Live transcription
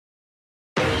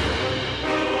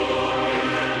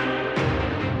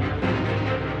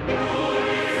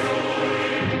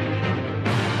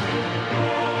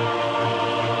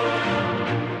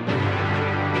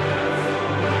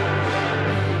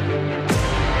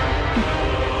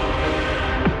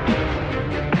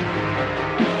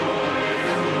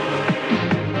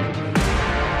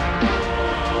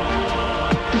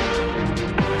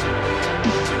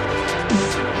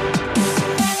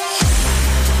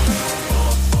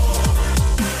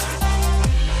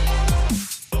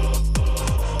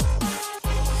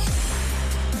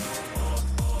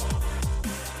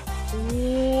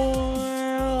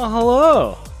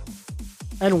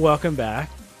and welcome back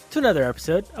to another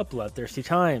episode of Bloodthirsty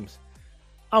Times.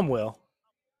 I'm Will.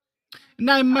 And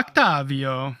I'm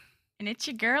Octavio. And it's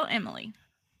your girl, Emily.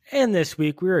 And this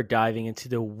week we are diving into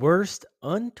the worst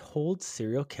untold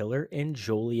serial killer in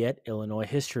Joliet, Illinois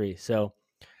history. So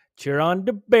cheer on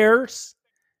the Bears,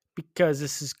 because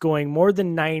this is going more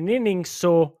than 9 innings.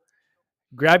 So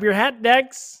grab your hat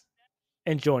decks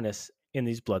and join us in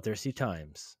these Bloodthirsty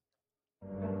Times.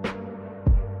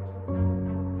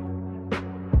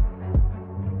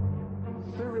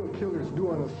 Serial killers do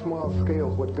on a small scale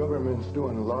what governments do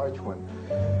on a large one.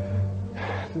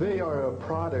 They are a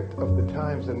product of the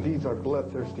times, and these are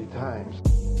bloodthirsty times.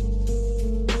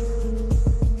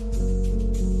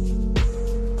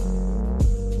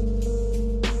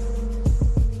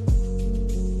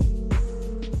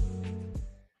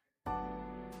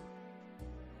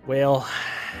 Well,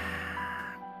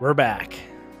 we're back.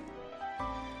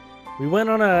 We went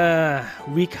on a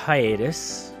week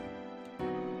hiatus.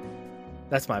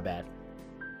 That's my bad.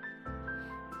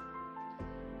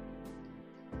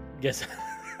 Guess.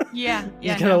 Yeah.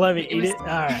 You're gonna let me eat it? All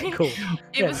right, cool.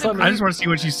 It was something- I just want to see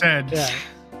what you said. Yeah.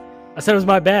 I said it was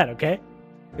my bad, okay?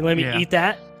 You let me Yeah. eat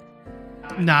that?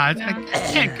 Nah, I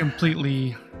can't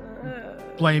completely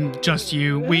blame just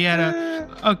you. We had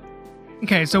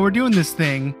okay, so we're doing this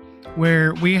thing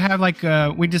where we have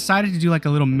we decided to do like a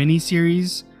little mini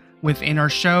series within our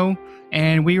show,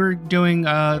 and we were doing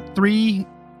 3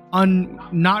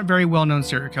 not very well known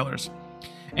serial killers.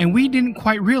 And we didn't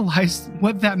quite realize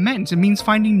what that meant. It means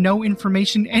finding no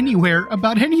information anywhere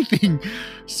about anything.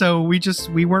 So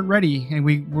we weren't ready, and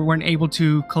we weren't able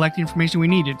to collect the information we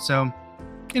needed. So,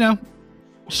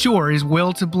 sure, is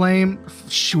Will to blame?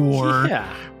 Sure. Yeah.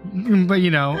 But,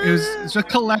 it's a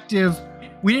collective.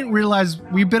 We didn't realize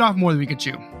we bit off more than we could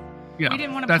chew. We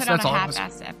didn't want to put out a all it was.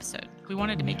 half-assed episode. We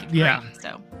wanted to make it great, Yeah.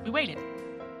 so we waited.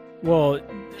 Well,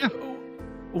 Yeah.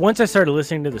 Once I started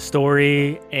listening to the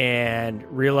story and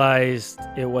realized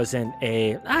it wasn't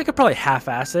I could probably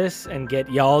half-ass this and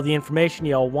get y'all the information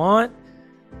y'all want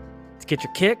to get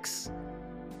your kicks.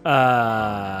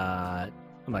 I'm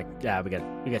like, yeah, we got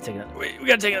to take another week. We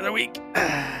got to take another week.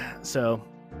 So.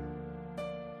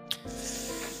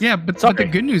 Yeah, but the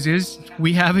good news is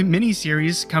we have a mini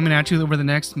series coming at you over the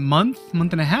next month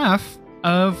and a half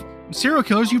of serial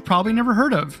killers you've probably never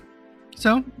heard of.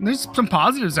 So there's some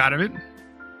positives out of it.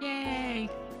 Yay.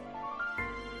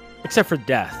 Except for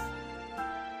death.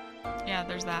 Yeah,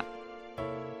 there's that.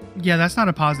 Yeah, that's not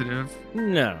a positive.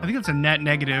 No. I think that's a net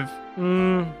negative. I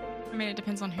mean, it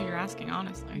depends on who you're asking,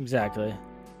 honestly. Exactly.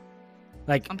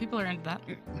 Like Some people are into that.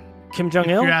 Kim If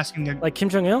Jong-il? you're asking the Like Kim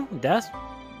Jong-il? Death?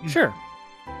 Sure.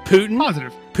 Putin?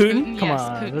 positive. Putin? Putin, Come yes,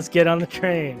 on. Putin. Let's get on the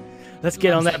train. Let's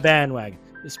get on that bandwagon.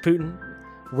 Is Putin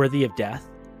worthy of death?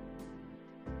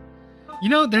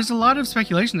 There's a lot of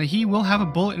speculation that he will have a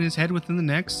bullet in his head within the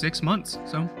next 6 months.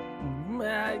 So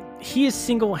He is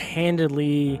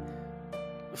single-handedly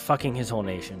fucking his whole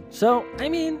nation. So, I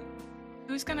mean,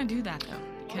 Who's going to do that, though?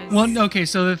 Because okay,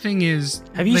 so the thing is,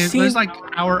 Have you seen- there's like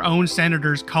our own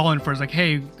senators calling for us, like,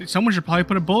 hey, someone should probably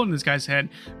put a bullet in this guy's head.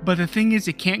 But the thing is,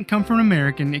 it can't come from an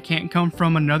American. It can't come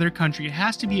from another country. It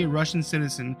has to be a Russian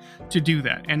citizen to do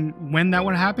that. And when that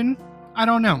would happen, I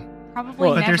don't know. probably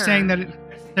Well, But never.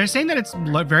 they're saying that it's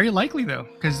very likely, though,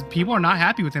 because people are not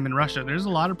happy with him in Russia. There's a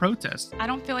lot of protests. I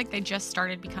don't feel like they just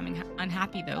started becoming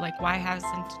unhappy, though. Like, why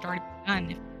hasn't it started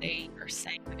done if they are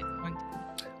saying that it's going to?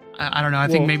 I don't know. I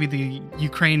think Well- maybe the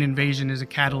Ukraine invasion is a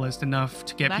catalyst enough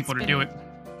to get That's people to been do it.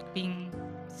 Being,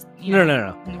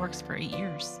 No. in the works for 8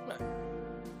 years.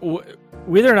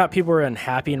 Whether or not people were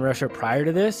unhappy in Russia prior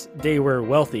to this, they were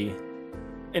wealthy.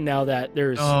 And now that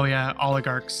Oh, yeah,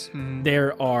 oligarchs.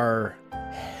 there are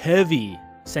heavy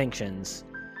sanctions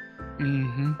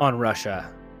Mm-hmm. on Russia.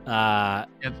 Yeah,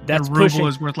 That's the ruble pushing-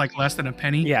 is worth like less than a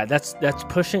penny. Yeah, that's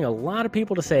pushing a lot of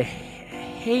people to say,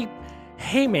 hey,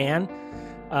 man,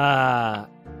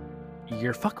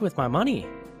 you're fucking with my money.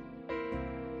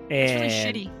 It's really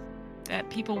And shitty that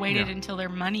people waited until their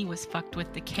money was fucked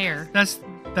with to care. That's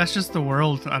just the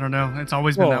world. I don't know. It's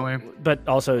always been that way. But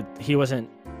also, he wasn't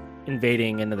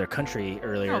invading another country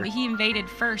earlier. No, but he invaded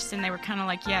first, and they were kind of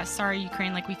like, yeah, sorry,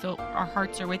 Ukraine, like, we feel our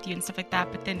hearts are with you and stuff like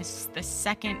that. But then the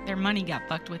second their money got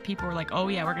fucked with, people were like, oh,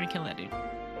 yeah, we're going to kill that dude.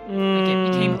 Like,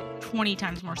 it became 20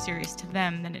 times more serious to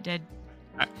them than it did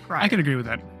prior. I can agree with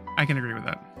that.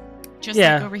 Just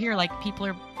Yeah. like over here, like, people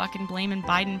are fucking blaming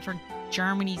Biden for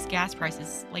Germany's gas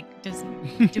prices. Like,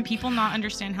 do people not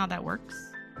understand how that works?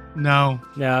 No,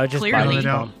 it's just Clearly. Biden's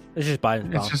problem. It's just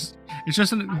Biden's problem. it's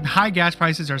just high gas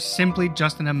prices are simply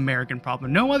just an American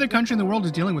problem. No other country in the world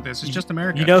is dealing with this. It's just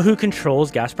America. You know who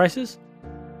controls gas prices?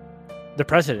 The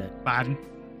president. Biden.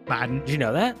 Biden. Did you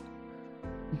know that?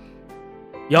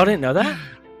 Y'all didn't know that?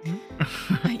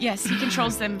 Yes, he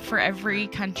controls them for every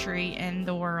country in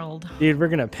the world. Dude, we're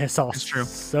gonna piss off It's true.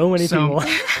 so many people.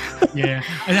 Yeah.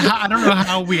 And I don't know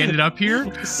how we ended up here.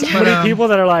 So But, many people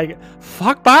that are like,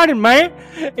 "Fuck Biden, man!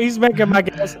 He's making my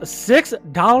gas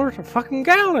 $6 a fucking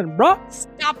gallon, bro."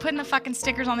 Stop putting the fucking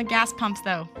stickers on the gas pumps,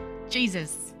 though.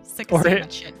 Jesus, sick Or of seeing it-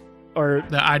 that shit. Or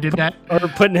I did that. or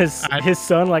putting his I-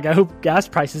 son like, "I hope gas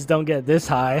prices don't get this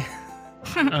high."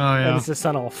 Oh And yeah. it's his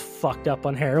son all fucked up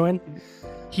on heroin.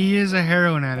 He is a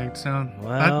heroin addict, so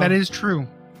Well. that is true.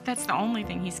 That's the only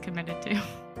thing he's committed to.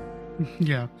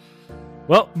 Yeah.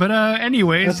 Well, But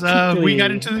anyways, Let's we got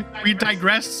quickly- we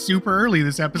digressed super early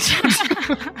this episode.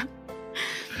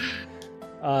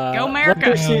 Go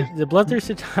America. The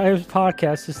Bloodthirsty Times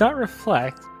podcast does not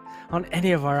reflect on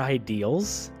any of our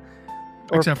ideals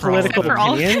or Except for all of political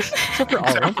them. Except for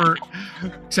all of them. opinions. Except for all of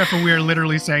them. except for we are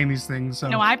literally saying these things. So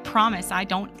No, I promise I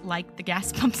don't like the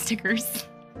gas pump stickers.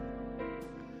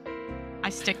 I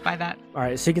stick by that. All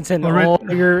right, so you can send Well,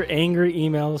 all your angry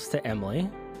emails to Emily.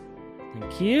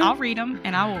 Thank you. I'll read them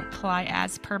and I will reply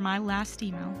as per my last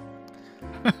email.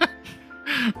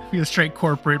 a straight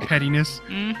corporate pettiness.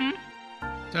 Mm-hmm.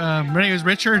 My name is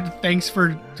Richard. Thanks for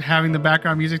having the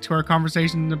background music to our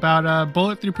conversation about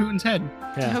Bullet Through Putin's Head.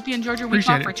 I Yeah. hope you enjoyed your week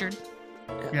Appreciate off, it. Richard.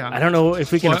 Yeah. I don't know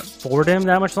if we can What? afford him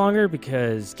that much longer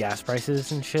because gas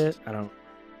prices and shit. I don't.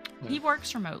 He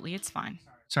works remotely. It's fine.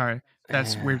 Sorry.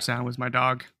 That's weird sound was my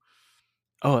dog.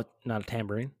 Oh, not a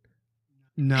tambourine.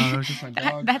 No, that was just my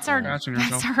dog. That's our scratching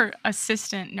herself. that's our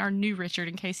assistant, our new Richard.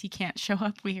 In case he can't show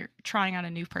up, we're trying out a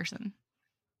new person.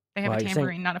 They have Wow, a you're saying-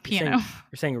 tambourine, not a you're piano.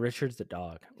 You're saying Richard's the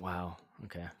dog. Wow.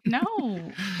 Okay. No,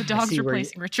 the dog's see where you-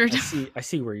 replacing Richard. I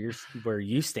see where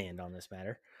you stand on this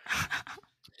matter.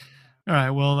 All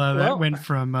right. Well, Well- that went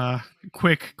from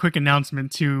quick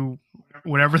announcement to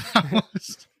whatever that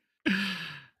was.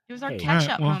 It was our Hey.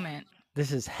 catch-up Alright, well- moment.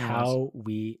 This is how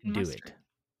we do Mustard. it.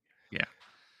 Yeah.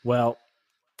 Well,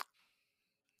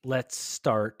 let's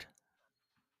start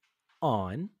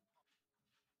on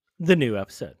the new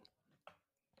episode.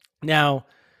 Now,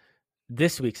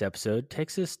 this week's episode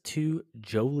takes us to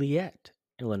Joliet,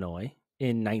 Illinois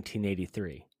in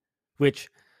 1983, which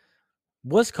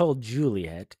was called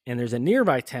Juliet, and there's a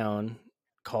nearby town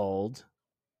called,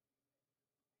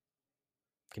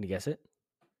 can you guess it?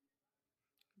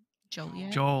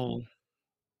 Joliet. Joel.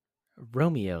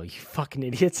 Romeo, you fucking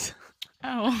idiots.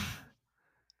 Oh.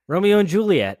 Romeo and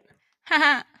Juliet.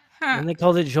 Ha And they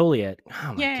called it Joliet.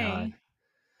 Oh my Yay. god.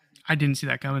 I didn't see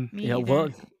that coming. Me Yeah, either. well,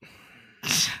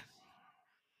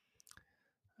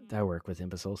 I work with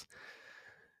imbeciles.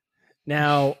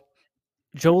 Now,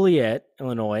 Joliet,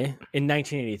 Illinois, in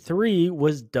 1983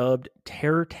 was dubbed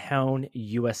Terror Town,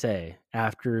 USA,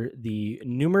 after the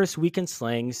numerous weekend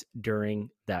slangs during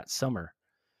that summer.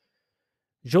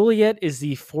 Joliet is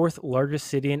the fourth largest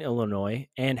city in Illinois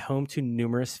and home to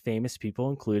numerous famous people,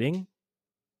 including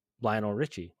Lionel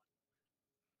Richie.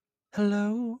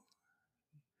 Hello.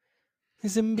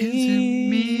 Is it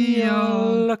me you're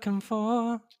looking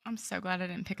for? I'm so glad I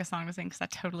didn't pick a song to sing because I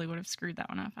totally would have screwed that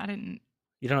one up. I didn't.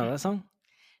 You don't know that song?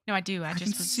 No, I do. I can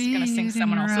just was see gonna sing it in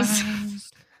someone your else's.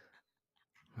 eyes.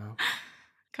 Well,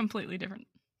 Completely different.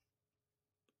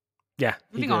 yeah.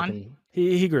 Moving grew up on. in-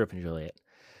 he grew up in Joliet.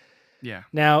 Yeah.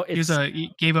 Now He, it's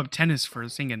he gave up tennis for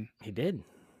singing. he did.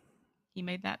 He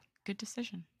made that good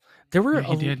decision. There were Yeah,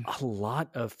 he did. a lot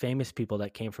of famous people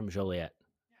that came from Joliet.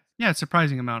 Yeah,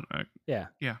 surprising amount. Yeah.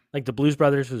 Yeah. Like the Blues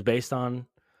Brothers was based on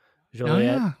Oh, Joliet.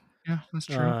 yeah. Yeah, that's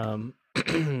true.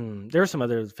 There were some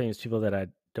other famous people that I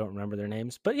don't remember their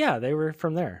names, but yeah, they were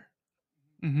from there.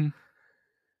 hmm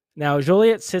Now,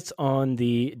 Joliet sits on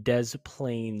the Des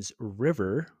Plaines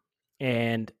River,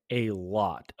 and a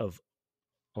lot of,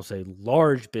 I'll say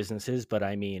large businesses, but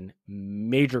I mean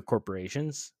major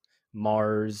corporations,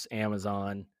 Mars,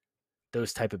 Amazon,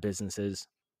 those type of businesses.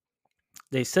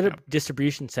 They set up Yep.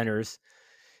 distribution centers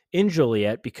in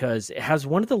Joliet because it has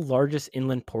one of the largest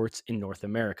inland ports in North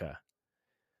America.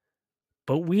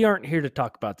 But we aren't here to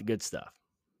talk about the good stuff.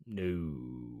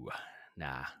 No,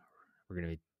 nah. We're going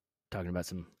to be talking about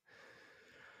some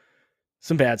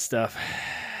bad stuff.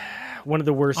 One of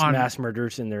the worst On- mass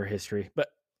murders in their history. But,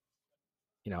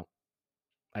 you know,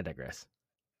 I digress.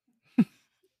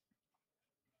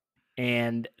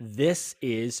 And this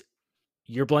is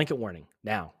your blanket warning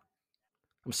now.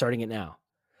 I'm starting it now.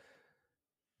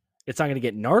 It's not going to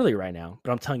get gnarly right now,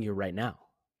 but I'm telling you right now,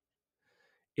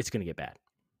 it's going to get bad.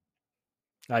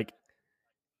 Like,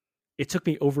 it took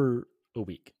me over a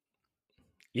week.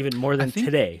 Even more than think-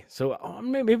 today. So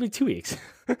maybe 2 weeks.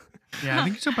 Yeah, I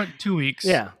think it's about 2 weeks.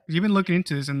 Yeah. You've been looking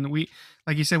into this, and we,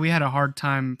 like you said, we had a hard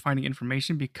time finding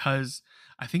information because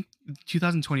I think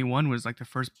 2021 was like the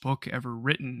first book ever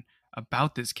written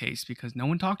about this case because no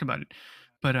one talked about it.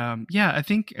 But yeah, I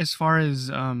think as far as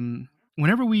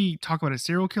whenever we talk about a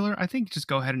serial killer, I think just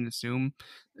go ahead and assume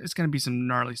it's going to be some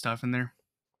gnarly stuff in there.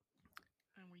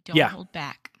 And we don't Yeah. hold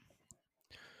back.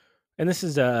 And this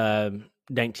is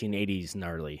 1980s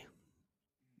gnarly.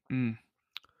 Mm.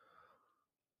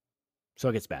 So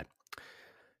it gets bad.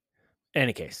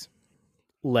 Any case,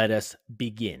 let us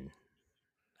begin.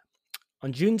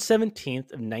 On June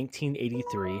 17th of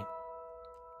 1983,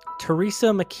 Teresa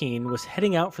McKean was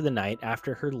heading out for the night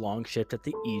after her long shift at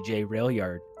the EJ rail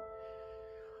yard.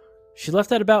 She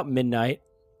left at about midnight,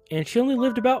 and she only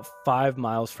lived about 5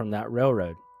 miles from that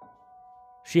railroad.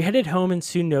 She headed home and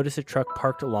soon noticed a truck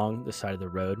parked along the side of the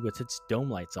road with its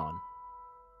dome lights on.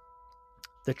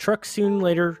 The truck soon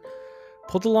later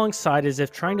pulled alongside as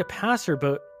if trying to pass her,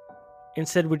 but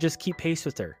instead would just keep pace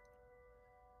with her.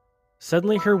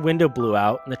 Suddenly her window blew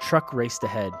out and the truck raced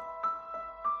ahead.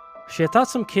 She had thought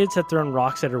some kids had thrown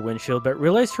rocks at her windshield, but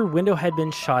realized her window had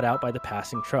been shot out by the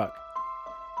passing truck.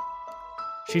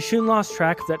 She soon lost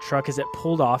track of that truck as it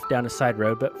pulled off down a side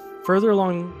road, but further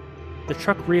along, the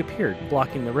truck reappeared,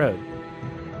 blocking the road.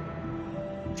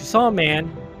 She saw a man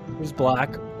who was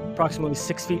black, approximately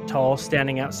 6 feet tall,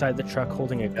 standing outside the truck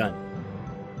holding a gun.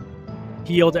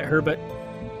 He yelled at her, but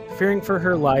fearing for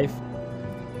her life,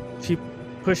 she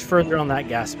pushed further on that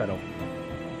gas pedal.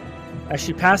 As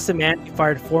she passed the man, he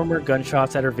fired 4 more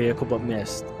gunshots at her vehicle but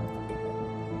missed.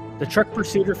 The truck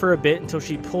pursued her for a bit until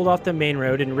she pulled off the main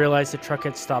road and realized the truck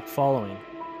had stopped following.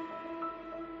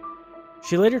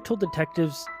 She later told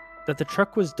detectives that the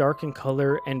truck was dark in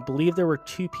color and believed there were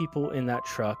 2 people in that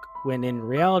truck, when in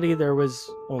reality there was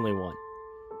only one.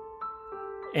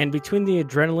 And between the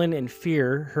adrenaline and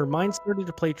fear, her mind started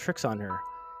to play tricks on her,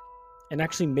 and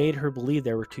actually made her believe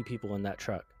there were 2 people in that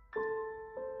truck.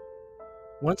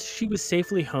 Once she was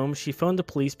safely home, she phoned the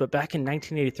police, but back in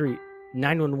 1983,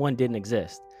 911 didn't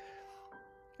exist.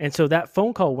 And so that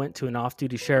phone call went to an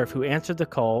off-duty sheriff who answered the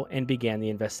call and began the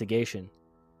investigation.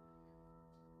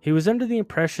 He was under the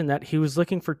impression that he was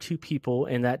looking for 2 people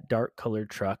in that dark-colored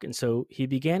truck, and so he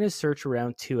began his search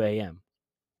around 2 a.m.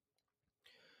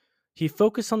 He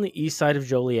focused on the east side of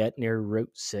Joliet near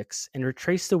Route 6 and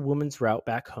retraced the woman's route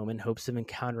back home in hopes of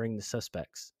encountering the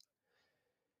suspects.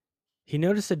 He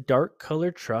noticed a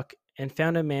dark-colored truck and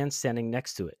found a man standing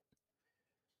next to it.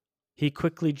 He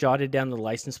quickly jotted down the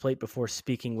license plate before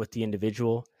speaking with the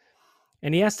individual,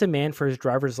 and he asked the man for his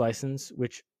driver's license,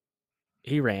 which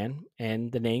he ran,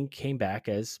 and the name came back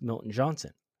as Milton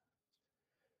Johnson.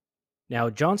 Now,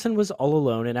 Johnson was all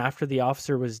alone, and after the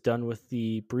officer was done with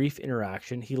the brief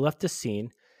interaction, he left the scene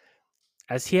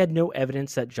as he had no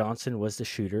evidence that Johnson was the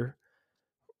shooter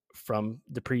from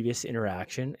the previous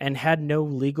interaction and had no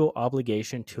legal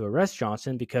obligation to arrest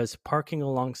Johnson because parking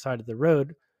alongside of the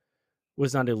road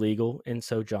was not illegal, and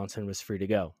so Johnson was free to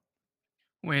go.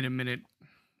 Wait a minute.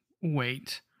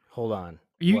 Wait. Hold on.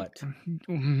 What?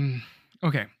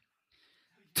 Okay.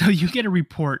 So you get a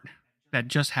report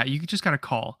that you just got a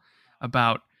call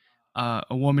about a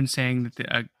woman saying that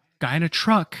a guy in a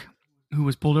truck who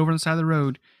was pulled over on the side of the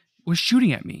road was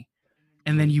shooting at me.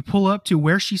 And then you pull up to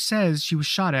where she says she was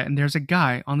shot at, and there's a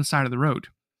guy on the side of the road.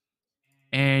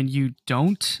 And you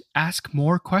don't ask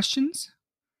more questions?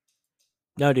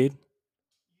 No, dude.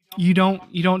 You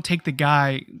don't take the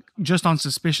guy just on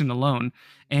suspicion alone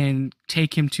and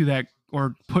take him to that,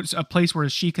 or put a place where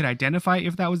she could identify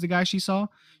if that was the guy she saw.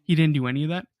 He didn't do any of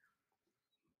that.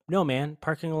 No, man.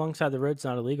 Parking alongside the road's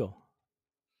not illegal.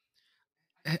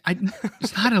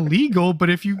 It's not illegal, but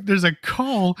if there's a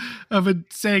call of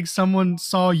it saying someone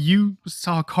saw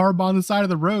a car on the side of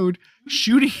the road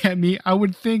shooting at me, I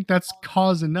would think that's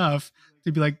cause enough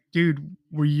to be like, dude,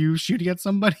 were you shooting at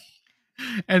somebody?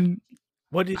 And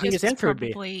what do you think his answer would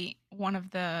be? Probably one of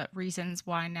the reasons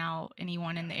why now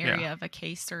anyone in the area of a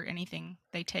case or anything,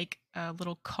 they take a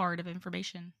little card of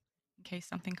information in case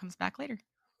something comes back later.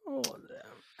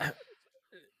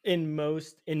 In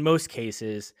most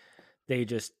cases, they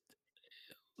just,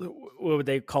 what would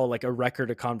they call, like a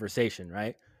record of conversation,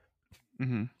 right?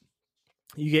 Mm-hmm.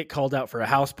 You get called out for a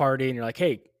house party and you're like,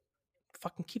 hey,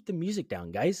 fucking keep the music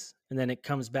down, guys. And then it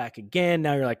comes back again.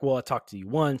 Now you're like, well, I talked to you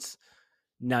once.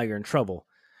 Now you're in trouble.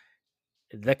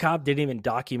 The cop didn't even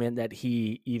document that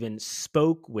he even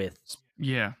spoke with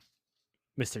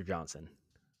Mr. Johnson.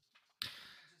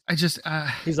 I just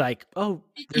he's like, oh,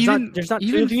 there's not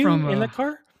 2 of you in the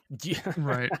car?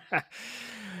 Right.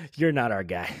 You're not our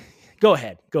guy. Go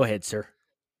ahead, sir.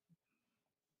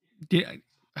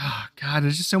 Oh God,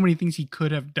 there's just so many things he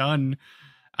could have done.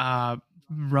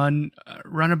 Run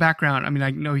a background. I mean,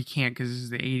 I know he can't because this is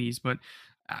the 80s, but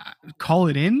call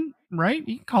it in, right?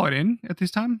 You can call it in at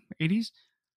this time, 80s.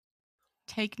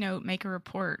 Take note, make a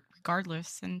report,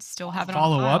 regardless, and still have it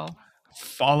Follow on file.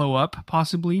 follow up,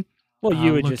 possibly. Well,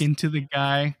 you would look just into the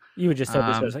guy. You would just tell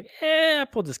this guy's like, I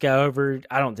pulled this guy over.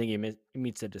 I don't think he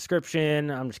meets the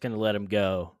description. I'm just going to let him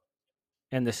go.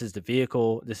 And this is the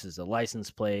vehicle. This is the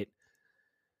license plate.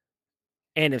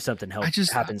 And if something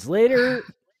happens later,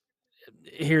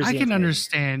 here's I the can information.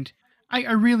 understand.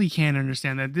 I really can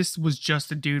understand that this was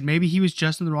just a dude. Maybe he was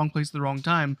just in the wrong place at the wrong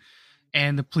time.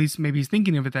 And the police maybe is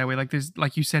thinking of it that way. Like this,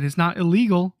 like you said, it's not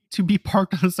illegal to be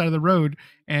parked on the side of the road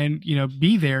and, you know,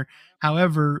 be there.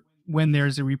 However, when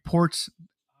there's a report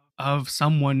of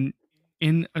someone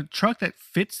in a truck that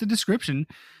fits the description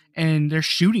and they're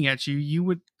shooting at you, you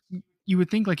would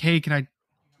think like, hey, do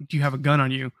you have a gun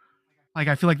on you? Like,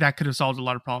 I feel like that could have solved a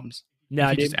lot of problems. No,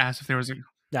 if you just asked if there was a.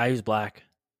 No, he was black.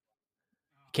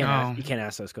 You can't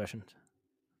ask those questions.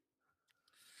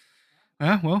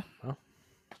 Well.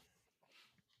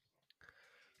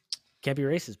 Can't be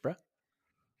racist, bro.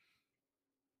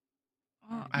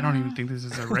 I don't even think this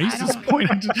is a racist point.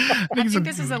 I think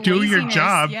this is a do your laziness,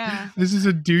 job. yeah. This is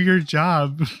a do your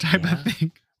job type of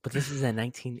thing. But this is the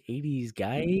 1980s,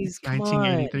 guys. Come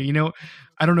 1983. on. You know,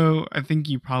 I don't know. I think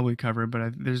you probably cover it,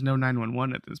 but there's no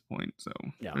 911 at this point. So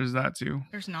there's that too.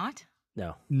 There's not?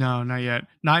 No, not yet.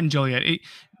 Not in Joliet.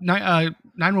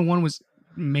 911 was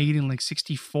made in like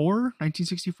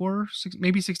 1964,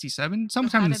 maybe 67,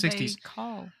 sometime in the 60s. They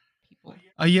call people?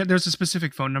 Yeah, there's a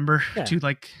specific phone number to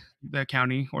like the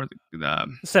county or the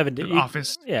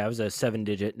office. Yeah, it was a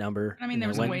 7-digit number. I mean, there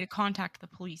was a way to contact the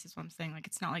police, is what I'm saying. Like,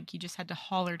 it's not like you just had to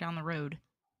holler down the road.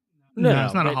 No,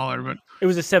 it's not a holler, but it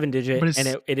was a 7-digit, and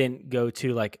it didn't go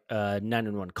to like a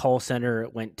 911 call center.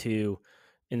 It went to,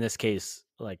 in this case,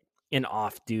 like an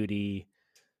off-duty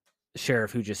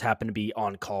sheriff who just happened to be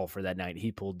on call for that night.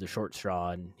 He pulled the short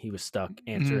straw, and he was stuck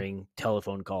answering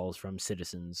telephone calls from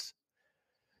citizens.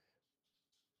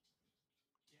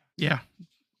 Yeah.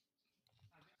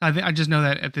 I just know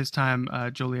that at this time,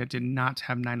 Joliet did not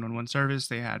have 911 service.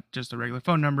 They had just a regular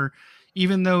phone number,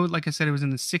 even though, like I said, it was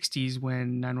in the 60s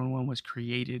when 911 was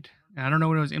created. And I don't know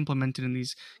when it was implemented in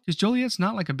these, because Joliet's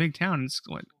not like a big town. It's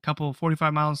a couple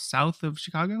 45 miles south of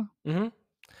Chicago. Mm-hmm.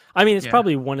 I mean, it's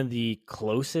probably one of the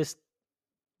closest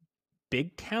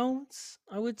big towns,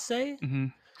 I would say. Mm-hmm.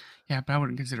 Yeah, but I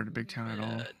wouldn't consider it a big town at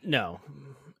all. No,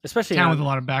 especially town with a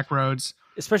lot of back roads.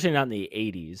 Especially not in the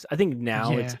 80s. I think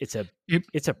now it's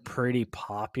a pretty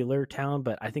popular town,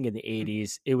 but I think in the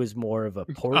 80s it was more of a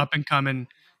port. Up and coming.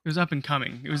 It was up and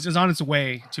coming. It was on its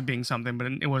way to being something, but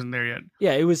it wasn't there yet.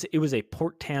 Yeah, it was a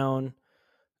port town,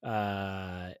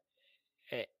 and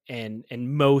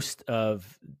most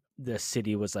of the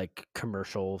city was like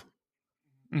commercial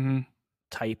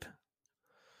type.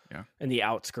 Yeah, and the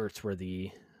outskirts were the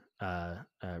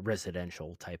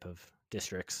residential type of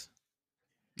districts.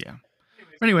 Yeah.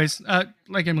 Anyways,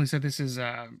 like Emily said, this is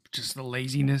just the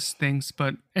laziness things.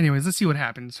 But anyways, let's see what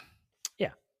happens.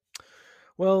 Yeah.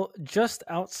 Well, just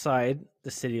outside the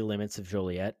city limits of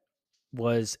Joliet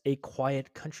was a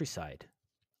quiet countryside.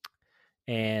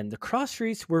 And the cross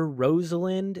streets were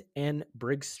Rosalind and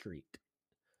Briggs Street.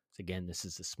 So again, this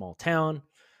is a small town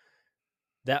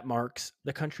that marks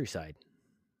the countryside.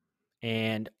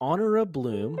 And Honora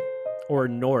Bloom, or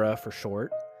Nora for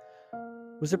short,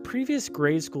 was a previous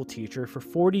grade school teacher for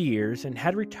 40 years and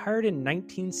had retired in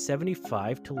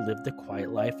 1975 to live the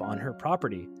quiet life on her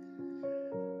property.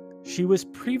 She was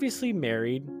previously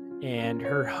married, and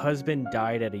her husband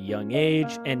died at a young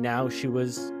age, and now she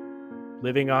was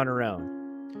living on her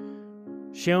own.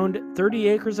 She owned 30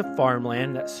 acres of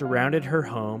farmland that surrounded her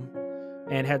home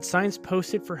and had signs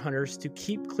posted for hunters to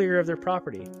keep clear of their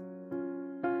property.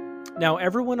 Now,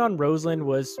 everyone on Roseland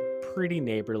was pretty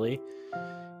neighborly,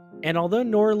 and although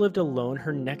Nora lived alone,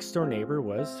 her next-door neighbor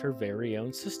was her very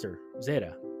own sister,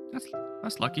 Zeta.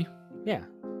 That's lucky. Yeah,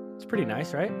 it's pretty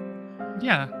nice, right?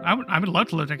 Yeah, I would love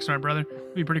to live next to my brother.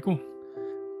 It'd be pretty cool.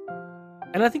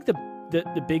 And I think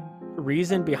the big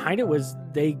reason behind it was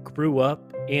they grew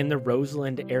up in the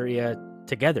Roseland area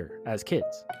together as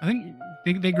kids. I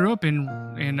think they grew up in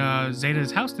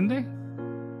Zeta's house, didn't they?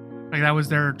 Like that was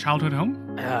their childhood home?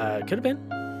 Could have been.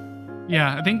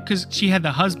 Yeah, I think because she had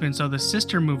the husband, so the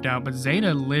sister moved out, but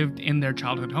Zeta lived in their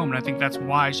childhood home. And I think that's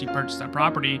why she purchased that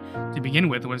property to begin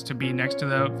with, was to be next to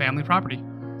the family property.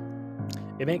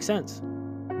 It makes sense.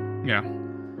 Yeah.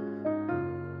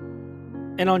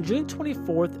 And on June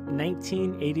 24th,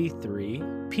 1983,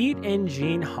 Pete and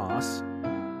Jean Haas,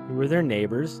 who were their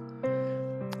neighbors,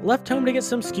 left home to get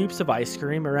some scoops of ice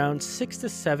cream around 6 to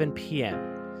 7 p.m.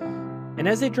 And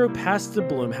as they drove past the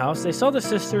Bloom house, they saw the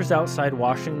sisters outside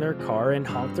washing their car and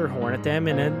honked their horn at them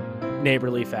in a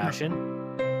neighborly fashion.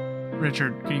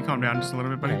 Richard, can you calm down just a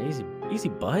little bit, buddy? Yeah, easy,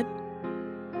 bud.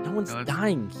 No one's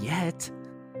dying yet.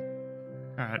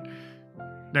 All right.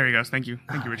 There he goes. Thank you.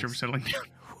 Thank you, Richard, for settling down.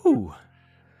 Whew.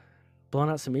 Blowing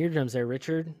out some eardrums there,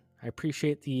 Richard. I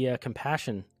appreciate the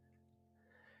compassion.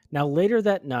 Now, later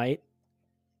that night,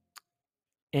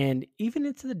 and even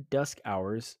into the dusk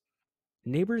hours,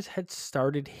 neighbors had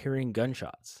started hearing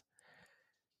gunshots.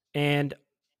 And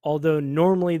although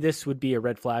normally this would be a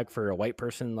red flag for a white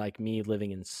person like me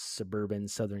living in suburban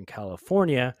Southern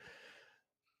California,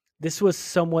 this was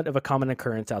somewhat of a common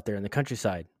occurrence out there in the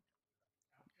countryside.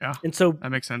 Yeah, and so that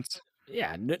makes sense.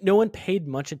 Yeah, no one paid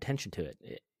much attention to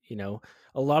it. You know,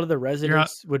 a lot of the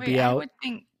residents would be out. I would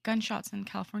think gunshots in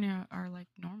California are like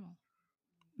normal.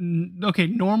 Okay,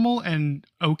 normal and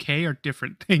okay are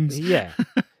different things. Yeah.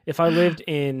 If I lived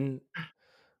in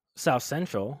South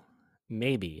Central,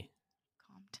 maybe.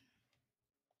 Compton.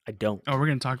 I don't. Oh, we're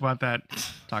going to talk about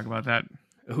that.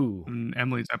 Ooh. In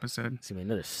Emily's episode. It's gonna be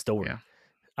another story.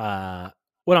 Yeah.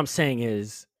 What I'm saying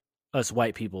is, us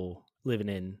white people living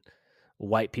in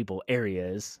white people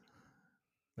areas,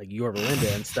 like Yorba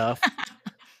Linda and stuff,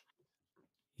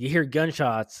 you hear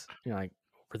gunshots, you're like,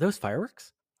 were those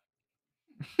fireworks?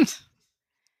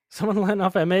 Someone letting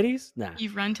off M80s? Nah.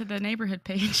 You run to the neighborhood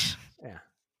page.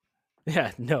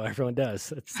 Yeah, no, everyone does.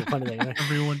 That's the funny thing.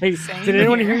 Everyone. Hey, Same did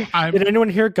anyone here. hear? Did anyone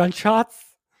hear gunshots?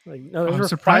 Like, no, I'm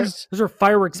surprised. Those were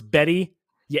fireworks, Betty.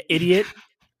 You idiot.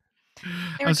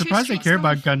 I'm surprised they care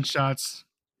about gunshots.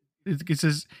 It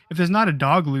says if there's not a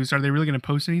dog loose, are they really going to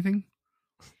post anything?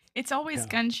 It's always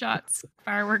gunshots,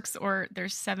 fireworks, or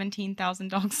there's 17,000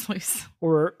 dogs loose.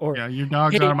 Or yeah, your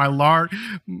dog's out of my yard.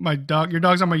 Your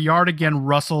dog's on my yard again,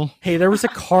 Russell. Hey, there was a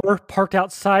car parked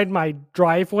outside my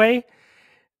driveway,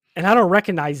 and I don't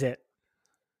recognize it.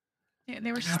 Yeah,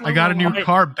 they were. I got a new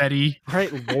car, Betty. All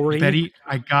right, Lori. Betty,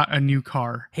 I got a new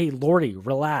car. Hey, Lori,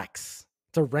 relax.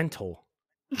 It's a rental.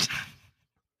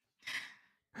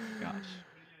 Gosh.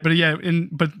 But yeah,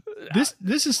 but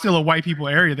this is still a white people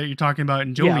area that you're talking about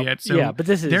in Joliet. So but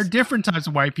they're different types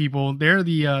of white people. They're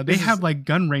they have like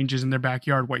gun ranges in their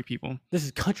backyard. White people. This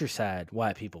is countryside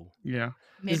white people. Yeah.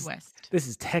 Midwest. This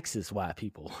is Texas white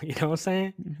people. You know what I'm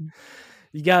saying? Mm-hmm.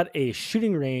 You got a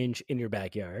shooting range in your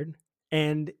backyard,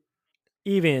 and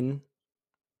even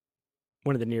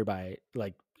one of the nearby,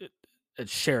 like a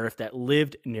sheriff that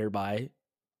lived nearby,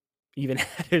 even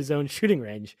had his own shooting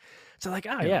range. So like,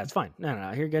 yeah, it's fine. No,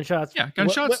 I hear gunshots. Yeah,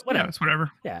 gunshots. Whatever. Yeah, it's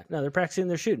whatever. Yeah, no, they're practicing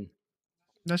their shooting.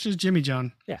 That's just Jimmy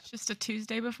John. Yeah, it's just a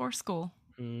Tuesday before school.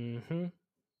 Mm-hmm.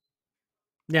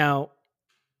 Now,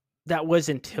 that was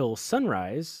until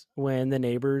sunrise when the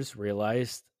neighbors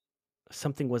realized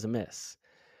something was amiss.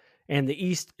 And the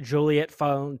East Joliet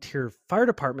Volunteer Fire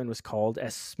Department was called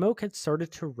as smoke had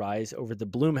started to rise over the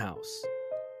Bloom house.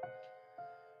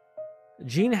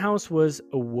 Jean House was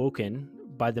awoken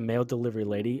by the mail delivery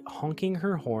lady honking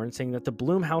her horn saying that the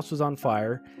Bloom house was on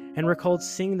fire and recalled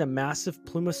seeing the massive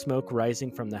plume of smoke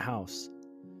rising from the house.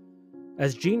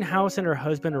 As Jean House and her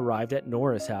husband arrived at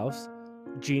Nora's house,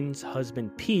 Jean's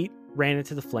husband Pete ran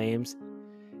into the flames,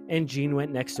 and Jean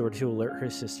went next door to alert her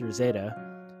sister Zeta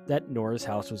that Nora's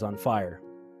house was on fire.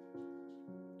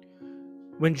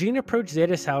 When Jean approached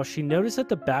Zeta's house, she noticed that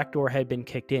the back door had been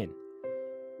kicked in.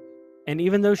 And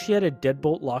even though she had a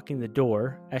deadbolt locking the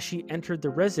door, as she entered the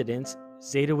residence,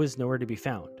 Zeta was nowhere to be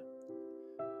found.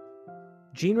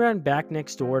 Jean ran back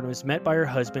next door and was met by her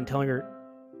husband telling her,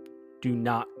 "Do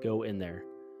not go in there.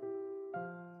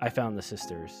 I found the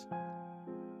sisters."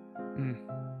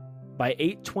 By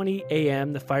 8:20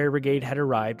 a.m., the fire brigade had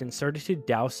arrived and started to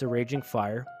douse the raging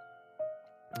fire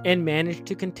and managed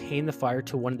to contain the fire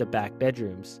to one of the back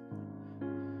bedrooms.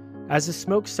 As the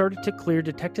smoke started to clear,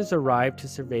 detectives arrived to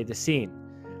survey the scene.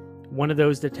 One of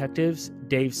those detectives,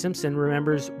 Dave Simpson,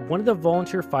 remembers one of the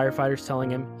volunteer firefighters telling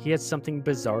him he had something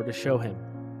bizarre to show him.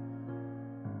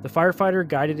 The firefighter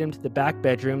guided him to the back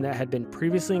bedroom that had been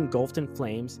previously engulfed in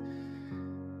flames,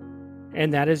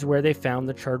 and that is where they found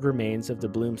the charred remains of the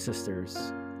Bloom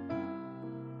sisters.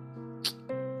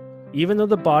 Even though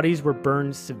the bodies were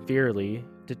burned severely,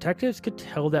 detectives could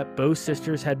tell that both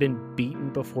sisters had been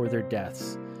beaten before their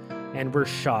deaths and were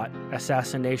shot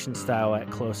assassination style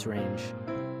at close range.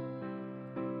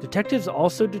 Detectives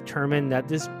also determined that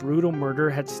this brutal murder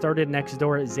had started next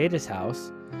door at Zeta's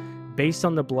house based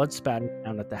on the blood spatter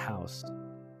found at the house.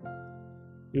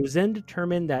 It was then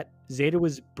determined that Zeta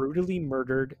was brutally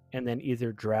murdered and then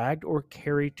either dragged or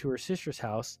carried to her sister's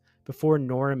house before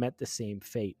Nora met the same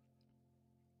fate.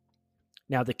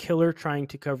 Now, the killer, trying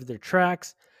to cover their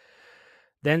tracks,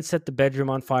 then set the bedroom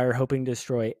on fire, hoping to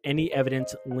destroy any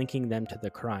evidence linking them to the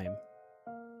crime.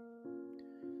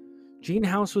 Jean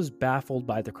House was baffled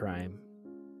by the crime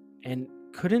and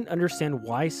couldn't understand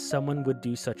why someone would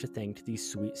do such a thing to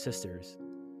these sweet sisters.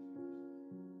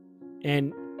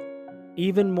 And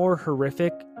even more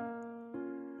horrific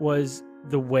was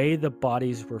the way the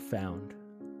bodies were found.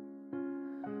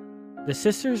 The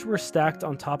sisters were stacked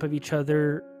on top of each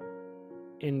other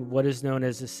in what is known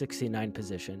as a 69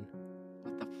 position.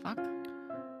 What the fuck?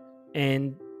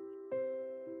 And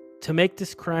to make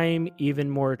this crime even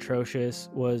more atrocious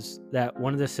was that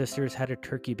one of the sisters had a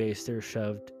turkey baster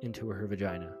shoved into her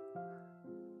vagina.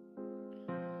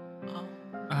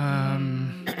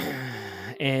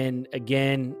 And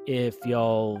again, if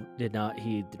y'all did not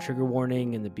heed the trigger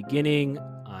warning in the beginning,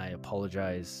 I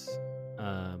apologize.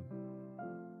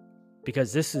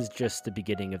 Because this is just the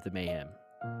beginning of the mayhem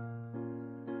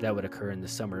that would occur in the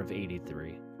summer of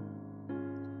 '83.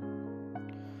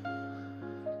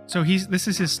 So this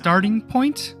is his starting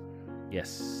point?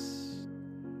 Yes.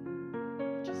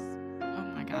 Just, oh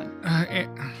my god.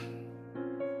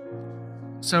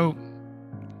 So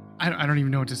I don't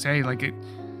even know what to say. Like it.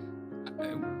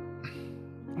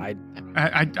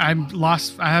 I'm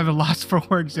lost. I have a loss for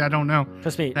words. I don't know.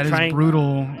 Trust me, That is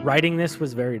brutal. Writing this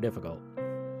was very difficult.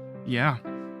 Yeah.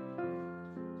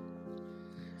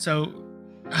 So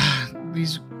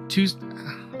these two,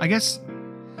 I guess.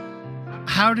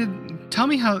 How did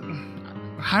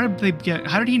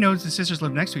he know the sisters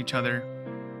lived next to each other?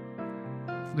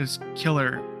 This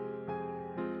killer.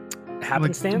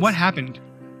 Happenstance? Like, what happened?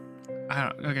 I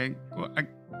don't. Okay. Well,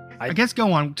 I guess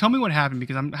go on. Tell me what happened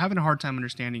because I'm having a hard time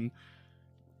understanding.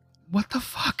 What the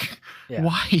fuck? Yeah.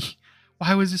 Why?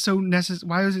 Why was it so necessary?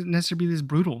 Why was it necessary to be this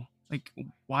brutal? Like,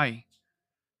 why?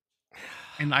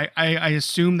 And I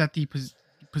assume that the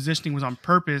positioning was on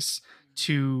purpose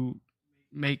to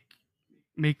make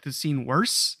the scene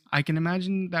worse. I can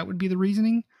imagine that would be the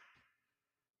reasoning.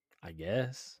 I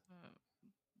guess.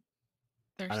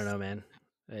 I don't know, man.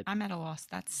 I'm at a loss.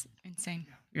 That's insane.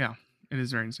 Yeah, it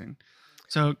is very insane.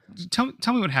 So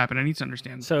tell me what happened. I need to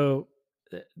understand. So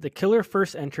the killer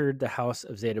first entered the house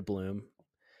of Zeta Bloom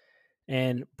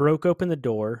and broke open the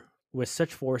door with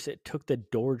such force it took the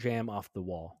door jamb off the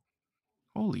wall.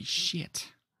 Holy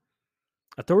shit.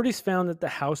 Authorities found that the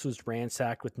house was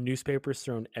ransacked with newspapers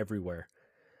thrown everywhere.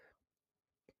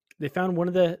 They found one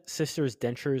of the sisters'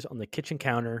 dentures on the kitchen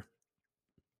counter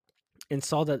and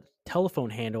saw that the telephone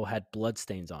handle had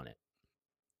bloodstains on it.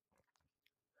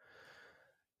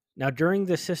 Now, during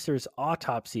the sisters'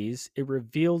 autopsies, it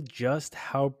revealed just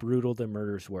how brutal the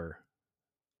murders were.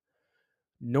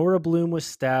 Nora Bloom was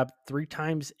stabbed 3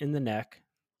 times in the neck,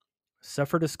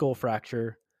 suffered a skull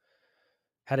fracture,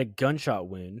 had a gunshot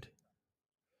wound,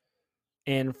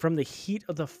 and from the heat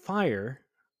of the fire,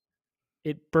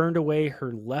 it burned away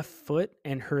her left foot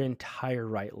and her entire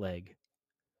right leg.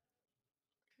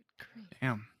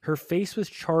 Damn. Her face was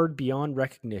charred beyond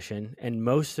recognition, and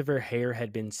most of her hair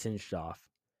had been singed off.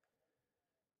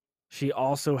 She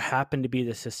also happened to be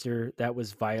the sister that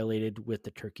was violated with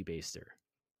the turkey baster.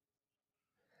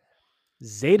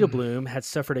 Zeta Bloom had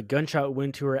suffered a gunshot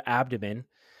wound to her abdomen,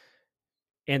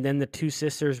 and then the 2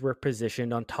 sisters were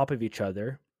positioned on top of each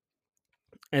other,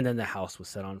 and then the house was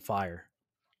set on fire.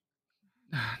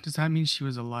 Does that mean she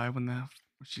was alive when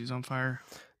she was on fire?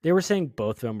 They were saying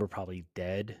both of them were probably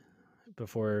dead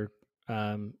before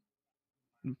The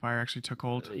fire actually took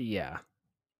hold. Yeah.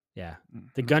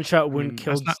 The gunshot wound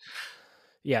killed.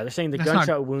 They're saying the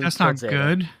gunshot wound. That's not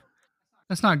good.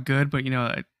 That's not good, but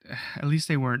at least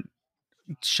they weren't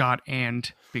shot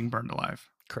and being burned alive.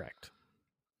 Correct.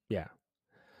 Yeah.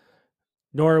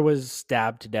 Nora was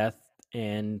stabbed to death,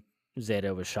 and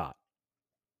Zeta was shot,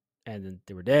 and then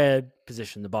they were dead.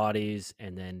 Positioned the bodies,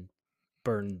 and then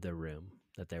burned the room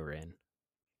that they were in.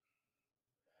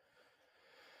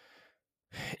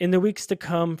 In the weeks to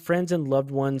come, friends and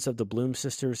loved ones of the Bloom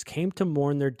sisters came to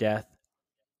mourn their death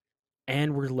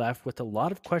and were left with a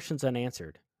lot of questions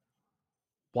unanswered.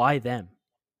 Why them?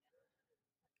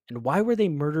 And why were they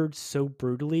murdered so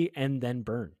brutally and then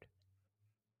burned?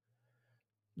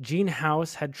 Jean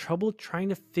House had trouble trying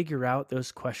to figure out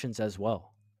those questions as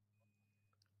well.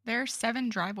 There are 7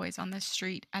 driveways on this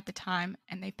street at the time,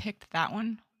 and they picked that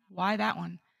one. Why that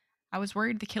one? I was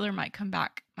worried the killer might come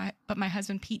back, but my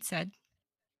husband Pete said,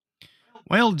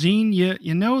 "Well, Jean,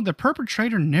 you know the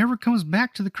perpetrator never comes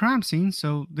back to the crime scene,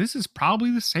 so this is probably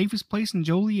the safest place in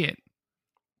Joliet."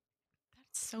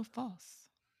 That's so false.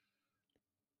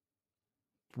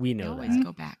 We They know always that.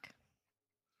 go back.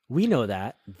 We know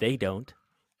that. They don't.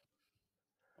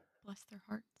 Bless their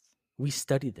hearts. We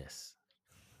study this.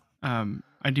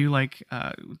 I do like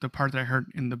the part that I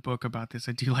heard in the book about this.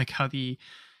 I do like how the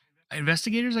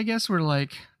investigators, I guess, were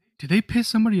like, did they piss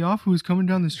somebody off who was coming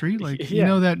down the street? Like,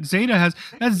 Yeah. that Zeta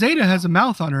has a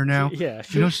mouth on her now. Yeah,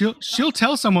 She'll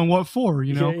tell someone what for.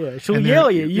 Yeah, she'll And yell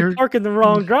at you. they're- You park in the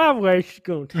wrong driveway. She's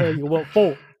gonna tell you what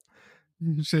for.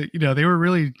 So, they were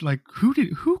really like,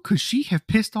 who could she have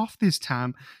pissed off this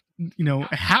time?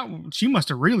 How she must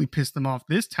have really pissed them off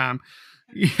this time.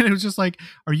 And it was just like,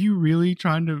 are you really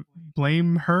trying to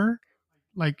blame her?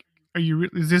 Like,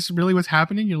 is this really what's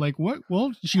happening? You're like, what?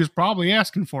 Well, she was probably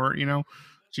asking for it.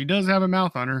 She does have a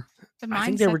mouth on her. The I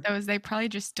think they mindset were- though is they probably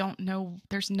just don't know.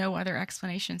 There's no other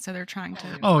explanation, so they're trying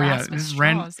to Oh, yeah, grasp at this is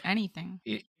random. straws, anything.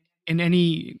 In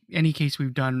any case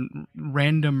we've done,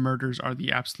 random murders are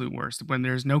the absolute worst when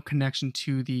there's no connection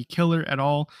to the killer at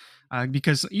all.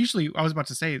 Because usually, I was about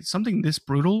to say, something this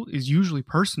brutal is usually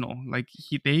personal. Like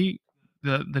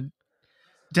the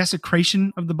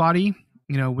desecration of the body,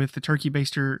 with the turkey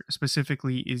baster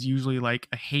specifically, is usually like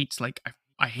a hate. Like,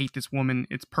 I hate this woman.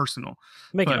 It's personal.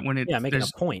 Making But when a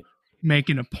point.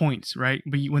 making a point, right?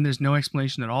 But when there's no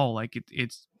explanation at all, like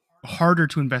it's harder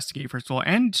to investigate, first of all,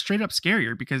 and straight up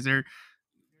scarier because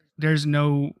there's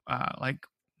no like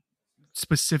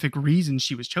specific reason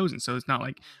she was chosen. So it's not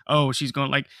like, oh, she's going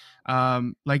like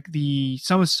the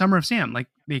Summer of Sam, like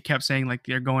they kept saying like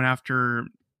they're going after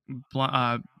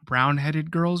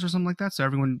brown-headed girls or something like that. So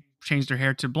everyone changed their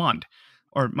hair to blonde,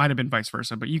 or it might have been vice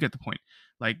versa, but you get the point.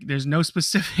 Like there's no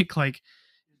specific like.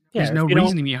 Yeah, There's no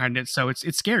reasoning behind it, so it's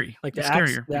scary. Like it's the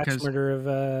scarier axe because murder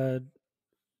of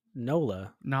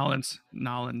Nola. Nolans.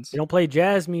 You don't play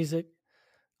jazz music,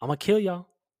 I'm gonna kill y'all.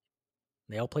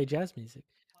 They all play jazz music.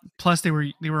 Plus, they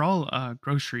were all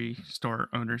grocery store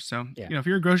owners. So Yeah. if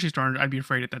you're a grocery store owner, I'd be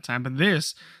afraid at that time. But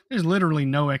there's literally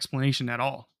no explanation at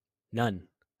all. None.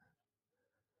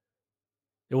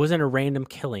 It wasn't a random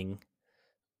killing.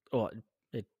 Well,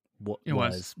 it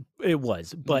was. It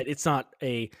was, but it's not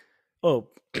a. Oh,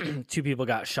 two people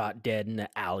got shot dead in an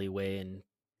alleyway in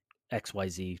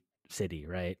XYZ city,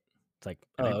 right? It's like,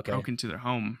 They okay. broke into their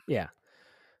home. Yeah.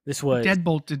 This was A dead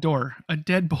bolted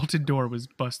door was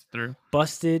busted through.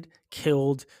 busted,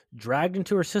 killed, dragged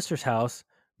into her sister's house,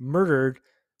 murdered,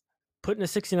 put in a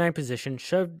 69 position,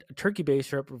 shoved a turkey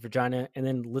baster up her vagina, and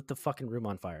then lit the fucking room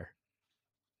on fire.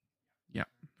 Yeah,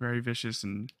 very vicious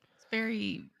and It's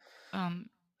very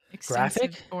extensive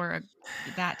Graphic? for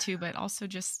that too, but also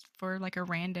just for like a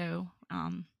rando,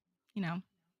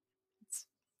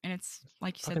 it's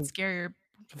like you Fucking- said, scarier.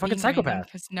 Fucking psychopath.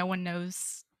 Because no one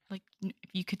knows. Like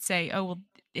you could say, oh well,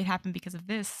 it happened because of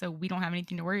this, so we don't have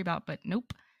anything to worry about. But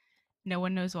nope, no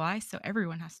one knows why, so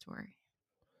everyone has to worry.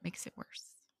 Makes it worse.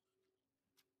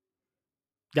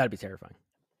 Gotta be terrifying.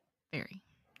 Very.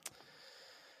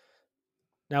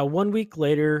 Now, 1 week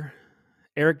later,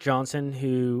 Eric Johnson,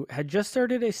 who had just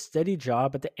started a steady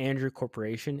job at the Andrew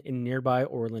Corporation in nearby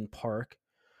Orland Park,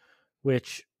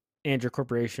 which Andrew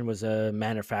Corporation was a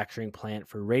manufacturing plant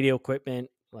for radio equipment,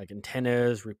 like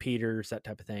antennas, repeaters, that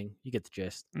type of thing. You get the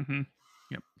gist. mm-hmm.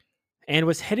 And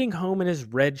was heading home in his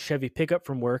red Chevy pickup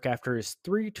from work after his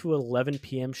 3 to 11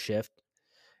 p.m. shift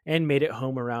and made it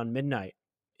home around midnight.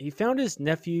 He found his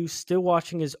nephew still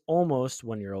watching his almost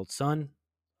 1-year-old son.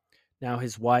 Now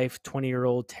his wife,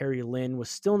 20-year-old Terry Lynn,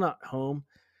 was still not home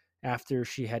after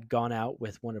she had gone out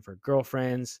with one of her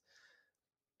girlfriends.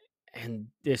 And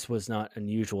this was not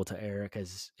unusual to Eric,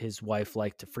 as his wife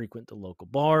liked to frequent the local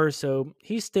bars. So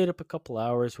he stayed up a couple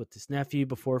hours with his nephew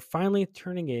before finally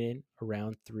turning in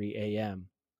around 3 a.m.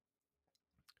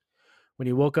 When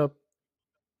he woke up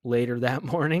later that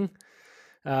morning,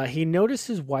 he noticed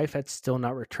his wife had still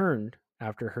not returned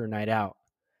after her night out.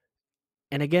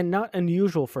 And again, not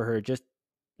unusual for her,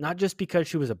 not just because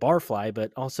she was a barfly,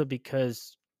 but also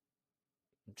because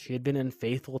she had been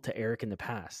unfaithful to Eric in the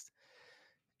past.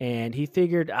 And he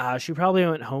figured she probably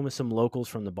went home with some locals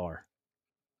from the bar.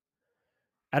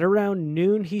 At around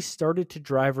noon, he started to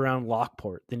drive around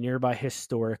Lockport, the nearby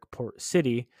historic port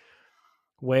city,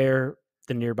 where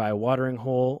the nearby watering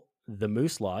hole, the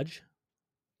Moose Lodge,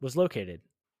 was located.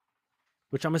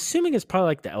 Which I'm assuming is probably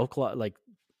like the Elk Lodge, like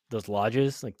those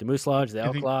lodges, like the Moose Lodge, the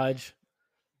Elk Lodge.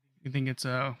 You think it's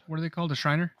what are they called? A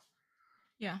Shriner?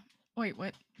 Yeah. Wait,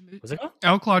 what? What's it called?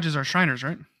 Elk Lodges are Shriners,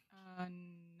 right? No, I don't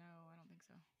think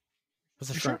so. What's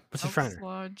a You shrine? sure? What's a Elks Shriner?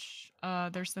 Lodge.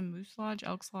 There's the Moose Lodge,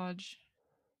 Elks Lodge.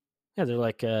 Yeah, they're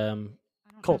like I don't know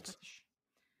if cults. that's-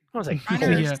 I was like,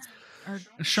 Shriners Yeah. are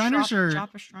Shriners are-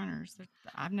 shop of Shriners.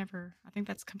 I think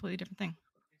that's a completely different thing.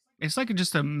 It's like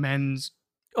just a men's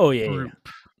oh yeah, group.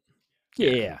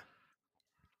 yeah.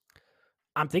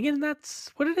 I'm thinking that's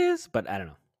what it is, but I don't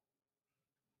know.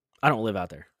 I don't live out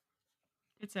there.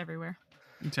 It's everywhere.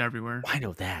 It's everywhere. I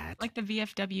know that. Like the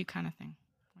VFW kind of thing.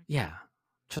 yeah.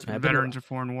 Trust me, Veterans of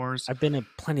foreign wars. I've been in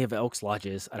plenty of Elks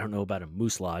Lodges. I don't know about a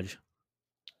Moose Lodge.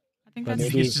 I think But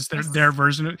that's maybe- It's just their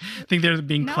version of. I think they're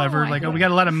being No, clever. I Like, oh, think- we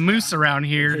got a lot of moose around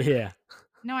here. yeah.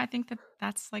 No, I think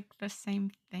that's like the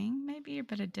same thing, maybe,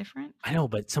 but a different. I know,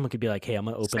 but someone could be like, hey, I'm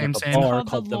going to open Same, up a same. bar Called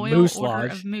called the Loyal Moose Order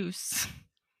Lodge. of Moose.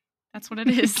 That's what it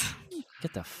is.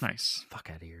 Get the Nice. fuck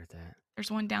out of here with that.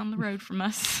 There's one down the road from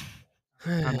us.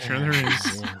 I'm sure there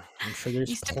is. Yeah, I'm sure there's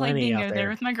Used to play plenty bingo out there there.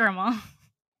 with my grandma.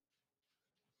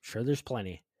 Sure, there's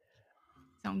plenty.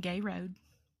 It's on Gay Road.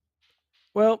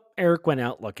 Well, Eric went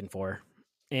out looking for her,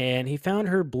 and he found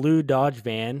her blue Dodge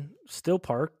van still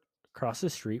parked across the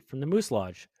street from the Moose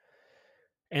Lodge,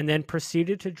 and then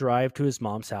proceeded to drive to his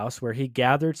mom's house where he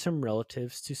gathered some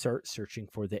relatives to start searching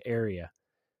for the area,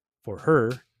 for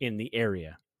her in the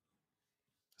area.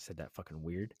 I said that fucking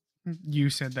weird. You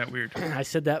said that weird. I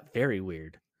said that very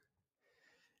weird.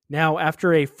 Now,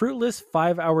 after a fruitless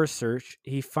 5-hour search,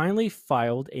 he finally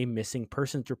filed a missing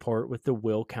persons report with the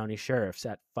Will County Sheriffs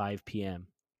at 5 p.m.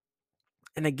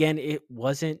 And again, it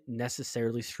wasn't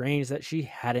necessarily strange that she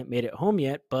hadn't made it home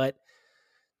yet, but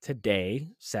today,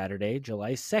 Saturday,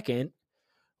 July 2nd,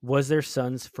 was their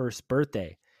son's first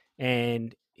birthday,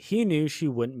 and he knew she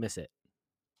wouldn't miss it.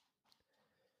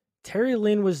 Terry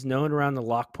Lynn was known around the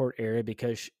Lockport area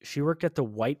because she worked at the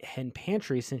White Hen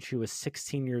Pantry since she was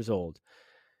 16 years old.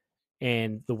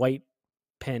 And the White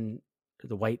Hen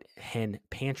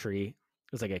Pantry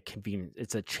is like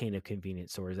it's a chain of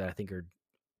convenience stores that I think are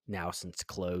now since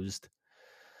closed.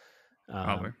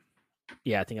 Probably.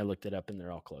 Yeah, I think I looked it up and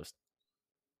they're all closed.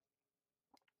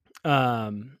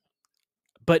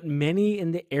 But many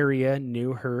in the area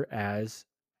knew her as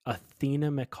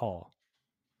Athena McCall.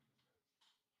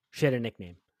 She had a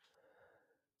nickname.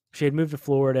 She had moved to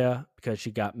Florida because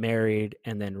she got married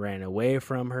and then ran away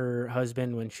from her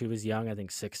husband when she was young, I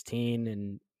think 16,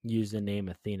 and used the name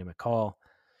Athena McCall.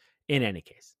 In any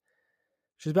case,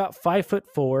 she was about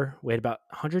 5'4", weighed about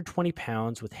 120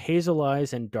 pounds, with hazel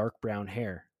eyes and dark brown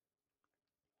hair.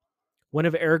 One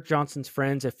of Eric Johnson's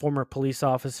friends, a former police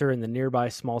officer in the nearby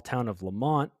small town of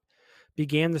Lamont,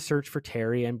 began the search for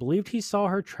Terry and believed he saw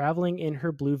her traveling in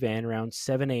her blue van around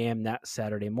 7 a.m. that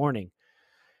Saturday morning.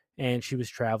 And she was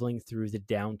traveling through the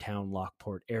downtown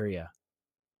Lockport area.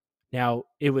 Now,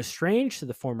 it was strange to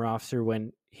the former officer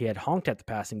when he had honked at the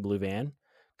passing blue van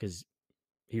because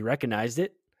he recognized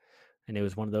it, and it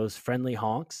was one of those friendly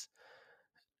honks.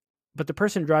 But the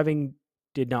person driving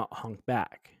did not honk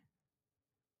back.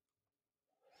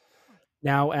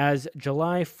 Now, as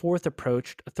July 4th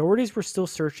approached, authorities were still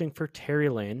searching for Terry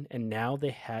Lynn, and now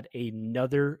they had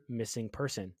another missing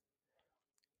person,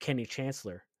 Kenny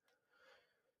Chancellor,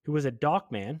 who was a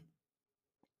dockman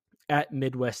at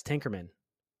Midwest Tinkerman.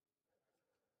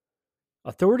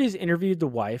 Authorities interviewed the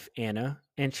wife, Anna,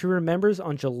 and she remembers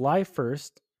on July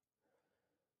 1st,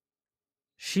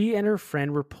 she and her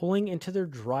friend were pulling into their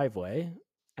driveway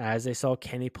as they saw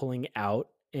Kenny pulling out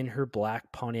in her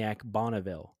black Pontiac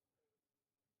Bonneville,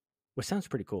 which sounds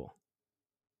pretty cool.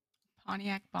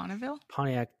 Pontiac Bonneville?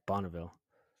 Pontiac Bonneville.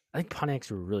 I think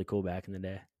Pontiacs were really cool back in the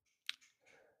day.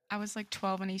 I was like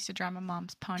 12 and I used to drive my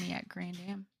mom's Pontiac Grand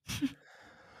Am.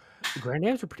 Grand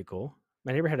Ams were pretty cool.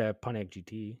 My neighbor had a Pontiac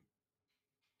GT.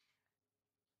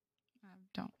 I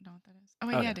don't know what that is. Oh,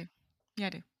 wait, Okay. yeah, I do. Yeah, I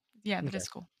do. Yeah, that Okay. is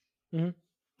cool. Mhm.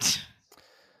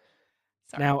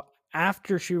 Sorry. Now,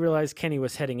 after she realized Kenny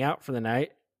was heading out for the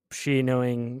night, she,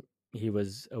 knowing he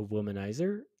was a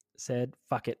womanizer, said,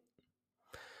 fuck it.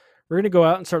 We're going to go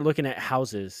out and start looking at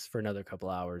houses for another couple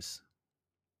hours.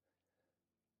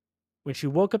 When she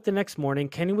woke up the next morning,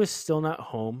 Kenny was still not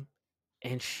home,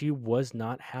 and she was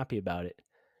not happy about it.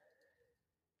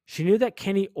 She knew that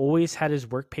Kenny always had his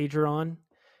work pager on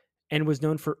and was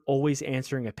known for always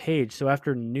answering a page. So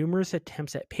after numerous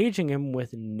attempts at paging him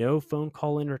with no phone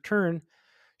call in return,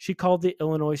 she called the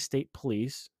Illinois State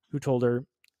Police, who told her,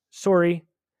 sorry,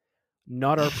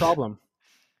 not our problem.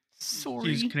 Sorry.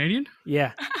 He's Canadian?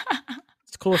 Yeah,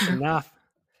 it's close enough.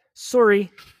 Sorry,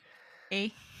 Eh?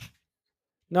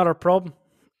 not our problem.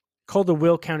 Call the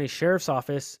Will County Sheriff's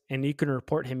Office and you can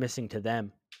report him missing to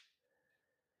them.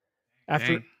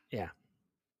 After, Dang. yeah.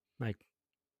 Like,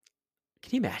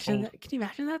 can you imagine Oh. that? Can you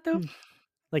imagine that though?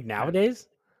 Like nowadays?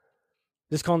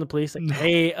 Just calling the police, like, No.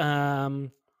 hey, I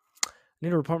need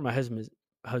to report my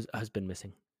husband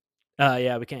missing.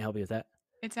 Yeah, we can't help you with that.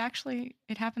 It's actually,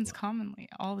 it happens commonly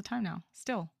all the time now.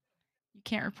 Still. You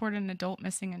can't report an adult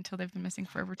missing until they've been missing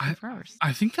for over 24 hours.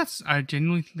 I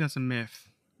genuinely think that's a myth.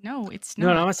 No, it's No,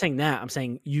 not. I'm not saying that. I'm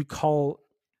saying you call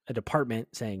a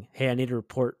department saying, hey, I need to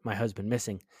report my husband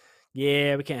missing.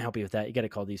 Yeah, we can't help you with that. You got to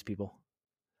call these people.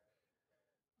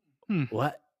 Hmm.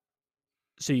 What?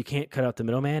 So you can't cut out the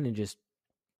middleman and just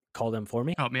call them for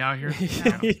me? Help me out here.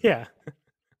 Yeah.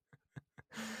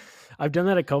 I've done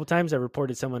that a couple times. I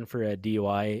reported someone for a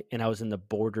DUI, and I was in the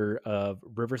border of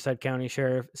Riverside County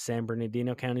Sheriff, San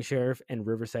Bernardino County Sheriff, and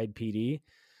Riverside PD.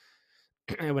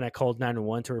 And when I called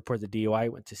 911 to report the DUI, I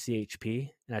went to CHP,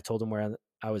 and I told them where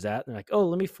I was at. And they're like, "Oh,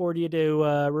 let me forward you to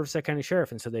Riverside County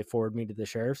Sheriff." And so they forwarded me to the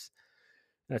sheriff's.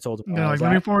 And I told them where They're I like, was let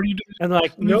me at. forward you to, And they're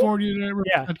like, let me "Nope." forward you to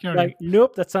Yeah, Riverside County. like,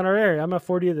 nope, that's not our area. I'm gonna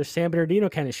forward you to the San Bernardino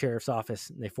County Sheriff's Office.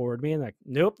 And they forward me, and like,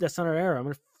 nope, that's not our area. I'm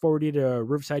gonna forward you to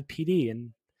Riverside PD.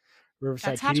 And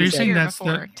Riverside That's PD happened you're said, saying here that's the-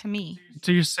 before to me.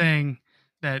 So you're saying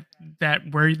that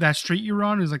where that street you're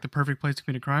on is like the perfect place to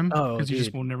commit a crime? Oh, Because you just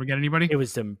dude. will never get anybody? it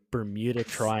was the Bermuda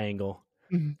Triangle.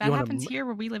 Mhm. That You wanna happens m- here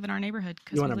where we live in our neighborhood.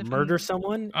 'Cause You we want to live murder in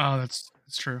someone? Oh, that's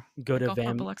true. Go the to Gulfport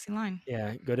Van. Biloxi line.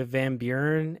 Yeah, go to Van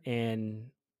Buren and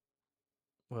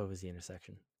what was the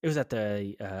intersection? It was at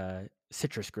the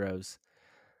Citrus Groves.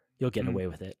 You'll get Mm. away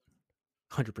with it,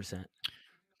 100%.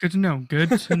 Good to know. Good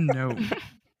to know.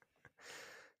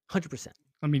 100%.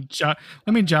 Let me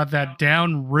jot that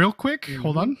down real quick.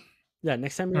 Hold Mhm. on. Yeah,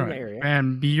 next time you're All in right. the area.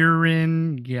 Van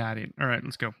Buren. Got it. All right,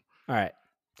 let's go. All right.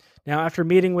 Now, after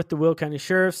meeting with the Will County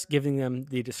Sheriffs, giving them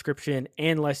the description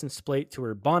and license plate to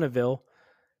her Bonneville,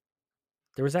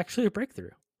 there was actually a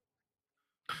breakthrough.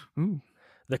 Ooh.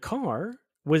 The car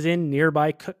was in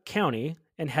nearby Cook County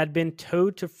and had been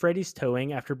towed to Freddy's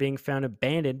Towing after being found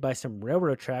abandoned by some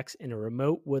railroad tracks in a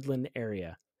remote woodland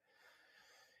area.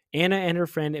 Anna and her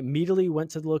friend immediately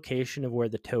went to the location of where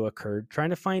the tow occurred, trying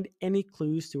to find any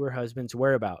clues to her husband's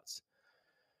whereabouts.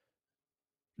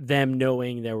 Them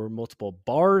knowing there were multiple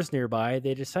bars nearby,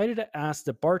 they decided to ask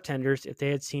the bartenders if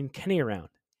they had seen Kenny around.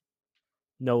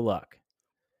 No luck.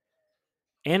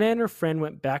 Anna and her friend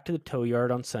went back to the tow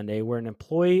yard on Sunday, where an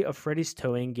employee of Freddy's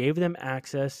Towing gave them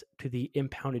access to the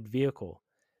impounded vehicle.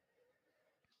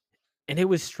 And it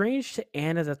was strange to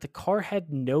Anna that the car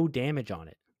had no damage on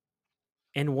it,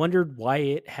 and wondered why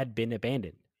it had been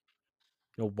abandoned.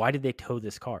 Why did they tow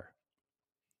this car?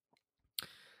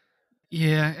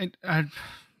 Yeah.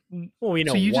 Well, we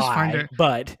know So you why, just find it-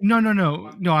 but No.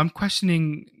 I'm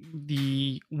questioning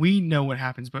we know what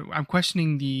happens, but I'm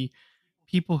questioning the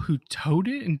people who towed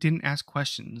it and didn't ask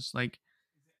questions. Like,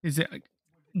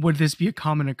 would this be a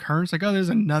common occurrence? Like, oh, there's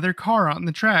another car on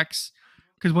the tracks.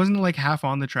 Because wasn't it like half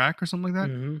on the track or something like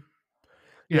that? Mhm.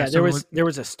 Yeah, there so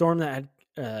was a storm that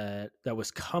had that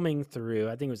was coming through.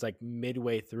 I think it was like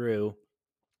midway through,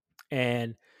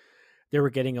 and they were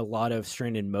getting a lot of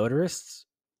stranded motorists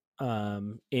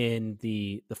in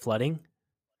the flooding,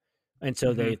 and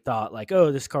so they thought like,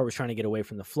 oh, this car was trying to get away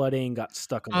from the flooding, got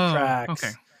stuck on the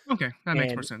tracks. Okay, that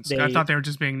makes more And sense. I thought they were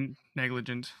just being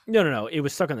negligent. No, it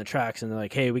was stuck on the tracks, and they're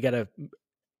like, hey, we gotta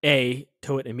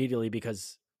tow it immediately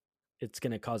because it's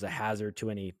gonna cause a hazard to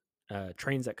any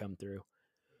trains that come through.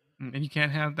 And you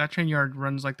can't have that train yard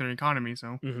runs like their economy.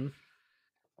 So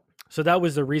So that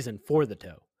was the reason for the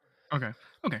tow.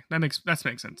 okay, that makes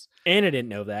sense. Anna didn't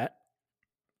know that.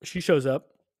 She shows up,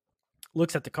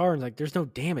 looks at the car, and like, there's no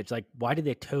damage. Like, why did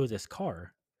they tow this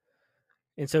car?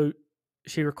 And so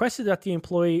she requested that the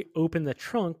employee open the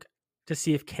trunk to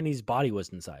see if Kenny's body was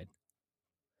inside.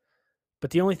 But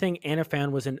the only thing Anna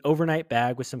found was an overnight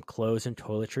bag with some clothes and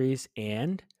toiletries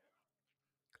and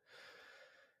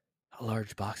a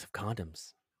large box of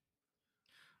condoms.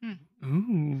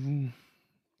 Ooh.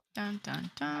 Dun dun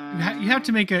dun. You have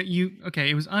to make okay,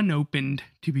 it was unopened,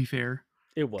 to be fair.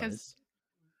 It was.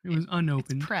 It was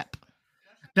unopened. It's prep.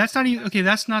 That's not even okay,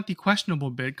 that's not the questionable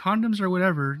bit. Condoms or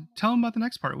whatever. Tell them about the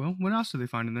next part, Will. What else do they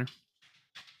find in there?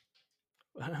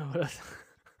 What else?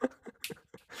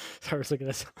 Sorry, I was looking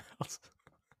at something else.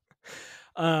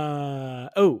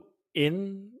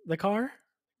 In the car,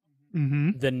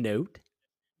 Mm-hmm. the note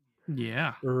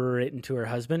Yeah. written to her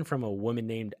husband from a woman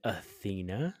named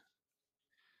Athena.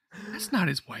 That's not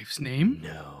his wife's name.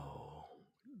 No.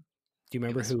 Do you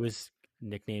remember who was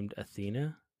nicknamed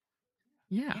Athena?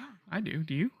 Yeah, I do.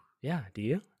 Do you? Yeah, do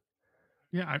you?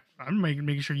 Yeah, I'm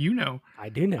making sure you know. I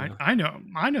do know. I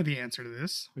know the answer to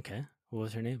this. Okay. What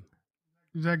was her name?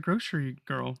 Who's that grocery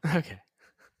girl? Okay.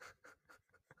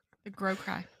 The grow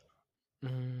cry.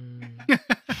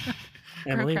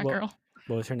 Emily, Grow cry girl.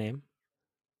 what was her name?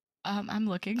 I'm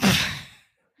looking.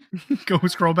 Go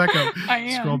scroll back up. I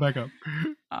am. Scroll back up.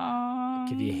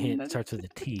 Give you a hint. It starts with a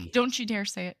T. Don't you dare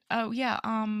say it. Oh yeah.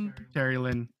 Terry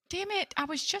Lynn. Damn it! I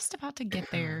was just about to get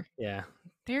there. Yeah.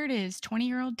 There it is.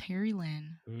 20-year-old Terry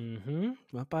Lynn.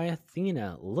 What by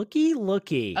Athena?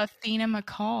 Looky. Athena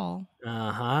McCall.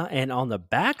 And on the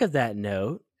back of that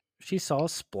note, she saw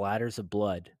splatters of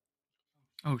blood,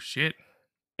 Oh shit.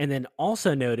 and then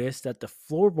also noticed that the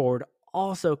floorboard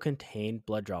also contained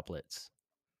blood droplets.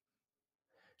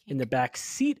 In the back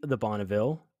seat of the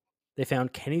Bonneville, they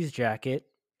found Kenny's jacket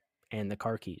and the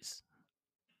car keys.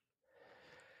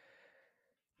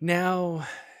 Now,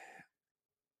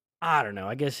 I don't know,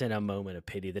 I guess in a moment of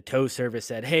pity, the tow service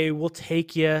said, hey, we'll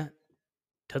take you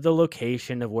to the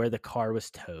location of where the car was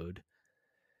towed.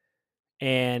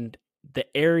 And the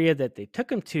area that they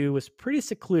took him to was pretty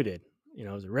secluded. You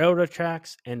know, it was railroad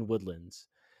tracks and woodlands.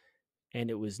 And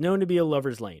it was known to be a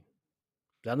lover's lane.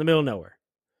 It was out in the middle of nowhere.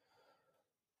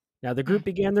 Now, the group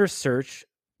began their search,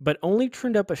 but only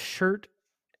turned up a shirt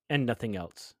and nothing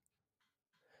else.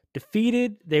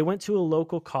 Defeated, they went to a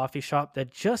local coffee shop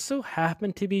that just so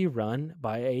happened to be run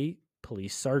by a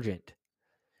police sergeant.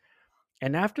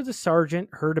 And after the sergeant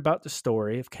heard about the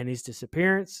story of Kenny's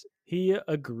disappearance, he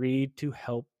agreed to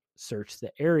help search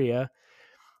the area.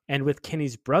 And with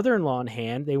Kenny's brother-in-law in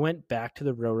hand, they went back to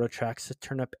the railroad tracks to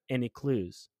turn up any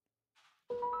clues.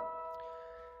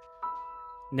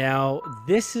 Now,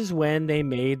 this is when they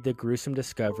made the gruesome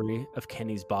discovery of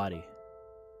Kenny's body.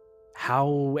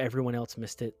 How everyone else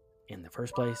missed it in the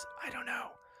first place, I don't know.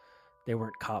 They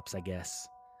weren't cops, I guess.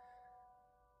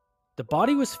 The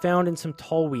body was found in some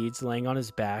tall weeds laying on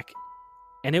his back,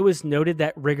 and it was noted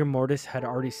that rigor mortis had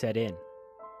already set in.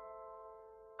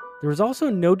 There was also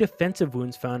no defensive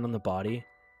wounds found on the body,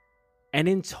 and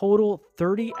in total,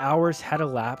 30 hours had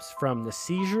elapsed from the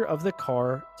seizure of the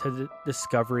car to the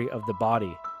discovery of the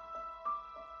body.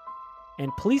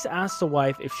 And police asked the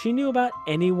wife if she knew about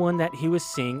anyone that he was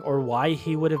seeing or why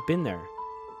he would have been there.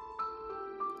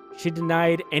 She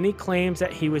denied any claims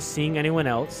that he was seeing anyone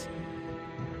else,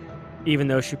 even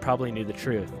though she probably knew the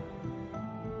truth.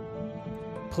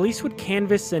 Police would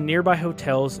canvass the nearby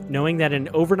hotels, knowing that an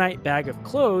overnight bag of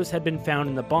clothes had been found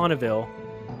in the Bonneville,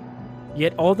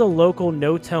 yet all the local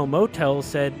no-tell motels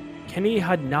said Kenny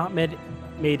had not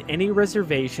made any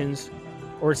reservations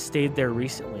or stayed there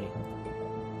recently.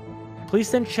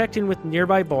 Police then checked in with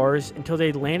nearby bars until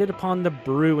they landed upon the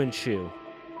Brew and Shoe.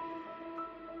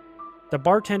 The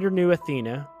bartender knew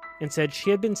Athena and said she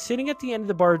had been sitting at the end of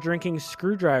the bar drinking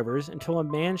screwdrivers until a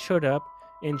man showed up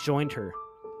and joined her.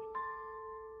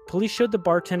 Police showed the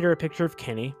bartender a picture of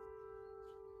Kenny,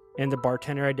 and the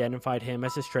bartender identified him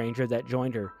as a stranger that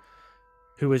joined her,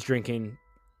 who was drinking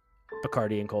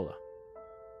Bacardi and cola.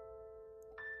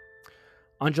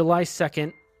 On July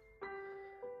 2nd,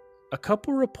 a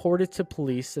couple reported to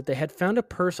police that they had found a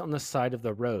purse on the side of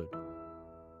the road.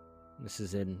 This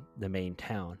is in the main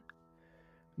town.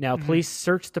 Now, police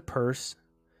searched the purse,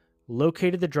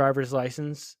 located the driver's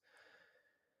license,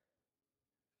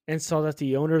 and saw that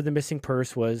the owner of the missing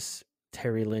purse was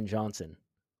Terry Lynn Johnson.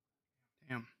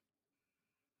 Damn.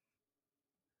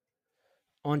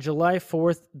 On July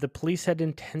 4th, the police had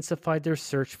intensified their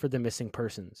search for the missing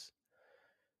persons.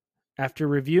 After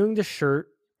reviewing the shirt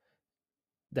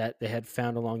that they had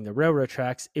found along the railroad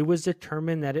tracks, it was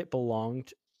determined that it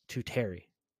belonged to Terry.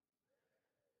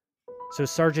 So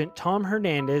Sergeant Tom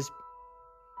Hernandez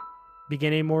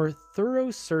began a more thorough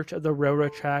search of the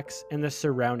railroad tracks and the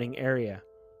surrounding area.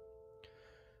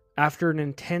 After an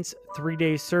intense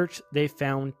 3-day search, they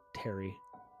found Terry.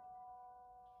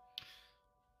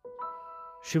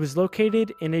 She was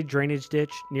located in a drainage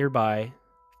ditch nearby,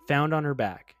 found on her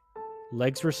back.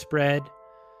 Legs were spread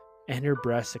and her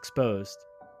breasts exposed.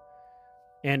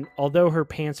 And although her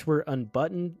pants were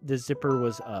unbuttoned, the zipper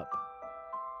was up.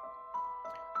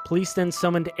 Police then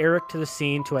summoned Eric to the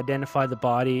scene to identify the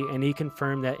body, and he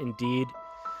confirmed that indeed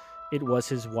it was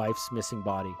his wife's missing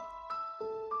body.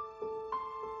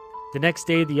 The next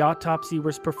day, the autopsy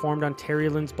was performed on Terry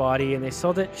Lynn's body, and they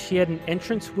saw that she had an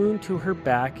entrance wound to her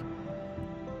back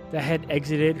that had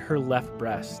exited her left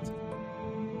breast.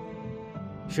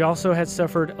 She also had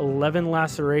suffered 11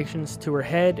 lacerations to her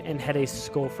head and had a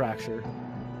skull fracture.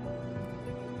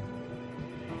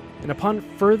 And upon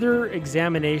further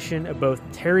examination of both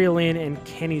Terry Lynn and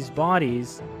Kenny's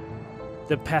bodies,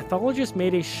 the pathologist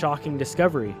made a shocking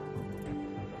discovery.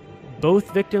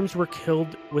 Both victims were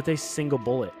killed with a single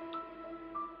bullet.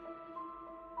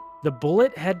 The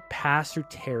bullet had passed through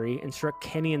Terry and struck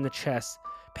Kenny in the chest,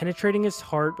 penetrating his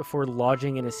heart before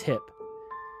lodging in his hip.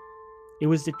 It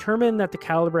was determined that the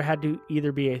caliber had to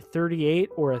either be a .38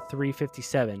 or a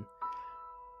 .357.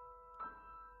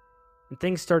 And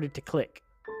things started to click.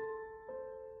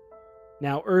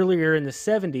 Now, earlier in the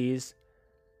 70s,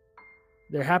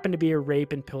 there happened to be a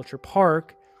rape in Pilcher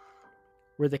Park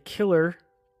where the killer,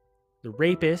 the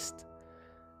rapist,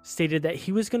 stated that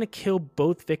he was going to kill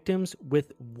both victims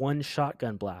with one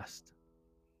shotgun blast.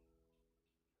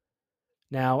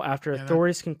 Now, after Yeah, that-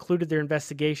 authorities concluded their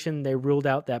investigation, they ruled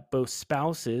out that both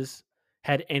spouses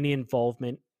had any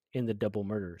involvement in the double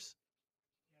murders.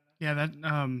 Yeah, that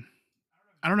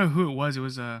I don't know who it was. It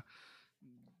was a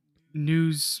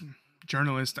news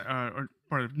journalist or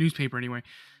a newspaper anyway,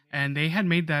 and they had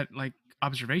made that like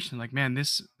observation, like, man,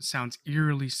 this sounds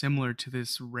eerily similar to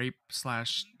this rape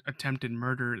slash attempted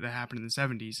murder that happened in the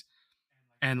 70s.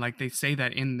 And like they say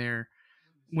that in there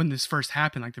when this first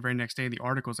happened, like the very next day, the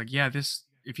article is like, yeah, this,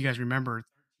 if you guys remember,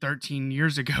 13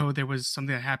 years ago, there was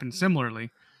something that happened similarly,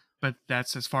 but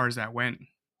that's as far as that went.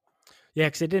 Yeah,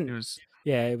 because it didn't. It was,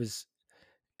 Yeah, it was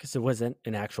because it wasn't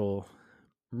an actual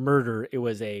murder. It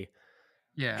was a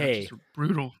yeah, Hey, just a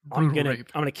brutal I'm gonna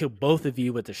rape. kill both of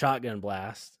you with the shotgun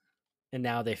blast. And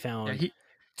now they Yeah, found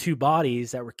two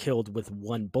bodies that were killed with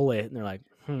one bullet, and they're like,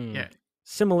 yeah,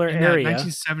 similar in that area.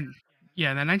 1970,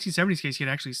 yeah, in that 1970s case, he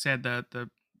had actually said that the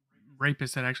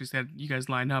rapist had actually said, "You guys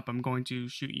line up. I'm going to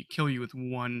shoot you, kill you with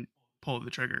one pull of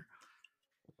the trigger."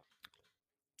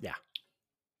 Yeah,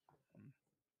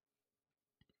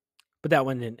 but that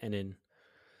one didn't. And then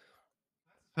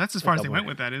That's as far as they double- went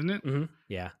with that, isn't it?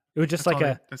 yeah, it was just That's like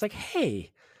all a. they- It's like,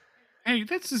 hey, Hey,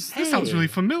 this sounds really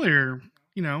Hey. familiar.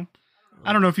 You know,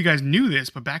 I don't know if you guys knew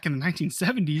this, but back in the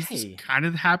 1970s, Hey. this kind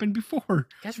of happened before. you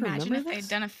guys Imagine remember if this?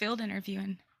 they'd done a field interview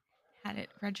and had it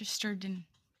registered and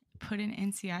put in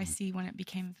NCIC when it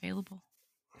became available.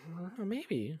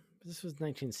 Maybe this was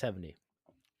 1970.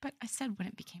 But I said when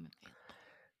it became available.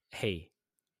 Hey,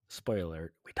 spoiler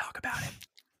alert, we talk about it.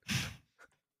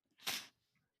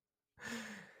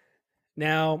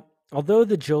 Now, although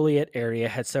the Joliet area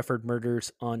had suffered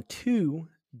murders on 2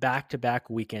 back-to-back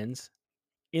weekends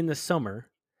in the summer,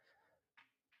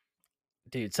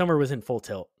 dude, summer was in full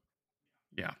tilt.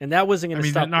 Yeah. And that wasn't I going to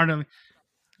mean, stop. not only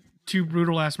 2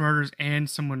 brutal ass murders and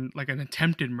someone like an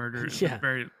attempted murder. Yeah.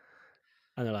 Very,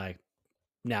 And they're like,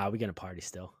 nah, we're going to party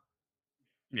still.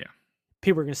 yeah.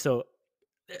 People are going to still,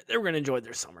 they're going to enjoy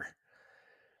their summer.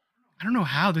 I don't know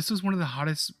how this was one of the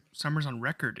hottest summers on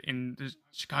record in the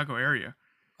Chicago area.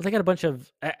 Well, they got a bunch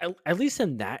of, at least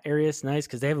in that area, it's nice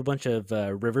because they have a bunch of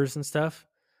rivers and stuff.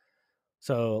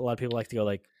 So a lot of people like to go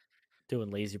like doing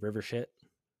lazy river shit.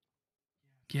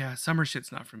 Yeah, summer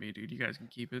shit's not for me, dude. You guys can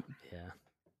keep it. Yeah.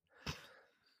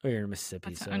 Oh, you're in Mississippi,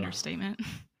 That's so an understatement.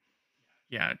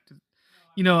 Yeah.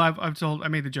 You know, I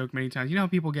made the joke many times. You know how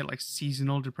people get like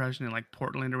seasonal depression in like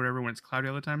Portland or whatever when it's cloudy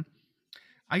all the time?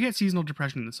 I get seasonal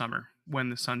depression in the summer when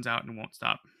the sun's out and won't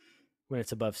stop. when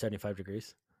it's above 75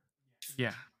 degrees.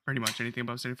 Yeah, pretty much anything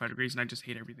above 75 degrees, and I just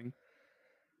hate everything.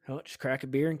 Oh, just crack a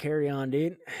beer and carry on,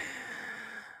 dude.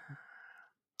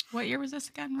 What year was this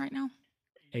again right now?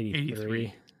 83.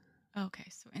 83. Okay,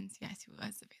 so NCIC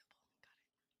was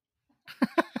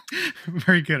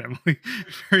Very good, Emily.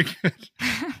 Very good.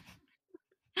 available.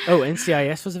 Oh,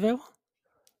 NCIS was available?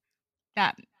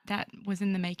 that was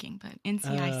in the making, but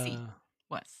NCIC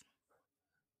was.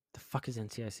 The fuck is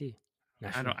NCIC?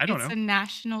 I don't It's know. a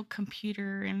National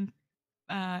Computer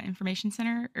Information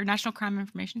Center or National Crime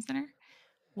Information Center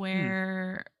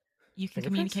where you can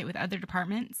Fingerprints? communicate with other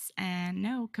departments and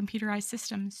computerized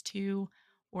systems to,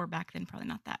 or back then probably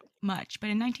not that much, but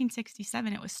in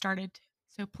 1967 it was started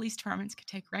so police departments could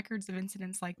take records of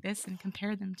incidents like this and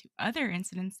compare them to other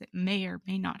incidents that may or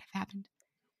may not have happened.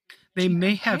 They Gee,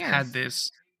 may who have had cares?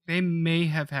 this. They may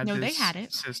have had No, this they had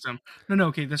it. system. No,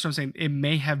 okay, that's what I'm saying. It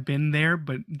may have been there,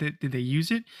 but did they use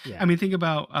it? Yeah. I mean, think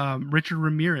about Richard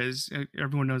Ramirez.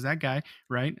 Everyone knows that guy,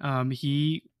 right?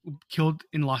 He killed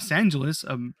in Los Angeles,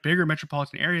 a bigger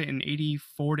metropolitan area, in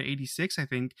 84 to 86, I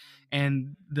think.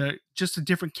 And the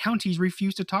different counties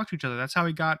refused to talk to each other. That's how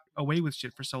he got away with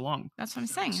shit for so long. That's what I'm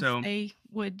saying. So- If they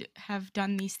would have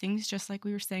done these things just like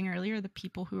we were saying earlier, the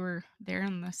people who were there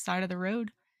on the side of the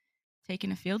road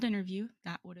taking a field interview,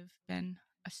 that would have been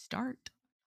a start.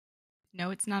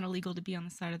 No, it's not illegal to be on the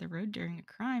side of the road during a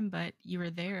crime, but you were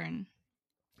there and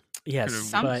Yes.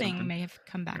 Could've- But something may have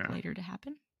come back Yeah. later to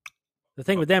happen. the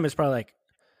thing with them is probably like,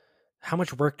 how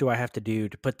much work do I have to do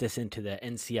to put this into the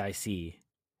NCIC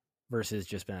versus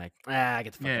just being like, get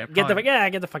the fuck Yeah, out.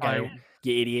 Get the probably- fuck out of here,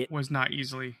 you idiot. Was not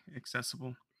easily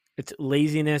accessible. It's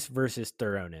laziness versus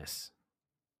thoroughness.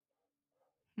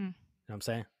 Hmm. You know what I'm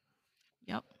saying?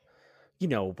 Yep. You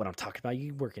know what I'm talking about.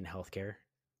 You work in healthcare.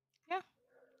 Yeah.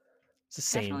 It's the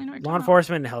Definitely know same. what you're Law talking about.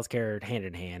 enforcement and healthcare are hand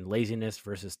in hand. Laziness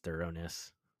versus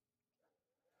thoroughness.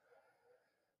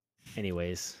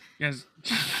 Anyways, You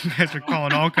guys are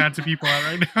calling all kinds of people out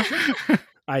right now.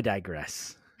 I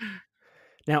digress.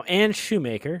 Now, Ann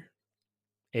Shoemaker,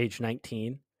 age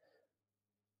 19,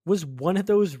 was one of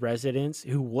those residents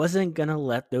who wasn't going to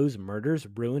let those murders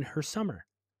ruin her summer.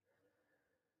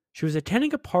 She was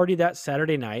attending a party that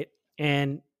Saturday night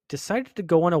and decided to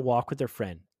go on a walk with her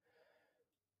friend.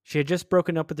 She had just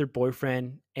broken up with her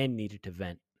boyfriend and needed to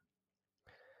vent.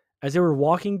 As they were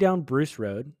walking down Bruce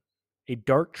Road, a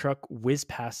dark truck whizzed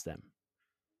past them.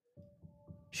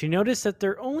 She noticed that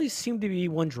there only seemed to be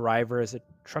one driver as the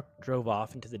truck drove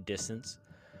off into the distance.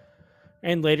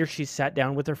 And later she sat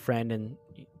down with her friend and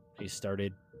they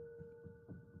started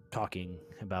talking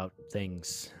about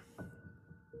things.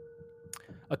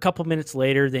 A couple minutes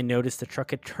later, they noticed the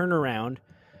truck had turned around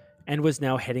and was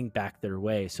now heading back their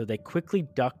way, so they quickly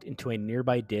ducked into a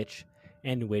nearby ditch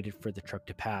and waited for the truck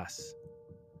to pass.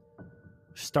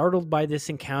 Startled by this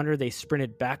encounter, they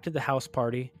sprinted back to the house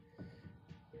party,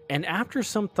 and after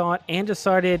some thought, Anne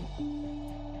decided,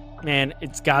 man,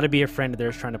 it's got to be a friend of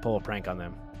theirs trying to pull a prank on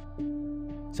them.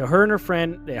 So her and her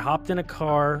friend, they hopped in a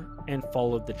car and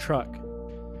followed the truck.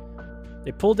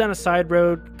 They pulled down a side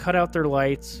road, cut out their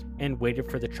lights, and waited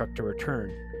for the truck to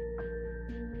return.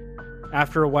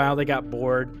 After a while, they got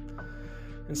bored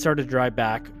and started to drive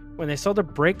back when they saw the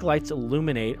brake lights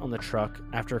illuminate on the truck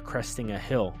after cresting a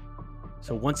hill.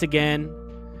 So once again,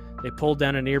 they pulled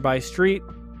down a nearby street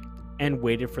and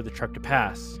waited for the truck to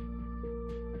pass.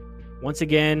 Once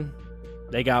again,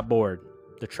 they got bored.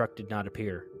 The truck did not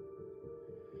appear.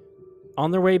 On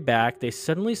their way back, they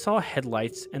suddenly saw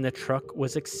headlights and the truck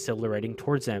was accelerating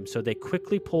towards them, so they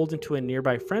quickly pulled into a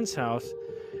nearby friend's house,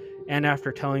 and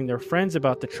after telling their friends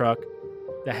about the truck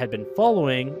that had been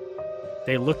following,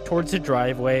 they looked towards the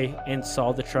driveway and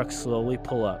saw the truck slowly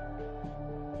pull up.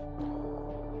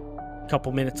 A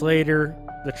couple minutes later,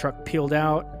 the truck peeled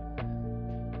out,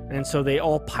 and so they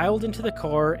all piled into the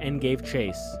car and gave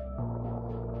chase.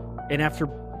 And after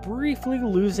briefly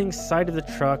losing sight of the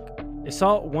truck, they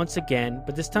saw it once again,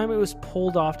 but this time it was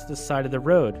pulled off to the side of the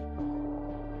road,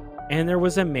 and there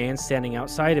was a man standing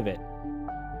outside of it.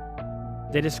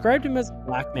 They described him as a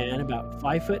black man, about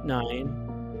 5'9"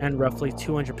 and roughly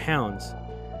 200 pounds.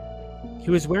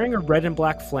 He was wearing a red and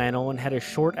black flannel and had a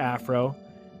short afro,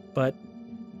 but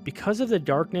because of the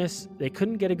darkness, they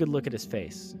couldn't get a good look at his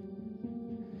face.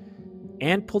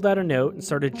 Anne pulled out a note and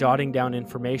started jotting down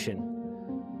information.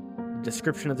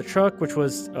 Description of the truck, which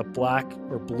was a black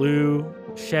or blue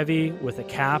Chevy with a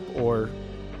cap, or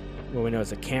what we know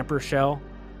as a camper shell,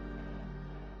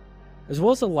 as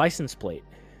well as a license plate,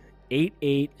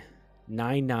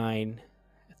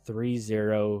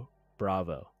 889930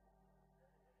 Bravo.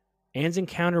 Anne's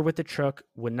encounter with the truck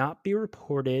would not be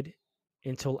reported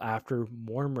until after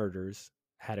more murders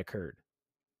had occurred.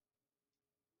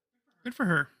 Good for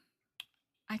her.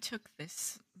 I took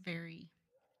this very,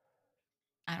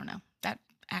 I don't know, that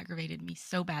aggravated me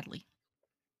so badly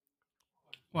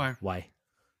Why?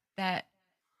 that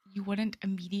you wouldn't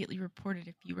immediately report it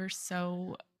if you were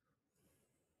so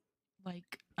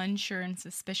like unsure and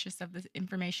suspicious of the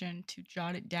information to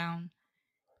jot it down.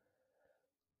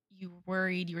 You were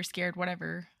worried, you were scared,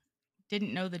 whatever.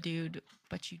 Didn't know the dude,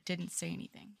 but you didn't say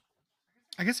anything.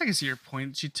 I guess I can see your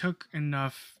point. She took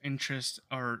enough interest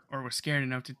or was scared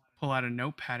enough to pull out a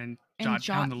notepad and jot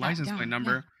down the license plate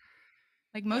number. Yeah.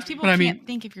 Like most people But I can't mean-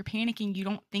 think if you're panicking, you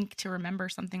don't think to remember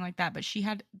something like that. But she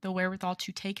had the wherewithal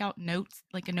to take out notes,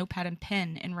 like a notepad and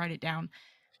pen, and write it down,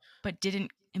 but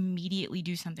didn't immediately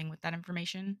do something with that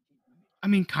information. I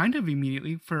mean, kind of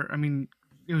immediately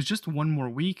it was just one more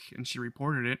week and she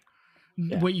reported it.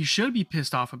 Yeah. What you should be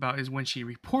pissed off about is when she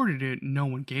reported it, no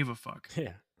one gave a fuck.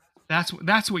 Yeah. That's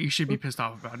what you should be pissed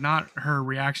off about, not her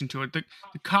reaction to it. The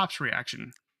cops'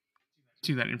 reaction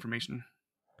to that information.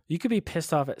 You could be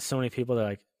pissed off at so many people that are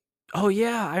like, oh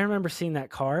yeah, I remember seeing that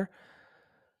car.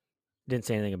 Didn't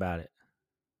say anything about it.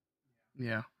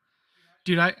 Yeah.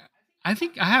 Dude, I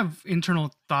think I have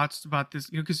internal thoughts about this,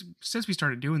 because since we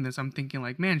started doing this, I'm thinking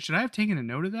like, man, should I have taken a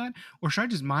note of that? Or should I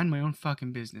just mind my own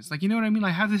fucking business? Like, you know what I mean? I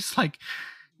have this like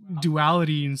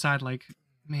duality inside, like,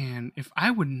 man, if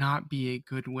I would not be a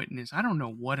good witness, I don't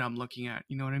know what I'm looking at.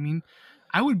 You know what I mean?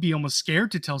 I would be almost scared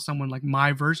to tell someone like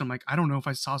my version. I'm like, I don't know if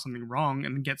I saw something wrong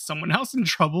and get someone else in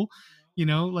trouble. You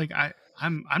know, like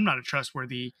I'm not a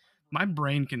trustworthy. My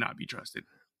brain cannot be trusted.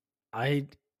 I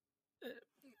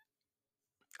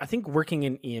think working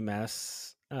in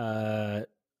EMS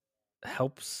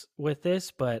helps with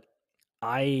this, but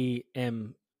I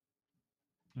am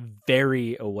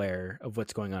very aware of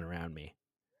what's going on around me.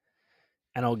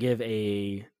 And I'll give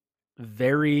a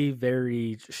very,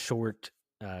 very short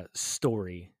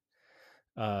story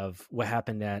of what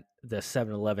happened at the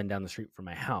 7-Eleven down the street from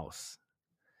my house.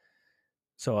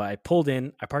 So I pulled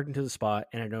in, I parked into the spot,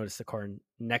 and I noticed the car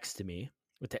next to me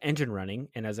with the engine running.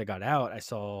 And as I got out, I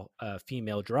saw a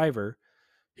female driver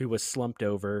who was slumped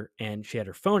over and she had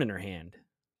her phone in her hand.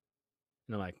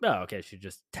 And I'm like, oh, okay, she's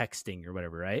just texting or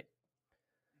whatever, right?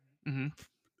 Mm-hmm.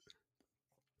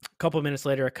 A couple of minutes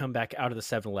later, I come back out of the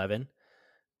 7-Eleven.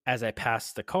 As I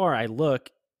pass the car, I look.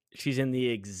 She's in the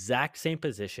exact same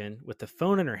position with the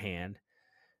phone in her hand.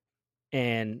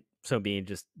 And so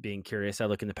being curious, I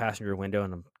look in the passenger window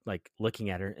and I'm like looking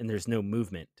at her, and there's no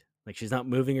movement. Like she's not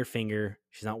moving her finger.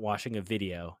 She's not watching a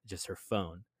video, just her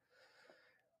phone.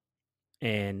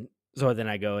 And so then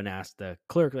I go and ask the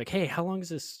clerk, like, hey, how long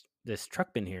has this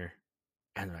truck been here?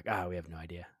 And they're like, oh, we have no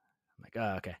idea. I'm like,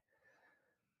 oh, okay.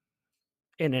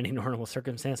 In any normal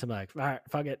circumstance, I'm like, all right,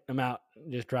 fuck it, I'm out.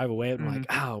 Just drive away. And I'm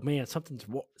like, oh man, something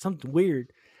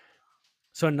weird.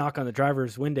 So I knock on the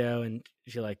driver's window, and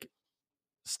she like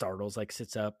startles, like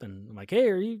sits up, and I'm like, hey,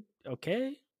 are you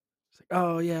okay? It's like,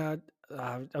 oh yeah,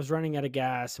 I was running out of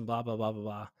gas and blah blah blah blah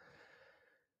blah.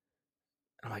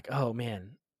 I'm like, oh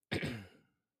man,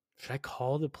 should I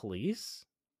call the police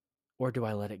or do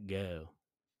I let it go?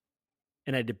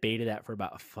 And I debated that for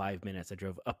about 5 minutes. I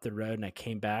drove up the road and I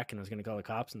came back and I was going to call the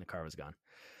cops, and the car was gone.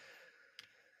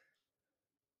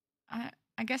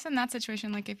 I guess in that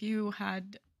situation, like if you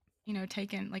had,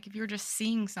 taken, like if you were just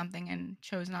seeing something and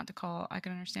chose not to call, I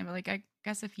can understand. But like, I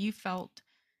guess if you felt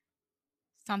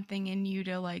something in you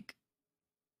to like,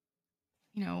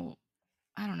 I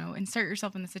don't know, insert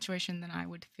yourself in the situation, then I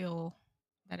would feel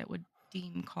that it would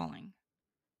deem calling.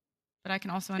 But I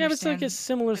can also Yeah, but it's like understand a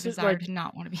similar the desire to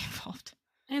not want to be involved.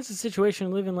 And it's a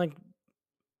situation living like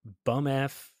bum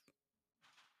F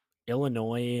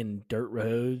Illinois and dirt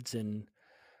roads, and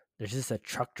there's just a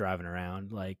truck driving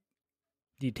around. Like,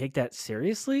 do you take that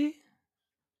seriously?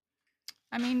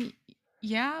 I mean,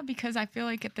 yeah, because I feel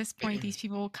like at this point, these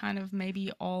people kind of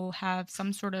maybe all have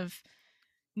some sort of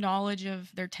knowledge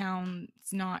of their town.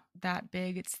 It's not that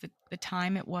big. It's the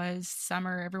time it was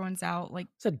summer. Everyone's out. Like,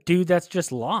 It's a dude that's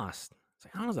just lost. It's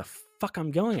like, I don't know the fuck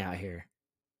I'm going out here.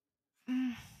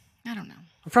 I don't know.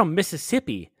 I'm from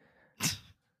Mississippi.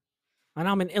 And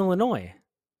I'm in Illinois.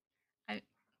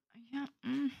 Yeah.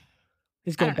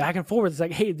 He's going back and forth. It's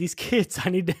like, hey, these kids, I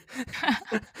need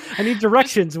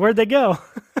directions. Where'd they go?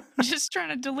 Just trying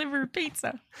to deliver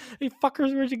pizza. Hey,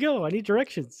 fuckers, where'd you go? I need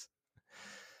directions.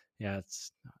 Yeah,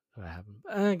 it's not what happened.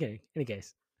 Okay, any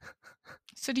case.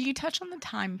 So do you touch on the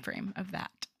time frame of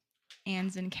that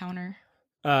Anne's encounter?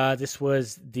 This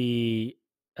was the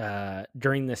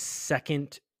during the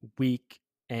second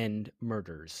weekend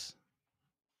murders.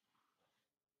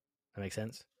 That makes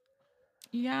sense?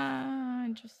 Yeah,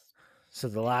 so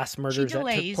the last murders she that took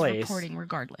delays place. reporting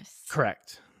regardless.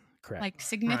 Correct. Like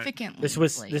significantly. This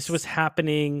was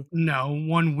happening. No,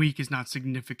 1 week is not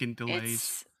significant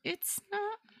delays. It's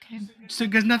not okay. So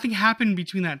because nothing happened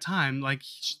between that time, like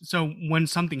so when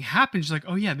something happens, you're like,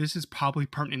 oh yeah, this is probably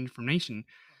pertinent information,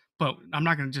 but I'm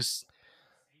not gonna just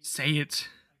say it.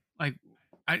 Like,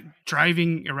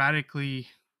 driving erratically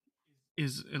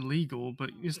is illegal, but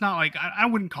it's not like I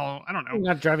wouldn't call. I don't know.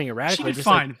 Not driving erratically. Just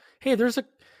fine. like, hey, there's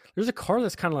a car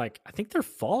that's kind of like, I think they're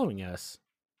following us.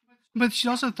 But she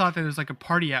also thought that it was like a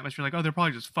party atmosphere. Like, oh, they're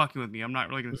probably just fucking with me. I'm not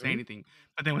really going to say anything.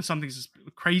 But then when something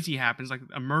crazy happens, like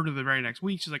a murder the very next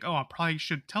week, she's like, oh, I probably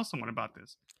should tell someone about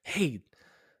this. Hey,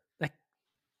 that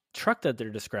truck that they're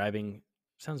describing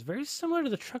sounds very similar to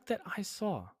the truck that I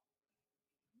saw.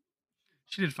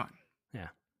 She did fine. Yeah.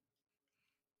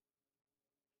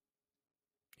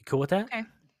 You cool with that? Okay.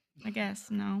 I guess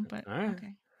no, but All right.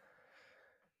 okay.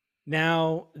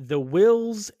 Now, the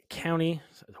Will County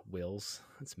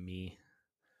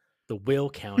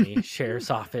Sheriff's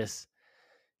Office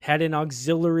had an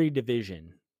auxiliary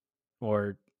division,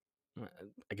 or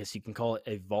I guess you can call it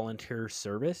a volunteer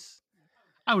service.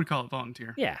 I would call it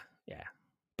volunteer. Yeah.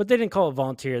 But they didn't call it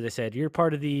volunteer. They said, you're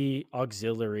part of the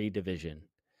auxiliary division.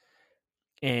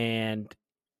 And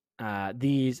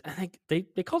these, I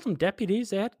think they called them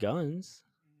deputies. They had guns.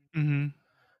 Mm-hmm.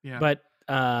 Yeah. But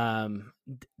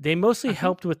they mostly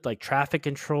helped with like traffic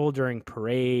control during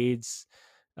parades,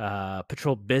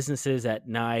 patrolled businesses at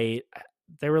night.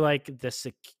 They were like the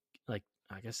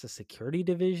security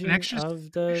division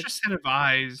of the extra set of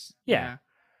eyes. Yeah.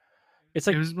 It's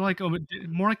like it was like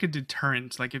more like a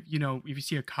deterrent. Like if you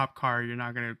see a cop car, you're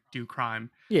not gonna do crime.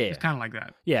 Yeah, it's kind of like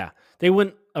that. Yeah, they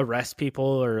wouldn't arrest people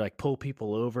or like pull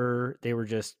people over. They were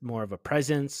just more of a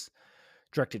presence,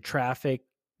 directed traffic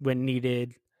when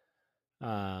needed.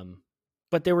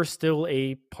 But they were still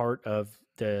a part of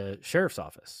the sheriff's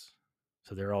office,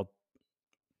 so they're all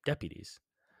deputies.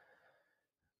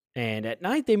 And at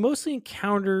night, they mostly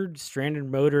encountered stranded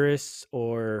motorists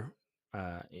or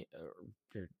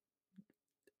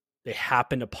they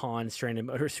happened upon stranded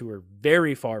motorists who were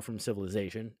very far from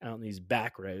civilization out in these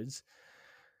back roads.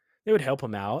 They would help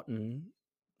them out and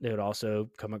They would also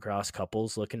come across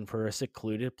couples looking for a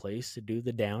secluded place to do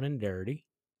the down and dirty.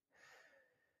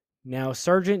 Now,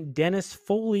 Sergeant Dennis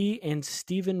Foley and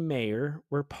Stephen Mayer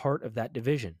were part of that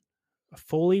division.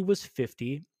 Foley was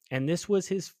 50, and this was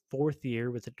his 4th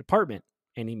year with the department,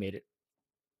 and he made it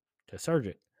to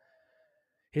sergeant.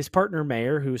 His partner,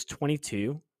 Mayer, who was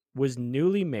 22, was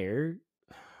newly married.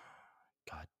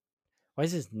 God, why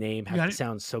does his name have to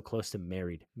sound so close to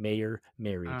married? Mayer,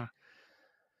 married.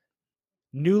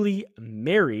 Newly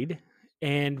married,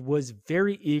 and was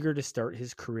very eager to start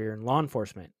his career in law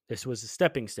enforcement. This was a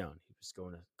stepping stone. He was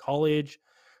going to college,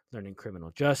 learning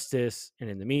criminal justice, and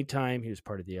in the meantime, he was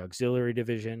part of the auxiliary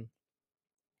division.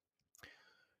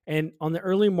 And on the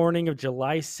early morning of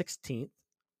July 16th,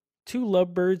 2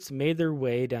 lovebirds made their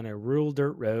way down a rural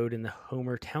dirt road in the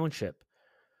Homer Township.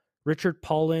 Richard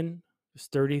Paulin was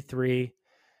 33,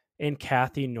 and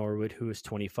Kathy Norwood, who was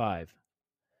 25.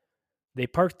 They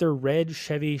parked their red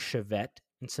Chevy Chevette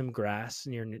in some grass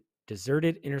near a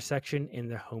deserted intersection in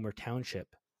the Homer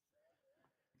Township.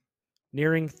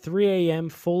 Nearing 3 a.m.,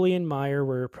 Foley and Meyer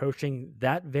were approaching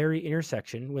that very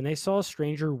intersection when they saw a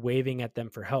stranger waving at them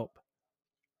for help.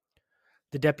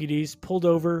 The deputies pulled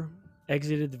over,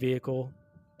 exited the vehicle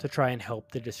to try and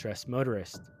help the distressed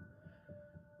motorist.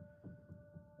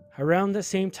 Around the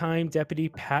same time, Deputy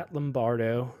Pat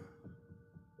Lombardo,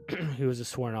 who was a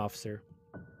sworn officer,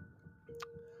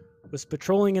 was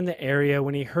patrolling in the area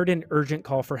when he heard an urgent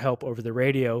call for help over the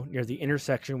radio near the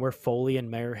intersection where Foley and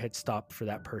Mayer had stopped for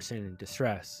that person in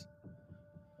distress.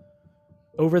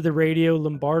 Over the radio,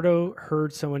 Lombardo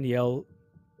heard someone yell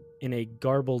in a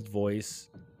garbled voice,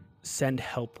 "Send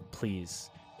help, please."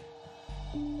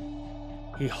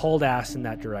 He hauled ass in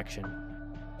that direction.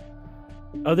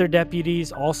 Other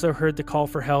deputies also heard the call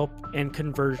for help and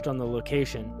converged on the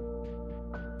location.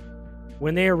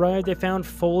 When they arrived, they found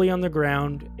Foley on the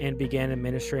ground and began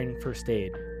administering first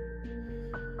aid.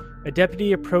 A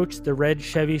deputy approached the red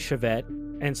Chevy Chevette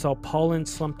and saw Paulin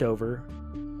slumped over.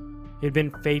 He had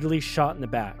been fatally shot in the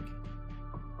back.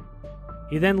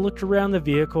 He then looked around the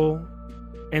vehicle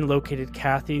and located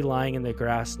Kathy lying in the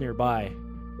grass nearby.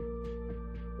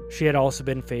 She had also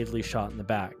been fatally shot in the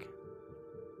back.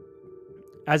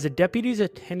 As the deputies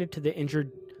attended to the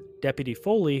injured Deputy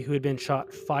Foley, who had been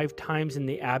shot 5 times in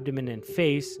the abdomen and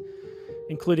face,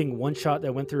 including one shot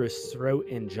that went through his throat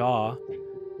and jaw,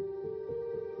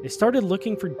 they started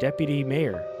looking for Deputy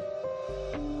Mayer,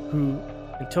 who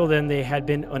until then they had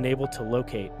been unable to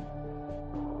locate.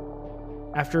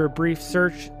 After a brief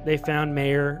search, they found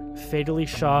Mayer fatally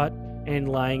shot and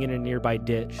lying in a nearby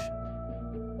ditch.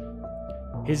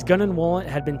 His gun and wallet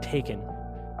had been taken.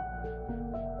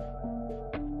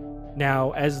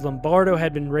 Now, as Lombardo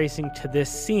had been racing to this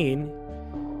scene,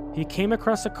 he came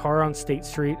across a car on State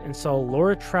Street and saw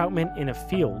Laura Troutman in a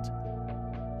field.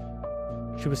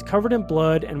 She was covered in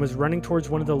blood and was running towards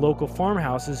one of the local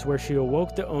farmhouses where she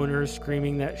awoke the owners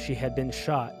screaming that she had been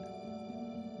shot.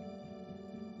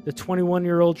 The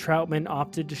 21-year-old Troutman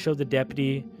opted to show the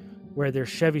deputy where their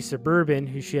Chevy Suburban,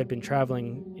 who she had been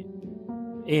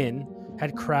traveling in,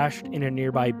 had crashed in a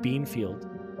nearby bean field.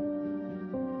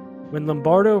 When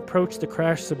Lombardo approached the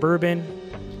crashed Suburban,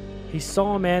 he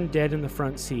saw a man dead in the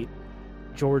front seat,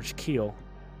 George Keel.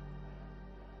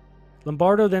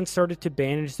 Lombardo then started to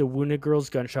bandage the wounded girl's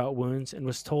gunshot wounds and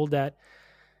was told that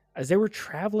as they were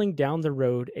traveling down the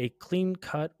road, a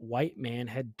clean-cut white man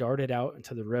had darted out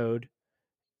into the road,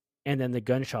 and then the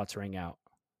gunshots rang out.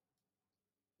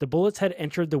 The bullets had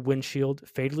entered the windshield,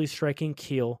 fatally striking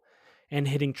Keel and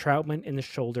hitting Troutman in the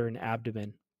shoulder and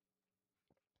abdomen.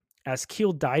 As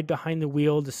Keel died behind the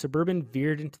wheel, the Suburban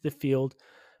veered into the field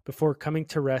before coming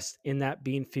to rest in that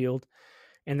bean field,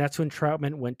 and that's when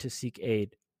Troutman went to seek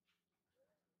aid.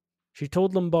 She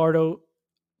told Lombardo,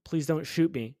 "Please don't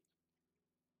shoot me,"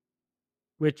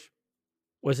 which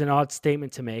was an odd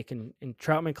statement to make, and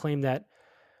Troutman claimed that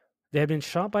they had been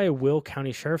shot by a Will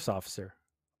County Sheriff's officer.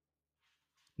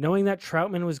 Knowing that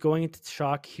Troutman was going into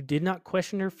shock, he did not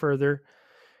question her further,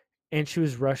 and she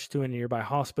was rushed to a nearby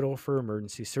hospital for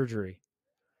emergency surgery.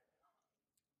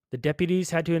 The deputies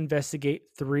had to investigate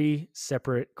 3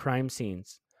 separate crime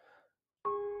scenes: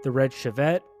 the red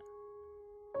Chevette,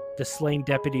 the slain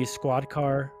deputy's squad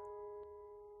car,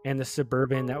 and the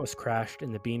Suburban that was crashed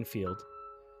in the bean field.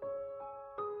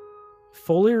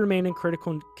 Foley remained in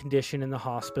critical condition in the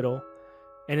hospital,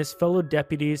 and his fellow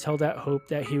deputies held out hope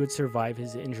that he would survive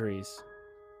his injuries.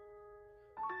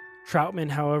 Troutman,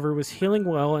 however, was healing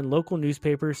well, and local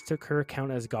newspapers took her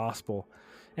account as gospel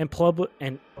and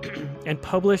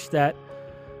published that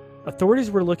authorities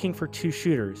were looking for 2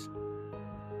 shooters,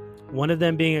 one of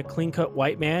them being a clean-cut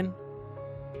white man,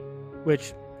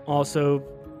 which also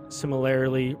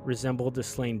similarly resembled the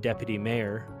slain deputy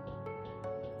mayor.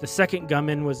 The second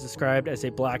gunman was described as a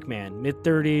black man,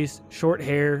 mid-30s, short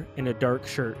hair, and a dark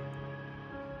shirt.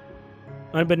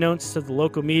 Unbeknownst to the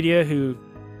local media, who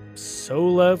so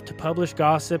loved to publish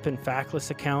gossip and factless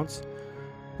accounts,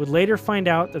 would later find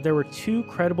out that there were two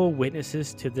credible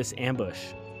witnesses to this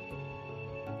ambush.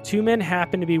 Two men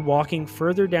happened to be walking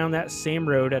further down that same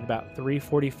road at about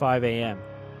 3:45 a.m.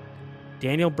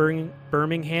 Daniel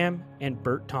Birmingham and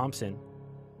Bert Thompson.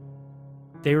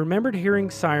 They remembered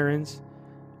hearing sirens,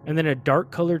 and then a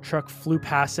dark-colored truck flew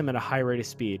past them at a high rate of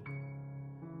speed.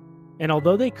 And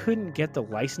although they couldn't get the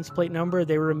license plate number,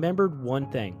 they remembered one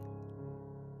thing.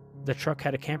 The truck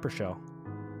had a camper shell.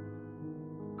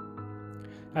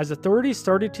 As authorities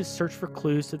started to search for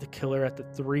clues to the killer at the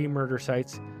three murder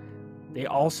sites, they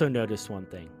also noticed one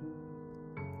thing.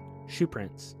 Shoe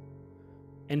prints.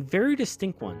 And very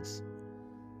distinct ones.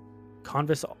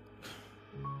 Converse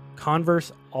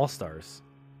All-Stars.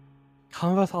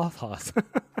 Converse All-Stars.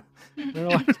 I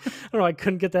don't know why I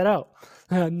couldn't get that out.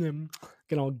 I'm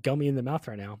getting all gummy in the mouth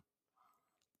right now.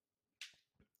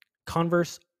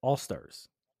 Converse All-Stars.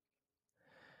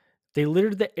 They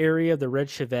littered the area of the red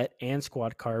Chevette and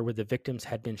squad car where the victims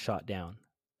had been shot down.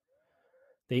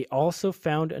 They also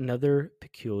found another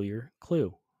peculiar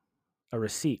clue, a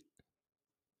receipt.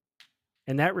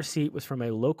 And that receipt was from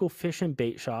a local fish and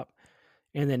bait shop,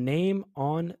 and the name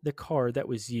on the card that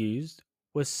was used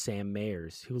was Sam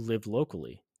Mayers, who lived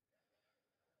locally.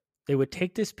 They would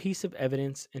take this piece of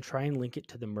evidence and try and link it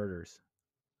to the murders.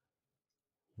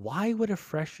 Why would a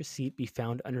fresh receipt be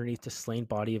found underneath the slain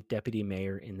body of Deputy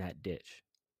Mayer in that ditch?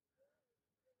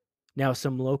 Now,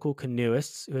 some local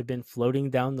canoeists who had been floating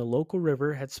down the local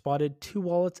river had spotted two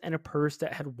wallets and a purse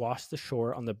that had washed the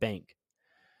shore on the bank.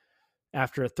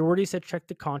 After authorities had checked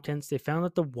the contents, they found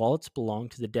that the wallets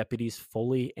belonged to the deputies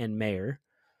Foley and Mayer,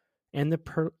 and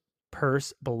the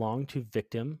purse belonged to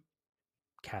victim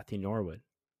Kathy Norwood.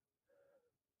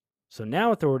 So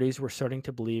now authorities were starting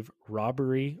to believe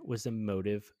robbery was the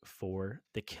motive for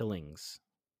the killings.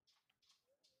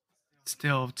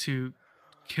 Still, to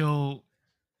kill,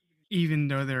 even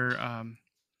though they're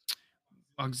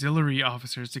auxiliary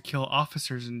officers, to kill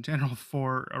officers in general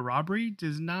for a robbery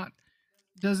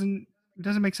doesn't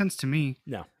make sense to me.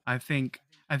 No. I think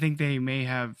they may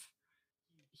have.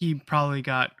 He probably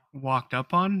got walked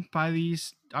up on by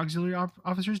these auxiliary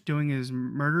officers doing his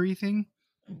murdery thing,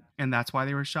 and that's why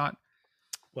they were shot.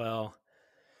 Well,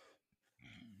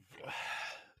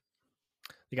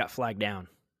 they got flagged down.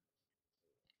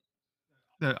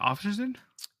 The officers did?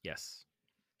 Yes.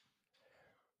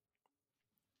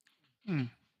 It's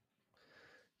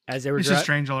As they were just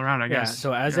strange all around, I yeah, guess.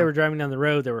 so as they were driving down the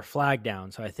road, they were flagged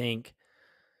down. So I think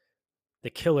the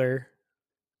killer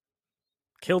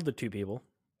killed the two people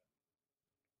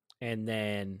and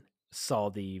then saw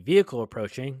the vehicle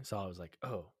approaching. So I was like,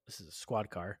 oh, this is a squad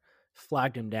car.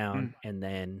 Flagged him down and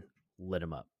then lit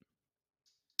him up.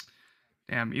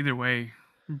 Damn, either way,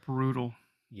 brutal.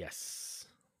 Yes.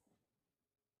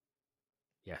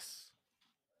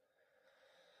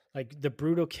 Like the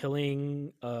brutal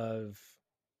killing of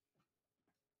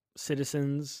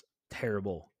citizens,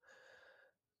 terrible.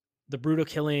 The brutal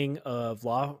killing of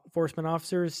law enforcement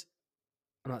officers,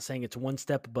 I'm not saying it's one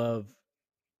step above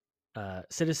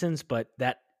citizens, but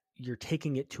that you're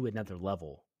taking it to another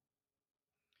level.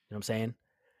 You know what I'm saying?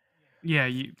 Yeah,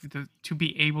 to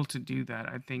be able to do that,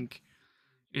 I think,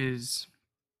 is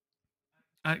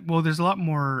well. There's a lot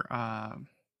more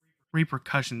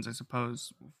repercussions, I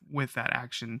suppose, with that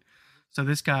action. So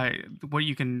this guy, what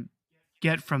you can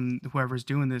get from whoever's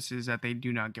doing this is that they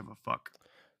do not give a fuck.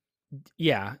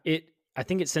 Yeah, I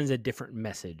think it sends a different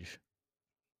message,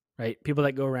 right? People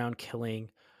that go around killing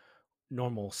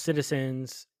normal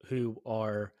citizens who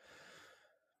are,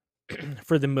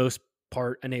 for the most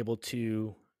part, unable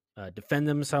to defend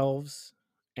themselves,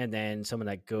 and then someone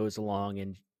that goes along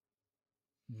and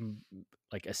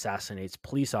like assassinates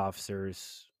police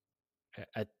officers,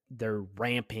 they're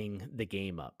ramping the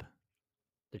game up.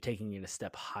 They're taking it a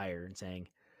step higher and saying,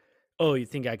 oh, you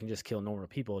think I can just kill normal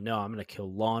people? No, I'm going to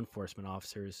kill law enforcement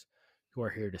officers who are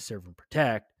here to serve and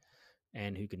protect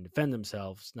and who can defend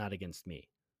themselves, not against me.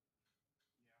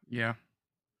 Yeah.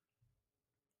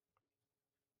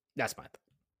 That's my thought.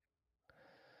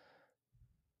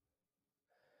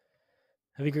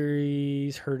 Have you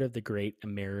guys heard of the Great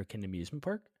American Amusement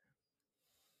Park?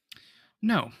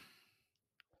 No.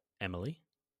 Emily?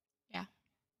 Yeah.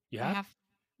 You I have? have.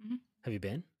 Mm-hmm. Have you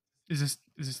been? Is this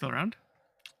still around?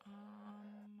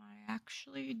 I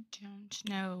actually don't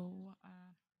know.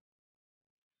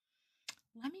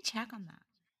 Let me check on that.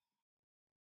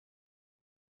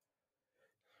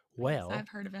 Well, I've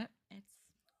heard of it. It's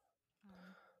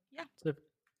yeah.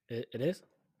 it is.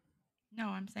 No,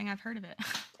 I'm saying I've heard of it.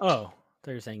 Oh, I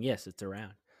thought you were saying yes, it's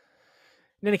around.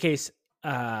 In any case,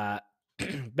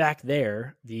 back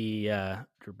there,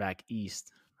 or back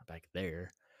east, back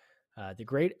there, the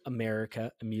Great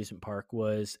America Amusement Park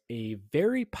was a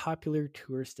very popular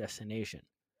tourist destination.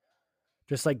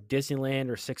 Just like Disneyland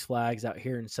or Six Flags out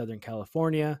here in Southern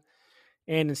California.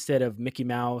 And instead of Mickey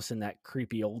Mouse and that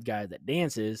creepy old guy that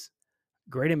dances,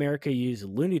 Great America used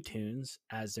Looney Tunes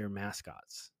as their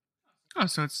mascots. Oh,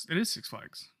 so it is Six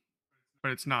Flags,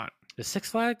 but it's not. The Six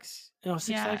Flags? No, Six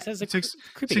Yeah. Flags has a Six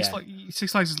creepy Six, guy.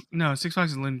 Six Flags. Six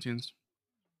Flags is Looney Tunes.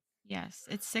 Yes,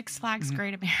 it's Six Flags Mhm.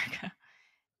 Great America.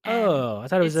 And Oh, I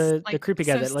thought it was it's, the like, creepy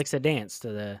guy so that likes to dance to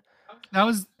the. That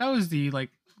was the like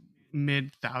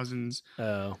mid thousands.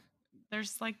 Oh,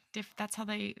 there's like that's how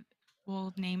they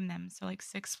will name them. So like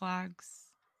Six Flags.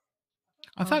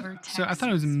 I thought over so. I thought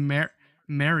it was Texas.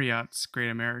 Marriott's Great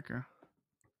America.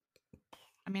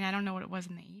 I mean, I don't know what it was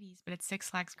in the 80s, but it's Six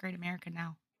Flags Great America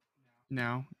now.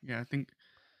 Now, yeah, I think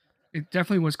it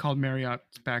definitely was called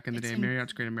Marriott's back in the It's day. in-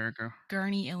 Marriott's Great America.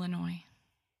 Gurney, Illinois.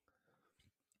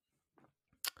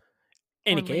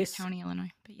 any or Lake case, County,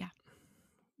 Illinois. But yeah.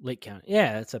 Lake County.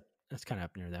 Yeah, that's kind of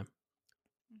up near them.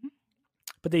 Mhm.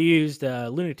 But they used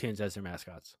Looney Tunes as their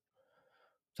mascots.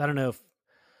 So I don't know if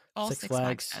All Six Six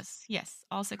Flags- Flags does. Yes,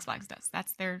 all Six Flags does.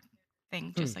 That's their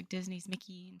thing. Just like Disney's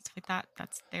Mickey and stuff like that.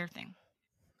 That's their thing.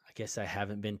 I guess I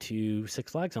haven't been to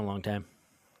Six Flags in a long time.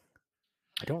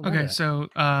 I don't know. Okay, that. so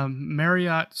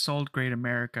Marriott sold Great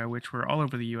America, which were all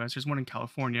over the U.S. There's one in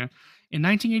California in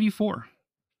 1984.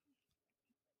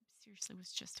 Seriously,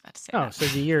 was just about to say Oh, that. so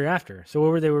the year after. So what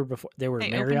were they were before? They were They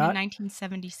opened in Marriott.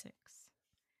 1976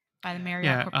 by the Marriott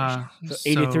Yeah, Corporation. So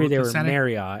 83 they the were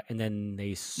Marriott, and then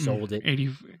they sold it.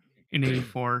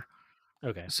 84.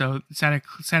 Okay. So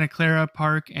Santa Clara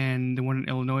Park and the one in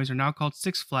Illinois are now called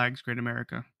Six Flags Great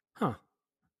America. Huh.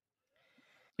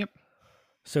 Yep.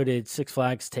 So did Six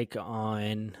Flags take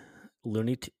on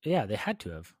Looney Tunes? Yeah, they had to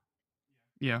have.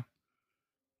 Yeah.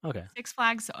 Okay. Six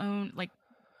Flags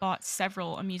bought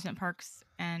several amusement parks,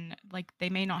 and like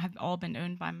they may not have all been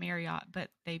owned by Marriott,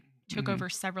 but they took Mhm. over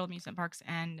several amusement parks,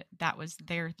 and that was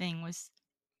their thing. Was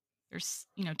there's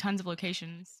tons of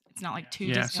locations. It's not like two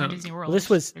Yeah, Disneyland, so- Disney World. Well, this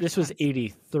was There's tons.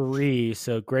 83,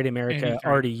 so Great America 83.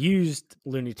 already used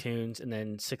Looney Tunes, and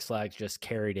then Six Flags just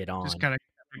carried it on. Just kind of,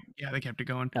 yeah, they kept it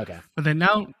going. Okay. But then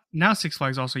now Six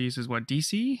Flags also uses what,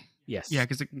 DC? Yes. Yeah,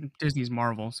 because Disney's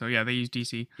Marvel, so yeah, they use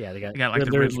DC. Yeah, they got like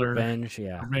the Riddler's Riddler. Revenge.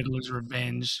 Yeah. Riddler's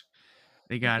Revenge.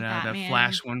 They got the Batman,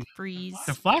 Flash one. Freeze.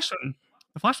 The Flash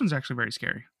one's actually very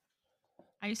scary.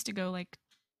 I used to go like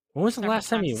When was the several last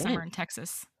time times you summer went? in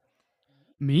Texas.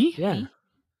 Me? Yeah. Me?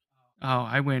 Oh,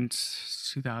 I went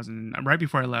 2000 right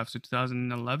before I left, so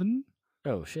 2011.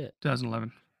 Oh shit.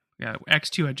 2011. Yeah,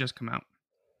 X2 had just come out.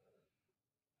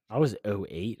 I was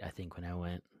 08, I think, when I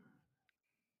went.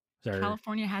 Sorry.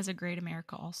 California has a Great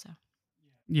America also.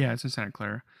 Yeah, it's in Santa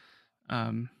Clara.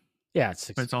 Yeah, it's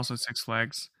Six. But it's also Six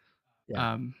Flags.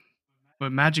 Yeah.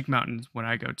 But Magic Mountain is what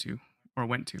I go to or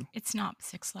went to. It's not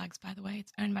Six Flags, by the way.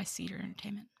 It's owned by Cedar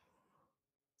Entertainment.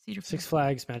 Cedar Six Fair.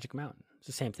 Flags Magic Mountain. It's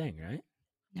the same thing, right?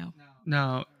 No.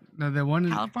 No, the one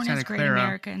in California's Santa Great Clara.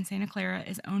 America in Santa Clara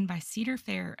is owned by Cedar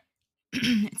Fair.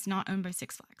 It's not owned by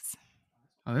Six Flags.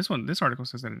 Oh, this article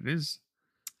says that it is.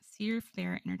 Cedar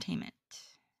Fair Entertainment.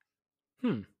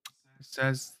 It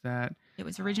says that It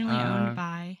was originally owned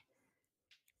by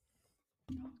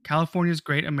California's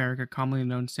Great America, commonly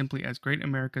known simply as Great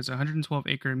America, is a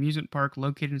 112-acre amusement park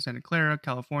located in Santa Clara,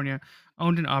 California,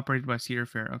 owned and operated by Cedar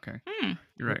Fair. Okay,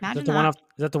 you're right. Is Imagine that the one that. off?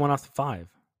 Is that the one off the 5?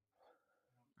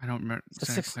 I don't remember The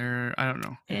Santa six- Clara. I don't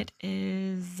know. It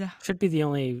is. Should be the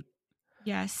only.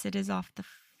 Yes, it is off the.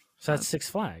 So that's Six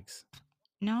Flags.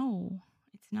 No,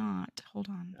 it's not. Hold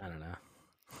on. I don't know.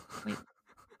 Wait.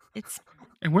 It's.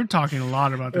 And we're talking a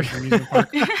lot about this amusement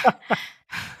park.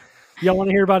 Y'all want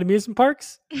to hear about amusement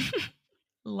parks?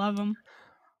 Love them.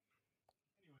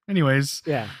 Anyways,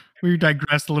 Yeah. we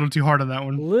digressed a little too hard on that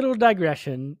one. Little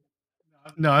digression.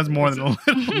 No, that's more than a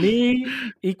little. Me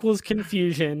equals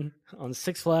confusion on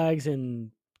Six Flags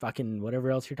and fucking whatever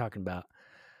else you're talking about.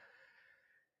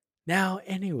 Now,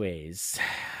 anyways,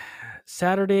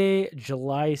 Saturday,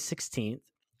 July 16th,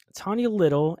 Tanya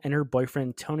Little and her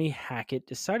boyfriend Tony Hackett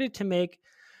decided to make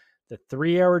the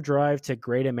 3-hour drive to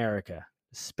Great America,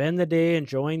 spend the day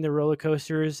enjoying the roller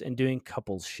coasters and doing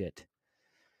couples shit.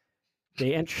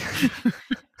 They entered.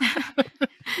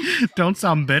 Don't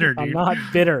sound bitter, I'm dude. not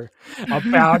bitter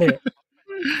about it.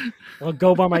 I'll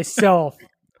go by myself.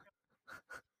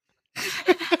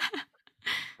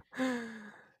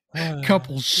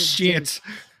 Couple shit.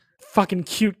 Fucking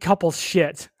cute couple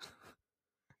shit.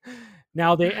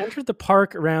 Now, they entered the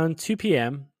park around 2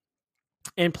 p.m.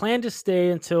 and planned to stay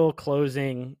until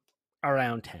closing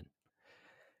around 10.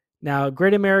 Now,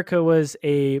 Great America was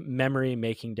a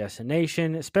memory-making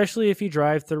destination, especially if you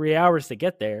drive 3 hours to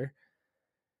get there.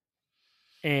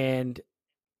 And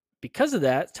because of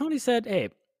that, Tony said, hey,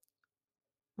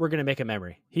 we're going to make a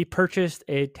memory. He purchased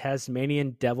a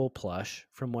Tasmanian devil plush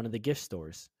from one of the gift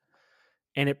stores.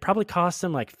 And it probably cost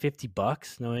him like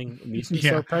 $50, knowing amusement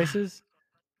store prices,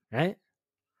 right?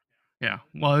 Yeah.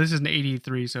 Well, this is an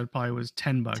 83, so it probably was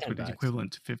 $10, $10. but it's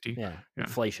equivalent to 50. Yeah,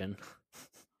 inflation.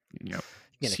 Yep.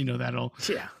 You So you know that'll.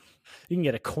 Yeah. You can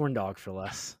get a corn dog for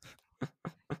less.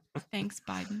 Thanks,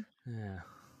 Biden.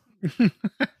 Yeah.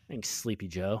 Thanks, Sleepy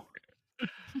Joe.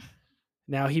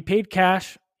 Now, he paid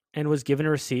cash and was given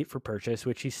a receipt for purchase,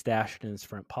 which he stashed in his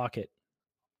front pocket.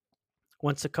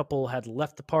 Once the couple had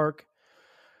left the park,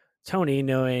 Tony,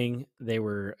 knowing they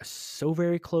were so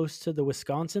very close to the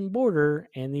Wisconsin border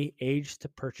and the age to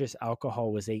purchase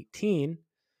alcohol was 18.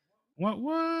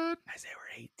 What? As they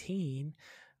were 18,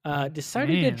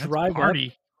 decided to drive up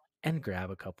and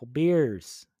grab a couple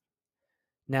beers.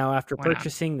 Now, after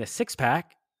purchasing the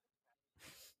 6-pack,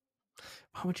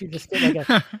 why don't you just get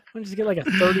like a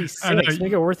 36?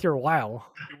 Make it worth your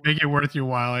while. Make it worth your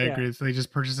while. I agree. So they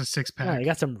just purchased a 6-pack. Yeah, you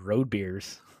got some road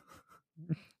beers.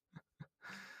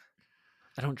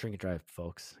 I don't drink and drive,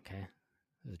 folks. Okay,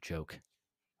 it's a joke.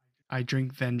 I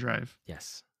drink then drive.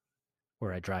 Yes,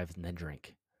 or I drive and then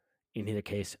drink. In either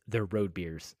case, they're road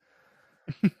beers.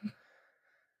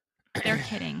 They're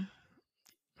kidding.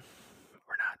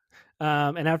 We're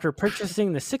not. And after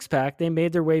purchasing the 6-pack, they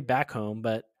made their way back home,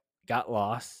 but got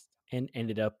lost and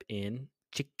ended up in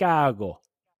Chicago.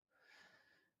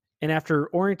 And after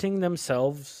orienting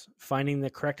themselves, finding the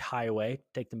correct highway to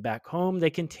take them back home, they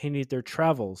continued their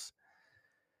travels.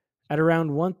 At around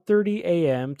 1:30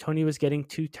 a.m., Tony was getting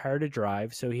too tired to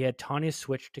drive, so he had Tanya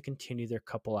switch to continue their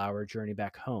couple-hour journey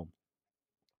back home.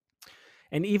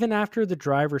 And even after the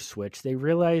driver switch, they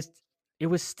realized it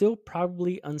was still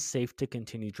probably unsafe to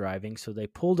continue driving, so they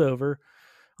pulled over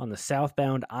on the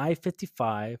southbound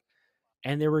I-55,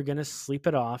 and they were going to sleep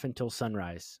it off until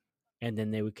sunrise, and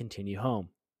then they would continue home.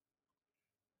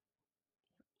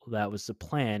 Well, that was the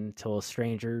plan until a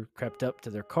stranger crept up to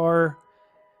their car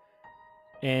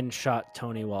and shot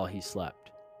Tony while he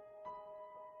slept.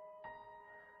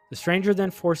 The stranger then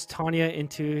forced Tanya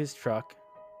into his truck,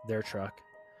 their truck,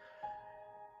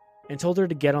 and told her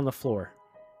to get on the floor.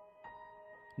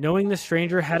 Knowing the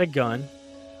stranger had a gun,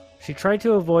 she tried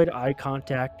to avoid eye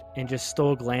contact and just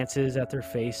stole glances at their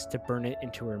face to burn it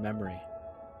into her memory.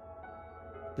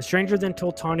 The stranger then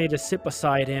told Tanya to sit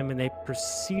beside him, and they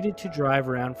proceeded to drive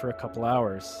around for a couple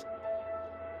hours.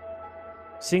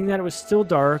 Seeing that it was still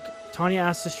dark, Tanya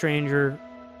asked the stranger,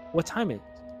 what time is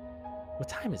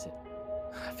it?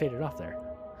 I faded off there.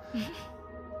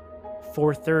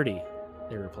 4:30,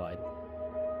 they replied.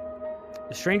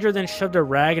 The stranger then shoved a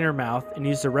rag in her mouth and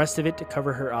used the rest of it to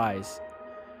cover her eyes.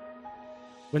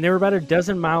 When they were about a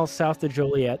dozen miles south of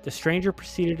Joliet, the stranger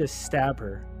proceeded to stab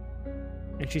her,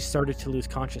 and she started to lose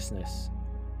consciousness.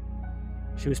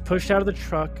 She was pushed out of the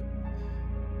truck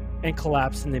and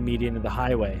collapsed in the median of the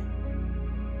highway,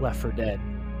 left for dead.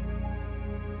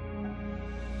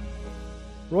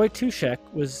 Roy Tushek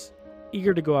was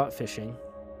eager to go out fishing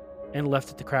and left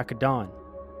at the crack of dawn,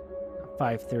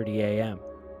 5:30 a.m.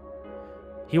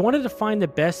 He wanted to find the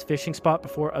best fishing spot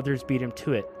before others beat him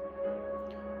to it.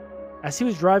 As he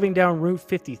was driving down Route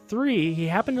 53, he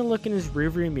happened to look in his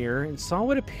rearview mirror and saw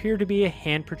what appeared to be a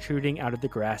hand protruding out of the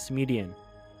grass median.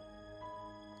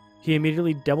 He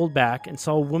immediately doubled back and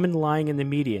saw a woman lying in the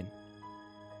median.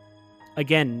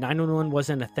 Again, 911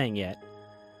 wasn't a thing yet,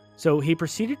 so he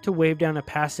proceeded to wave down a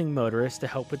passing motorist to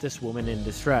help with this woman in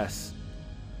distress.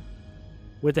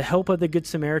 With the help of the Good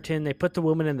Samaritan, they put the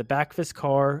woman in the back of his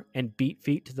car and beat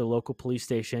feet to the local police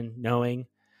station, knowing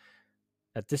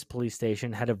that this police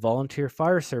station had a volunteer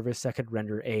fire service that could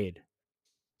render aid.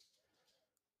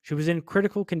 She was in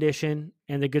critical condition,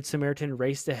 and the Good Samaritan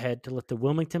raced ahead to let the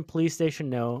Wilmington police station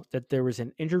know that there was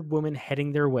an injured woman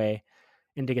heading their way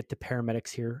and to get the paramedics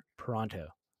here pronto.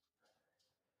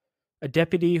 A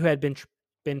deputy who had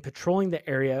been patrolling the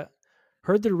area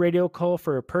heard the radio call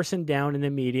for a person down in the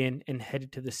median and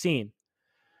headed to the scene.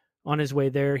 On his way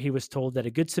there, he was told that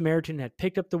a Good Samaritan had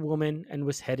picked up the woman and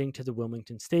was heading to the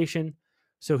Wilmington station,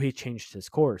 so he changed his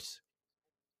course.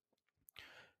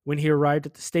 When he arrived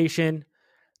at the station,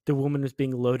 the woman was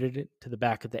being loaded to the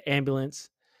back of the ambulance,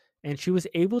 and she was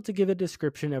able to give a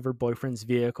description of her boyfriend's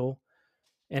vehicle,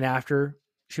 and after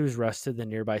she was rushed to the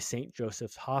nearby St.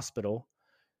 Joseph's Hospital,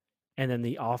 and then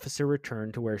the officer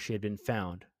returned to where she had been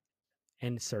found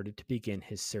and started to begin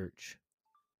his search.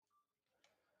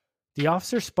 The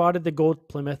officer spotted the gold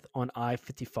Plymouth on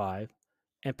I-55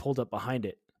 and pulled up behind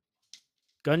it,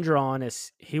 gun drawn,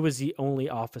 as he was the only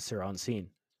officer on scene.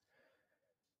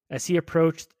 As he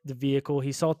approached the vehicle,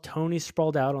 he saw Tony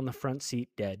sprawled out on the front seat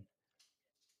dead.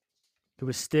 He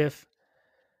was stiff,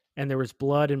 and there was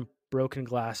blood and broken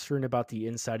glass strewn about the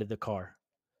inside of the car.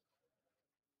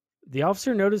 The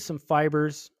officer noticed some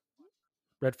fibers,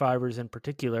 red fibers in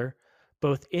particular,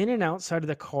 both in and outside of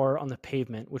the car on the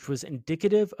pavement, which was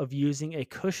indicative of using a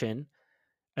cushion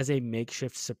as a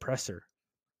makeshift suppressor.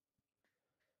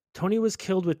 Tony was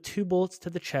killed with 2 bullets to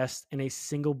the chest and a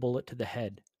single bullet to the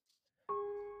head.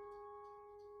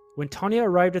 When Tanya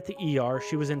arrived at the ER,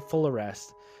 she was in full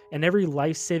arrest, and every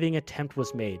life-saving attempt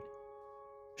was made.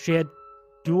 She had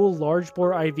dual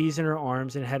large-bore IVs in her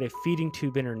arms and had a feeding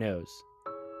tube in her nose.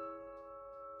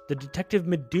 The detective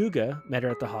Maduga met her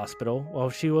at the hospital while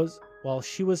she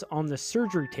was on the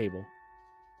surgery table.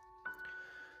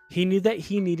 He knew that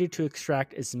he needed to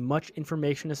extract as much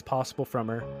information as possible from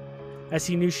her, as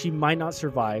he knew she might not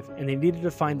survive, and they needed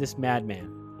to find this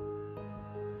madman.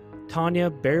 Tanya,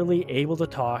 barely able to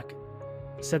talk,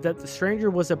 said that the stranger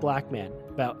was a black man,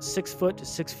 about 6 foot to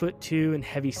 6'2" and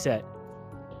heavy set.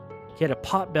 He had a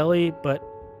pot belly, but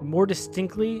more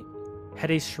distinctly, had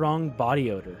a strong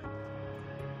body odor.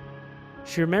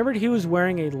 She remembered he was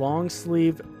wearing a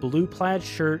long-sleeved blue plaid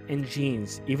shirt and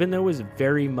jeans, even though it was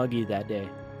very muggy that day.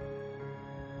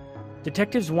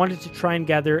 Detectives wanted to try and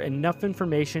gather enough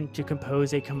information to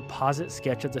compose a composite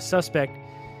sketch of the suspect,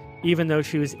 even though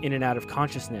she was in and out of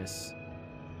consciousness.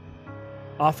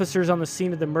 Officers on the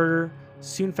scene of the murder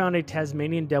soon found a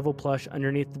Tasmanian devil plush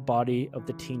underneath the body of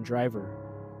the teen driver.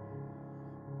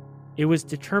 It was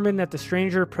determined that the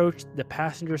stranger approached the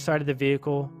passenger side of the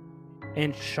vehicle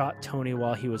and shot Tony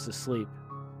while he was asleep.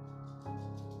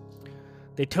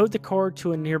 They towed the car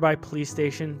to a nearby police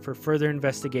station for further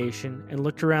investigation and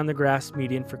looked around the grass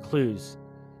median for clues.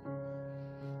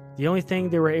 The only thing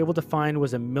they were able to find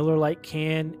was a Miller Lite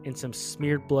can and some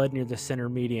smeared blood near the center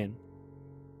median.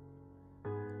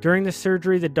 During the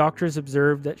surgery, the doctors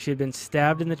observed that she had been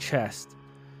stabbed in the chest,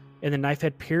 and the knife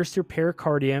had pierced her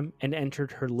pericardium and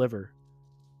entered her liver.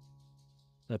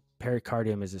 The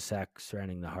pericardium is a sac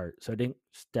surrounding the heart, so it didn't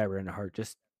stab her in the heart,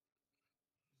 just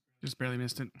barely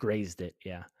missed it. grazed it,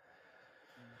 yeah.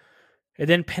 It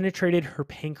then penetrated her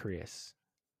pancreas.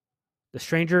 The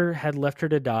stranger had left her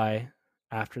to die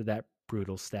after that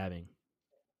brutal stabbing.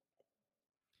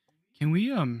 Can we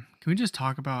just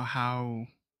talk about how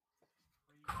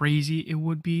crazy it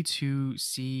would be to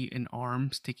see an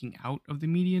arm sticking out of the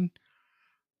median?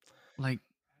 Like,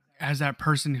 as that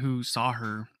person who saw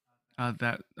her,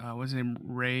 what's his name?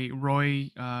 Roy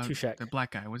Tuchek. the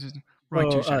black guy. What's his name? Roy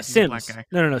Tuchek, he's the Sims. black guy.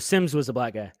 No. Sims was the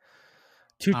black guy.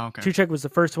 Okay. Tuchek was the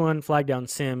first one, flagged down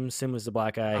Sims. Sim was the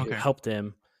black guy who Okay. helped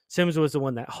him. Sims was the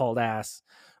one that hauled ass,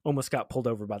 almost got pulled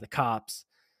over by the cops.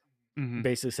 Mhm.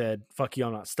 Basically said, fuck you,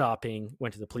 I'm not stopping.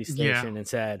 Went to the police Yeah. station and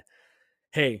said,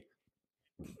 hey,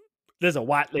 there's a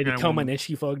white lady got a coming woman. and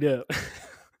she fucked up.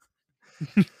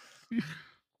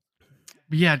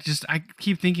 But yeah, just I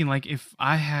keep thinking, like, if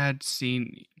I had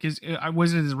seen, because I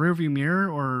was in his rearview mirror,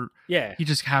 or Yeah. he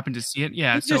just happened to see it.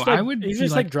 Yeah, He's so just I would he's be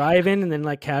just like driving and then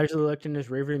like casually looked in his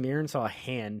rearview mirror and saw a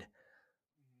hand.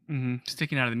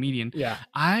 sticking out of the median. Yeah.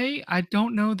 I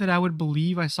don't know that I would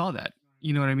believe I saw that.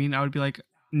 You know what I mean? I would be like,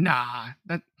 nah,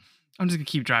 that I'm just gonna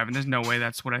keep driving. There's no way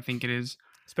that's what I think it is.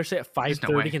 Especially at There's no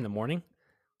 5:30 way. in the morning.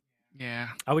 Yeah,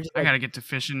 I would just I like, gotta get to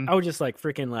fishing. I would just like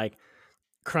freaking like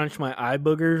crunch my eye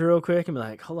boogers real quick and be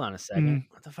like, hold on a second.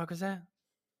 What the fuck was that?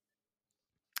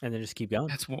 And then just keep going.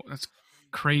 That's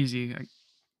crazy.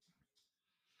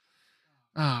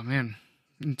 Oh man,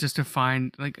 just to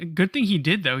find, like, a good thing he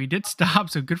did though. He did stop,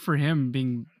 so good for him,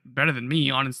 being better than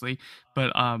me, honestly.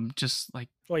 But just like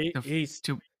Well,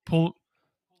 to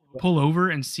pull over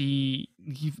and see,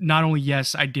 not only,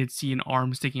 yes, I did see an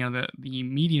arm sticking out of the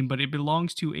median, but it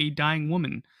belongs to a dying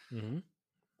woman. Mm-hmm.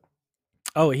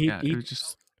 Oh, it was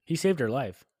just he saved her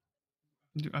life.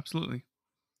 absolutely.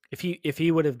 If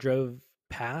he would have drove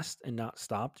past and not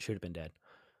stopped, she would have been dead.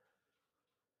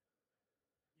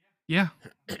 Yeah,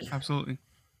 absolutely.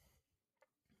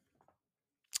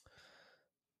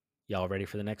 Y'all ready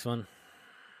for the next one?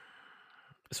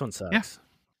 This one sucks. Yeah.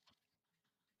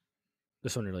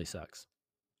 This one really sucks.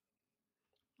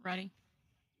 Ready?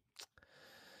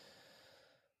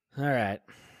 All right.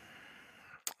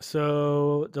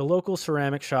 So the local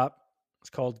ceramic shop is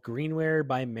called Greenware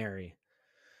by Mary.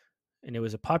 and it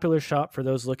was a popular shop for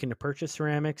those looking to purchase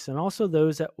ceramics and also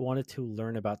those that wanted to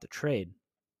learn about the trade.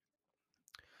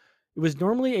 It was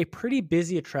normally a pretty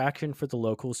busy attraction for the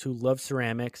locals who loved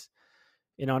ceramics,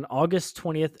 and on August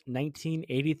 20th,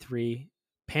 1983,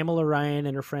 Pamela Ryan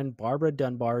and her friend Barbara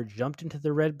Dunbar jumped into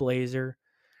the red Blazer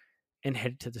and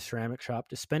headed to the ceramic shop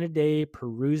to spend a day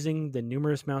perusing the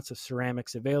numerous amounts of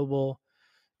ceramics available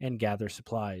and gather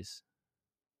supplies.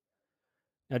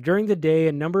 Now, during the day,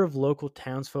 a number of local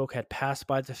townsfolk had passed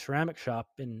by the ceramic shop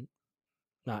and,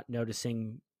 not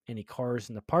noticing any cars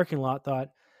in the parking lot, thought,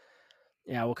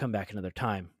 yeah, we'll come back another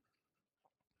time.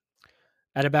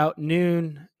 At about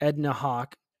noon, Edna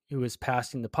Hawk, who was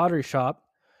passing the pottery shop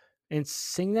and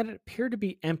seeing that it appeared to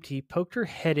be empty, poked her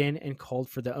head in and called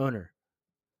for the owner.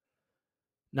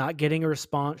 Not getting a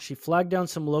response, she flagged down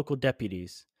some local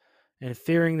deputies, and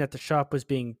fearing that the shop was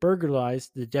being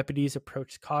burglarized, the deputies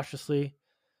approached cautiously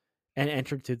and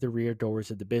entered through the rear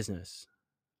doors of the business.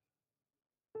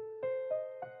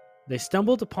 They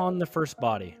stumbled upon the first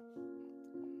body,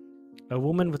 a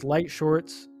woman with light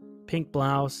shorts, pink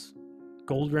blouse,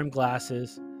 gold-rimmed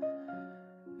glasses,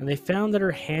 and they found that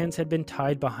her hands had been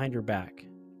tied behind her back.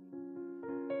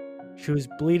 She was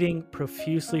bleeding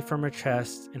profusely from her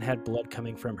chest and had blood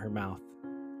coming from her mouth.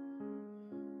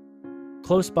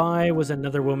 Close by was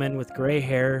another woman with gray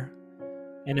hair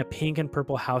and a pink and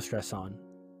purple house dress on.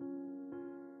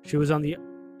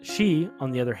 She,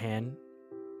 on the other hand,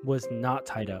 was not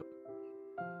tied up,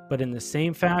 but in the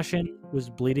same fashion was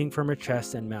bleeding from her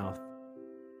chest and mouth.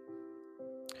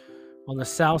 On the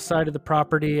south side of the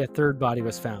property, a third body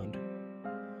was found.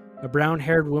 A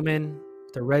brown-haired woman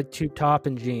with a red tube top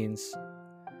and jeans.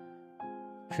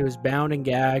 She was bound and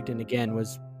gagged and again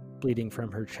was bleeding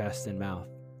from her chest and mouth.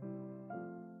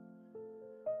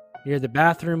 Near the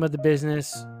bathroom of the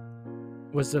business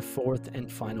was the fourth and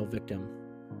final victim.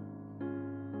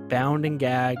 Bound and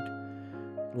gagged,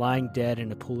 lying dead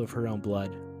in a pool of her own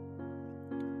blood.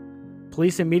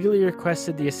 Police immediately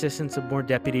requested the assistance of more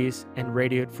deputies and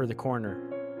radioed for the coroner.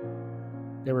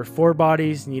 There were 4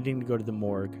 bodies needing to go to the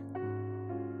morgue.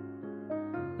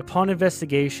 Upon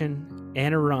investigation,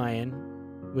 Anna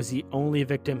Ryan was the only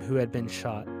victim who had been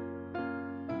shot.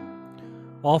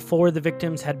 All 4 of the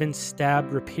victims had been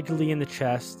stabbed repeatedly in the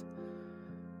chest,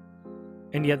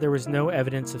 and yet there was no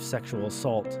evidence of sexual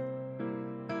assault.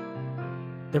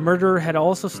 The murderer had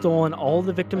also stolen all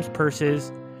the victims'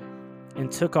 purses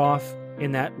and took off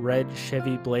in that red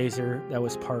Chevy Blazer that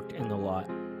was parked in the lot.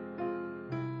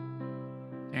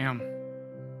 Damn.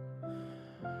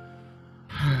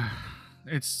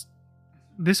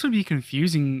 This would be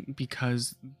confusing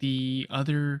because the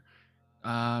other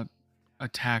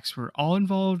attacks were all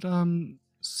involved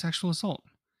sexual assault.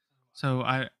 So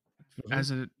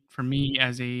for me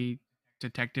as a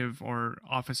detective or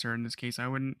officer in this case, I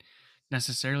wouldn't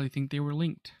necessarily think they were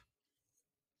linked.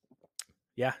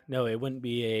 Yeah, no, it wouldn't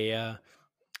be a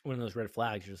one of those red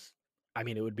flags.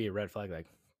 It would be a red flag like,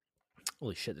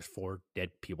 holy shit, there's 4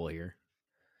 dead people here.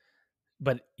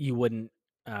 But you wouldn't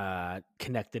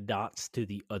connect the dots to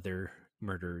the other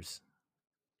murders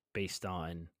based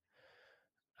on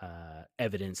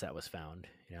evidence that was found,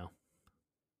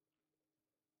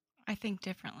 I think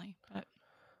differently, but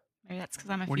maybe that's because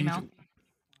I'm a What female.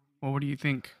 What do you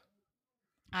think?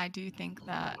 I do think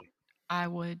that I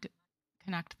would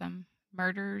connect them.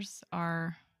 Murders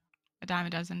are a dime a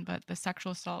dozen, but the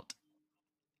sexual assault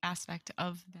aspect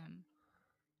of them,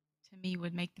 to me,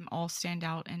 would make them all stand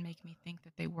out and make me think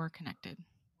that they were connected.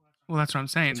 Well, that's what I'm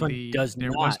saying. This one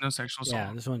There was no sexual assault.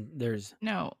 Yeah, this one, there's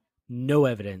no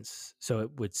evidence, so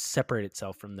it would separate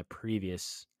itself from the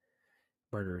previous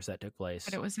murders that took place.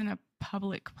 But it was in a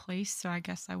public place, so I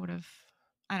guess I would have,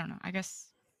 I don't know, I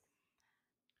guess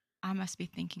I must be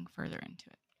thinking further into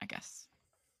it, I guess.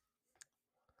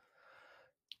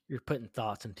 You're putting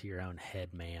thoughts into your own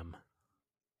head, ma'am.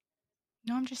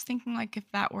 No, I'm just thinking like if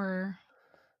that were,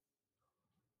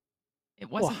 it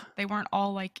wasn't, they weren't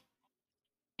all like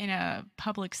in a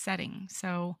public setting,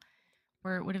 so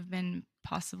where it would have been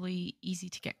possibly easy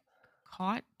to get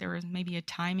caught. There was maybe a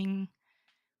timing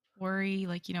worry,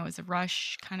 like, it was a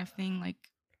rush kind of thing. Like,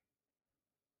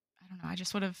 I don't know. I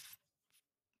just would have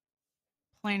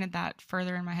planted that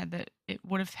further in my head that it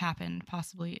would have happened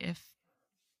possibly if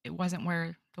it wasn't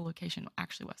where the location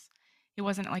actually was. It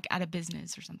wasn't like at a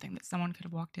business or something that someone could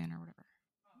have walked in or whatever.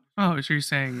 Oh, so you're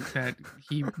saying that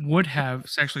he would have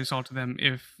sexually assaulted them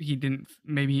if he didn't,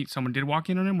 maybe someone did walk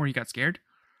in on him where he got scared?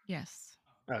 Yes.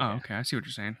 Okay. Oh, okay. I see what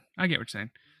you're saying. I get what you're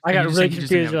saying. I got really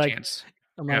confused.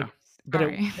 I'm like,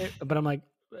 but I'm like,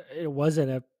 it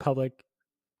wasn't a public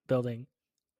building.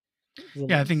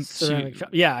 Yeah, I think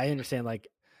yeah, I understand. Like,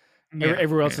 Yeah.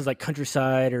 Everywhere else yeah. is like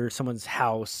countryside or someone's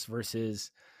house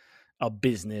versus a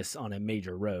business on a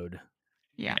major road.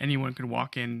 Yeah. Anyone could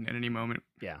walk in at any moment.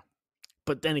 Yeah.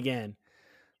 But then again,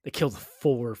 they killed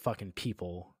 4 fucking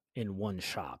people in one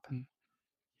shop.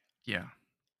 Yeah.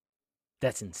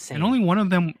 That's insane. And only one of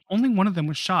them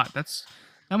was shot. That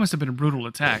must have been a brutal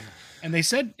attack. And they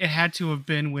said it had to have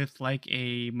been with like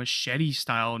a machete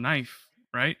style knife,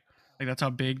 right? Like that's how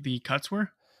big the cuts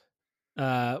were.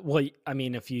 Well, I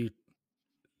mean, if you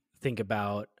think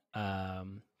about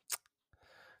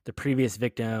the previous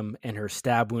victim and her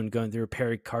stab wound going through her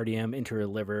pericardium into her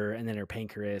liver and then her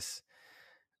pancreas,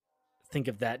 think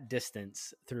of that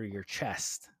distance through your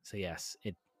chest. So yes,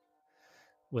 it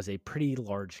was a pretty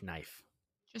large knife.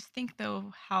 Just think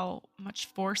though how much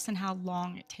force and how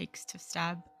long it takes to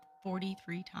stab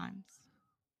 43 times.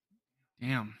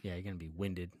 Damn. Yeah, you're gonna be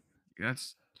winded.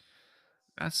 That's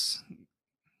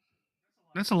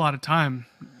a lot of time.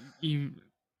 You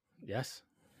Yes.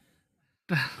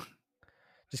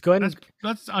 Just go ahead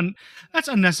and that's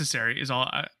unnecessary. Is all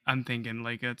I'm thinking.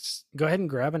 Like it's go ahead and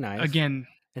grab a knife again.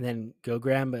 and then go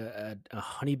grab a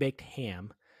honey baked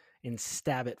ham and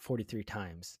stab it 43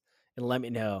 times, and let me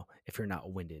know if you're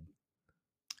not winded.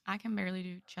 I can barely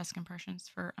do chest compressions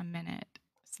for a minute,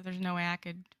 so there's no way I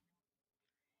could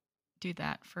do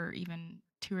that for even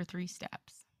 2 or 3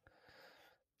 steps.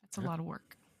 That's a lot of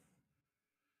work.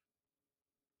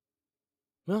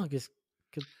 Well, I guess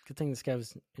good thing this guy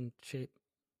was in shape.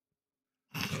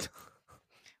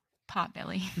 Pot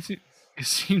belly. It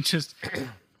seemed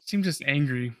just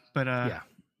angry, but yeah.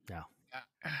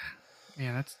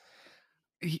 Man,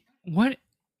 what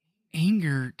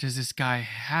anger does this guy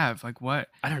have? Like what?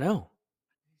 I don't know.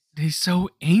 He's so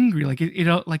angry. Like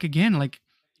it like again, like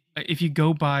if you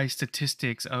go by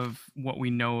statistics of what we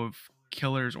know of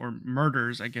killers or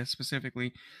murders, I guess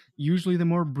specifically, usually the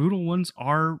more brutal ones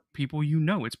are people you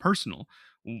know. It's personal.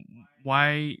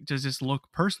 Why does this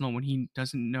look personal when he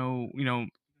doesn't know?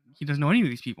 He doesn't know any of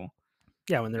these people.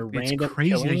 Yeah, when they're It's random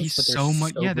crazy that killings, he's but so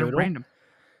much. Yeah, they're brutal. random.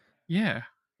 Yeah.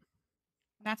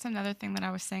 That's another thing that I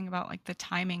was saying about like the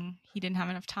timing. He didn't have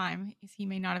enough time. Is he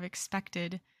may not have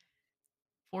expected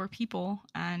 4 people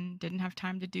and didn't have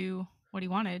time to do what he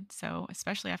wanted. So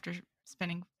especially after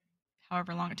spending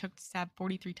however long it took to stab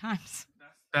 43 times.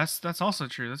 That's also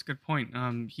true. That's a good point.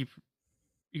 He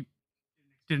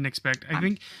didn't expect. I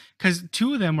think because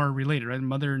 2 of them are related, right?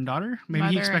 Mother and daughter. Maybe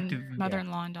he expected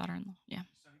mother-in-law and daughter-in-law. Yeah.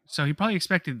 So he probably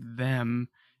expected them,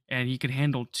 and he could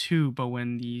handle 2. But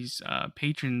when these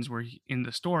patrons were in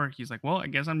the store, he's like, "Well, I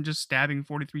guess I'm just stabbing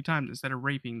 43 times instead of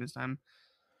raping this time."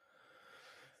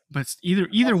 But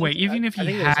either way, even if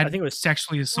he had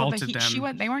sexually assaulted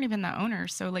them, they weren't even the owner,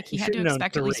 so like he had to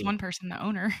expect at least one person, the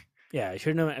owner. Yeah, he should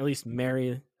have known at least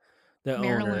Marilyn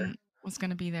owner was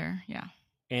going to be there. Yeah,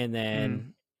 and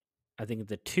then I think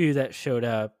the 2 that showed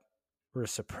up were a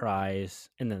surprise,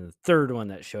 and then the third one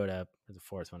that showed up, or the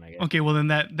fourth one, I guess. Okay, well then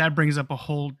that brings up a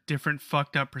whole different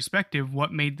fucked up perspective.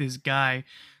 What made this guy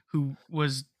who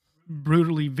was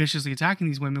brutally viciously attacking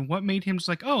these women, what made him just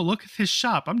like, oh, look at this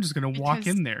shop, I'm just gonna walk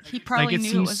in there? He probably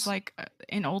knew it was like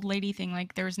an old lady thing,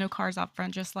 like there was no cars out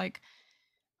front, just like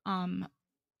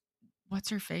what's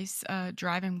her face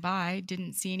driving by,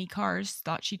 didn't see any cars,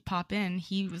 thought she'd pop in.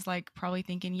 He was like probably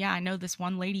thinking, yeah, I know this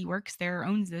one lady works there,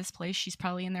 owns this place, she's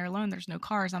probably in there alone, there's no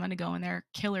cars, I'm gonna go in there,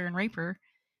 kill her and rape her.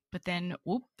 But then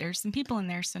whoop, there's some people in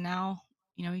there, so now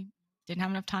he didn't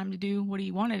have enough time to do what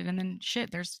he wanted, and then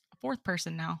shit, there's a 4th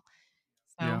person now.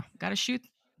 So gotta shoot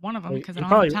one of them because I don't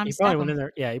have time to stop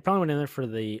him. He probably went in there for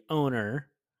the owner,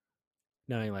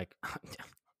 knowing like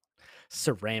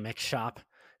ceramic shop.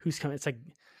 Who's coming? It's like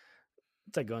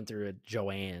going through a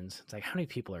Joann's. It's like, how many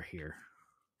people are here?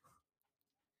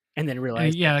 And then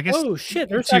realize, I guess. Oh shit!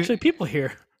 There's actually people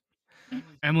here.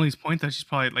 Emily's point, though, she's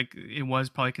probably like it was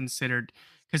probably considered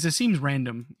because it seems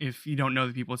random if you don't know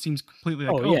the people. It seems completely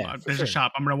like, there's a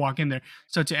shop, I'm gonna walk in there.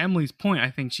 So to Emily's point,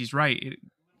 I think she's right.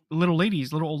 Little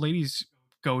old ladies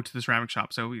go to the ceramic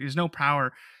shop, so there's no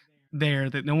power there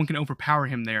that no one can overpower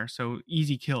him there. So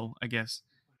easy kill, I guess,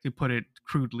 to put it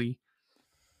crudely.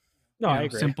 No, I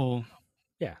agree. Simple.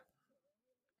 Yeah,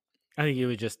 I think he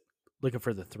was just looking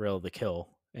for the thrill of the kill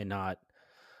and not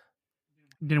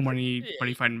didn't want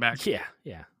anybody fighting back. Yeah.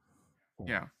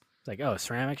 It's like, oh,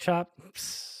 ceramic shop,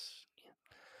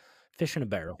 fish in a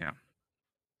barrel. Yeah.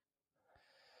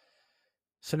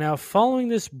 So now, following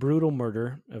this brutal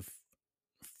murder of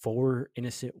 4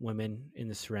 innocent women in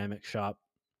the ceramic shop,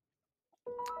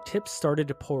 tips started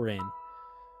to pour in,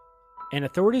 and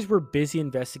authorities were busy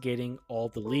investigating all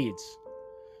the leads.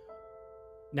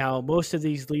 Now, most of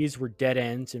these leads were dead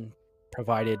ends and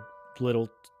provided little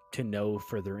to no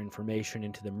further information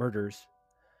into the murders.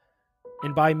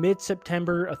 And by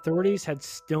mid-September, authorities had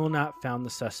still not found the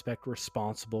suspect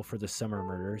responsible for the summer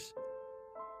murders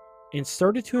and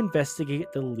started to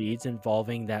investigate the leads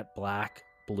involving that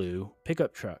black-blue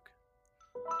pickup truck.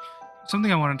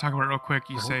 Something I want to talk about real quick.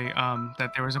 You Uh-huh. say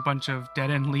that there was a bunch of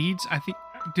dead-end leads. I think,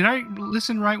 did I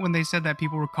listen right when they said that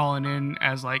people were calling in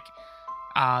as like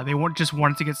they weren't just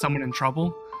wanted to get someone in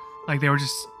trouble? Like they were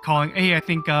just calling, hey, I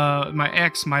think my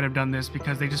ex might have done this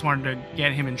because they just wanted to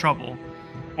get him in trouble.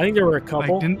 I think there were a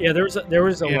couple. didn't- Yeah, there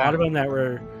was a Yeah. lot of them that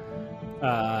were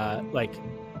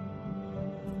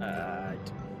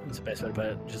what's the best way to put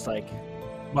it? Just like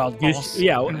wild goose, False.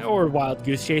 yeah, or wild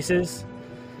goose chases.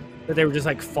 That they were just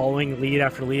like following lead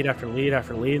after lead after lead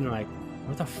after lead, and like,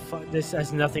 what the fuck? This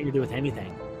has nothing to do with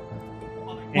anything.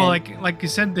 Well, And- like you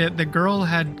said, the girl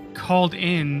had called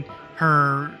in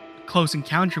her close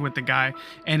encounter with the guy,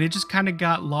 and it just kind of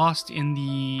got lost in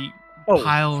the Oh,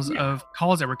 piles yeah. of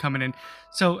calls that were coming in.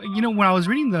 So, when I was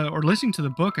reading or listening to the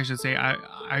book, I should say,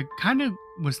 I kind of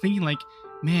was thinking like,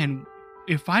 man,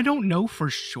 if I don't know for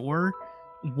sure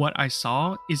what I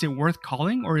saw, is it worth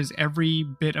calling, or is every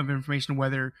bit of information,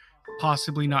 whether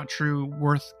possibly not true,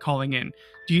 worth calling in?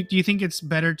 Do you think it's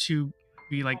better to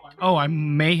be like, oh, I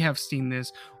may have seen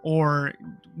this, or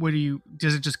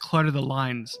does it just clutter the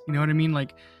lines? You know what I mean?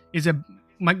 Like,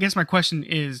 I guess my question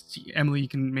is, Emily, you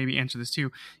can maybe answer this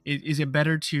too. Is it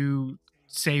better to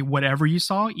say whatever you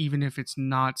saw, even if it's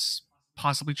not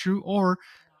possibly true, or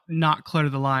not clutter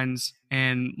the lines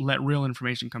and let real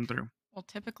information come through? Well,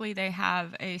 typically they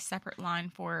have a separate line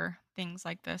for things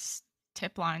like this,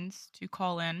 tip lines to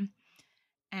call in.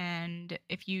 And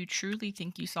if you truly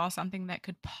think you saw something that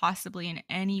could possibly in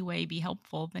any way be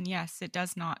helpful, then yes, it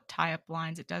does not tie up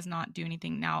lines. It does not do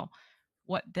anything. Now,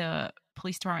 what the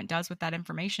police department does with that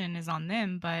information is on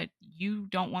them, but you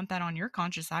don't want that on your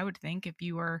conscience, I would think, if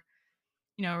you were,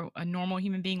 a normal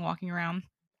human being walking around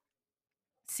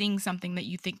seeing something that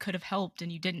you think could have helped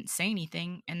and you didn't say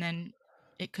anything, and then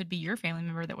it could be your family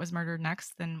member that was murdered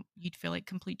next, then you'd feel like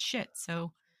complete shit.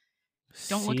 So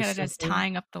don't look See at it as something,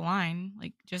 tying up the line.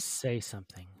 Like, just, say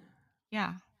something.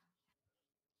 yeah.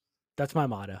 That's my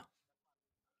motto.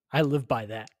 I live by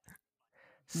that.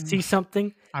 See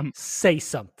something, I'm say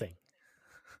something.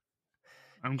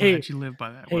 I'm Hey, glad you live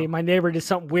by that. Hey, Will. my neighbor did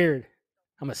something weird.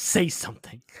 I'm gonna say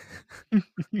something.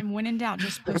 And when in doubt,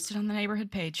 just post it on the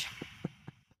neighborhood page.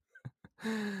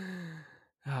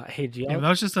 Hey, do Yeah, y'all, that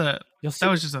was just a you'll see,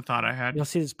 that was just a thought I had. y'all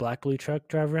see this black blue truck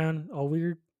drive around all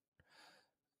weird?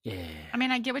 Yeah. I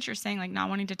mean, I get what you're saying, like not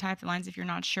wanting to tie up the lines if you're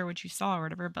not sure what you saw or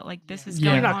whatever, but like this is Yeah.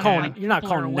 going You're not on. calling. Like, You're not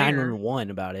people are calling aware. 911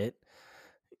 about it.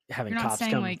 Having You're not cops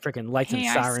saying, come, like, freaking lights and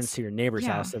 "Hey, sirens to your neighbor's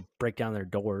yeah. house to break down their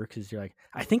door because you're like,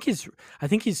 I think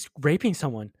he's raping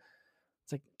someone.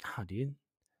 It's like, oh, dude.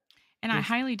 And I Yes.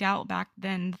 highly doubt back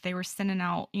then that they were sending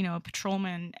out, a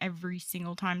patrolman every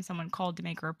single time someone called to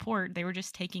make a report. They were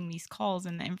just taking these calls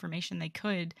and the information they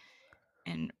could,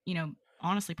 and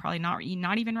honestly, probably not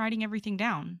even writing everything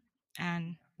down.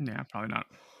 And Yeah, probably not.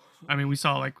 I mean, we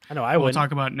saw like I know I we'll would.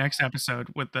 talk about next episode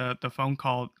with the phone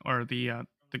call or the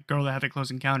girl that had the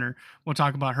close encounter. We'll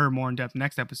talk about her more in depth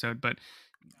next episode, but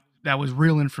that was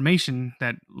real information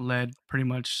that led pretty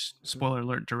much, spoiler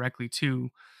alert, directly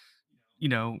to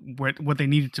what they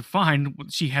needed to find.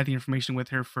 She had the information with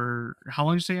her for how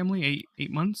long did you say, Emily?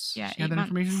 8 months? yeah, She had 8 that months.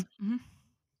 information? Mhm.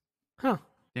 Huh.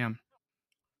 Damn.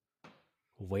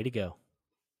 Way to go.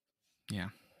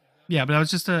 Yeah, but that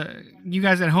was just you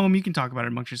guys at home, you can talk about it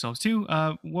amongst yourselves too.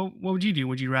 What would you do?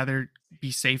 Would you rather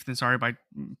be safe than sorry by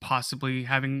possibly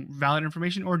having valid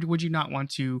information, or would you not want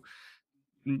to,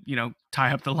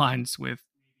 tie up the lines with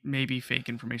maybe fake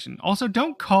information? Also,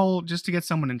 don't call just to get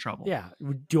someone in trouble. Yeah.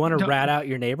 Do you want to Don't- rat out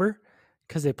your neighbor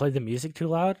because they played the music too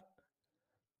loud?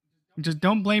 Just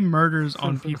don't blame murders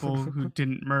on people who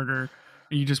didn't murder.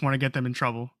 And you just want to get them in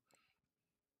trouble.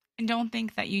 And don't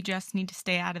think that you just need to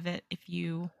stay out of it if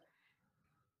you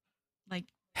like.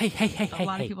 Hey, A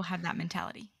lot of people have that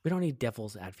mentality. We don't need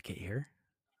devil's advocate here.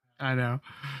 I know.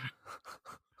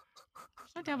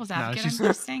 There's no devil's No, advocate. she's- I'm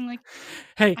just saying, like,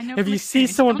 Hey, I know if from you see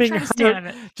experience, someone don't being try to stay out of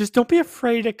hurt, it. just don't be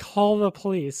afraid to call the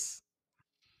police.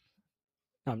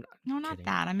 No, I'm not. No, not kidding.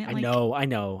 that. I meant I like, know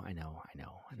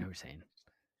what you're saying.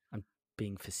 I'm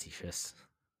being facetious.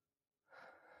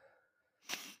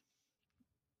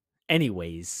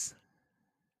 Anyways,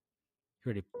 you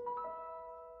ready to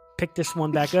pick this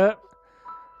one back up?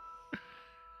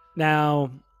 Now,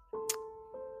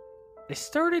 they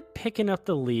started picking up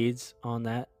the leads on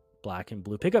that black and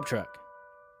blue pickup truck.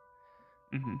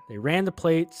 hmm They ran the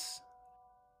plates.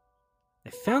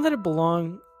 They found that it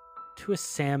belonged to a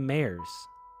Sam Mayers.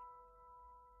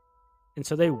 And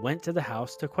so they went to the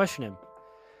house to question him.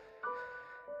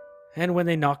 And when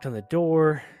they knocked on the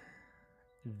door,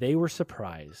 they were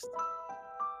surprised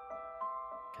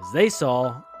because they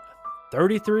saw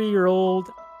 33-year-old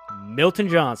Milton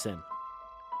Johnson,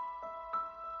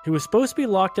 who was supposed to be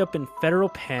locked up in federal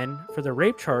pen for the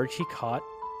rape charge he caught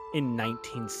in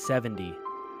 1970.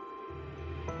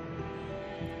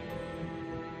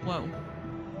 Whoa.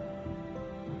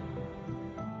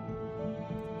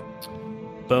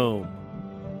 Boom.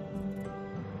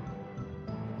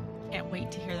 Can't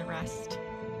wait to hear the rest.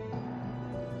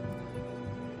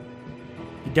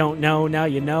 You don't know, now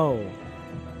you know.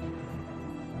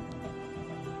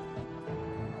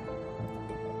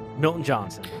 Milton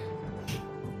Johnson.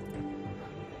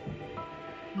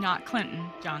 Not Clinton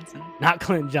Johnson. Not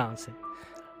Clinton Johnson.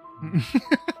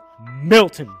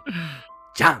 Milton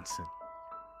Johnson.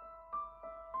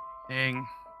 Dang.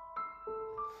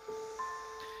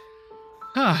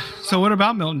 So what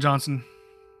about Milton Johnson?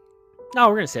 No,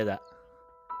 we're going to say that.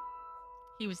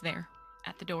 He was there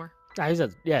at the door. Nah, he's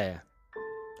a, yeah.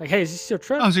 Like, hey, is this your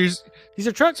truck? Oh, so He's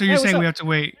a truck? you're Hey, what's saying up? we have to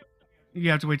wait. You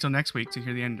have to wait till next week to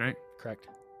hear the end, right? Correct.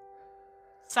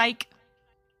 Psych.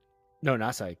 No,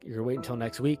 not psych. You're waiting until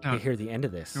next week No. to hear the end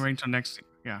of this. You're waiting till next.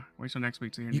 Yeah, wait till next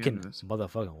week to hear You the can end of this.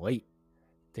 motherfucking wait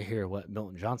to hear what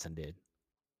Milton Johnson did.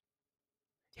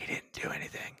 He didn't do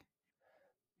anything.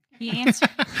 He answered.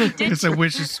 He did. It's a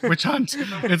witch hunt.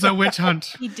 It's a witch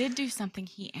hunt. He did do something.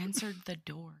 He answered the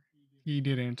door. He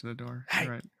did answer the door. Hey.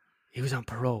 Right. He was on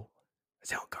parole.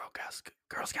 Selling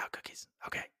Girl Scout cookies.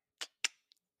 Okay.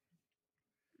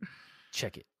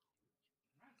 Check it.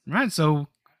 Right. So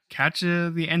catch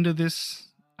the end of this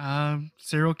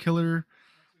serial killer.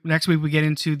 Next week we get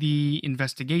into the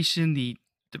investigation, the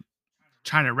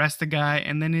trying to arrest the guy,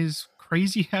 and then his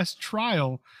crazy ass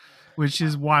trial, which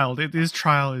is wild. His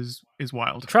trial is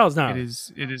wild. The trial's not. It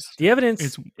is. The evidence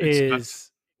It's is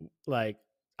nuts. like,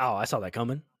 oh, I saw that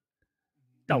coming.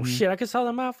 Oh Mhm. shit, I could saw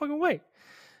that motherfucking way.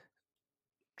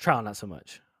 Trial, not so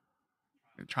much.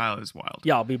 The trial is wild.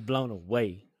 Y'all be blown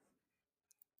away.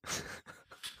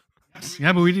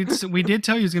 Yeah, but we did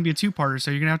tell you it's gonna be a two-parter,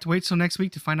 so you're gonna have to wait till next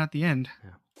week to find out the end.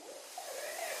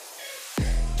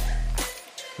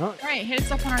 Well, All right, hit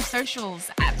us up on our socials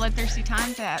at Bloodthirsty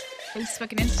Times at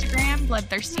Facebook and Instagram,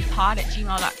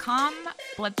 bloodthirstypod@gmail.com,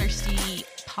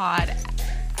 bloodthirstypod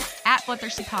at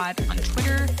bloodthirstypod on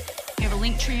Twitter. We have a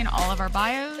link tree in all of our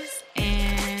bios,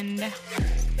 and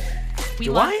we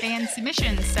Do love I? fan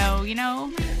submissions, so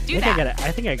do that.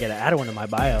 I think I gotta add one to my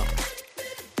bio.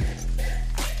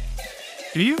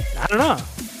 Do you? I don't know.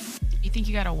 You think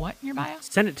you got a what in your bio?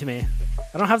 Send it to me.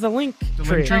 I don't have the link The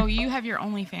tree. link tree? Oh, you have your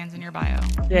OnlyFans in your bio.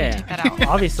 Yeah, Take that out.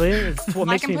 obviously, it's what Well,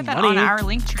 I makes can me put that money. on our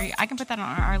link tree. I can put that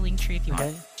on our link tree if you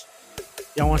Okay. want. You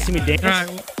don't want to see me dance? All right.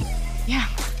 Well, Yeah.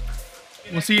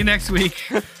 we'll see you next week.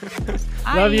 Love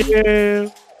Bye.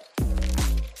 you.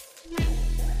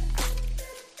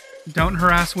 Don't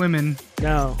harass women.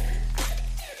 No.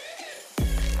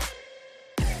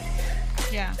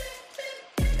 Yeah.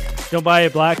 Don't buy a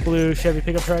black, blue Chevy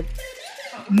pickup truck.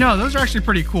 No, those are actually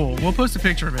pretty cool. We'll post a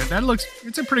picture of it.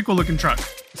 It's a pretty cool looking truck.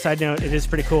 Side note, it is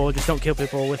pretty cool. Just don't kill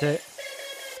people with it.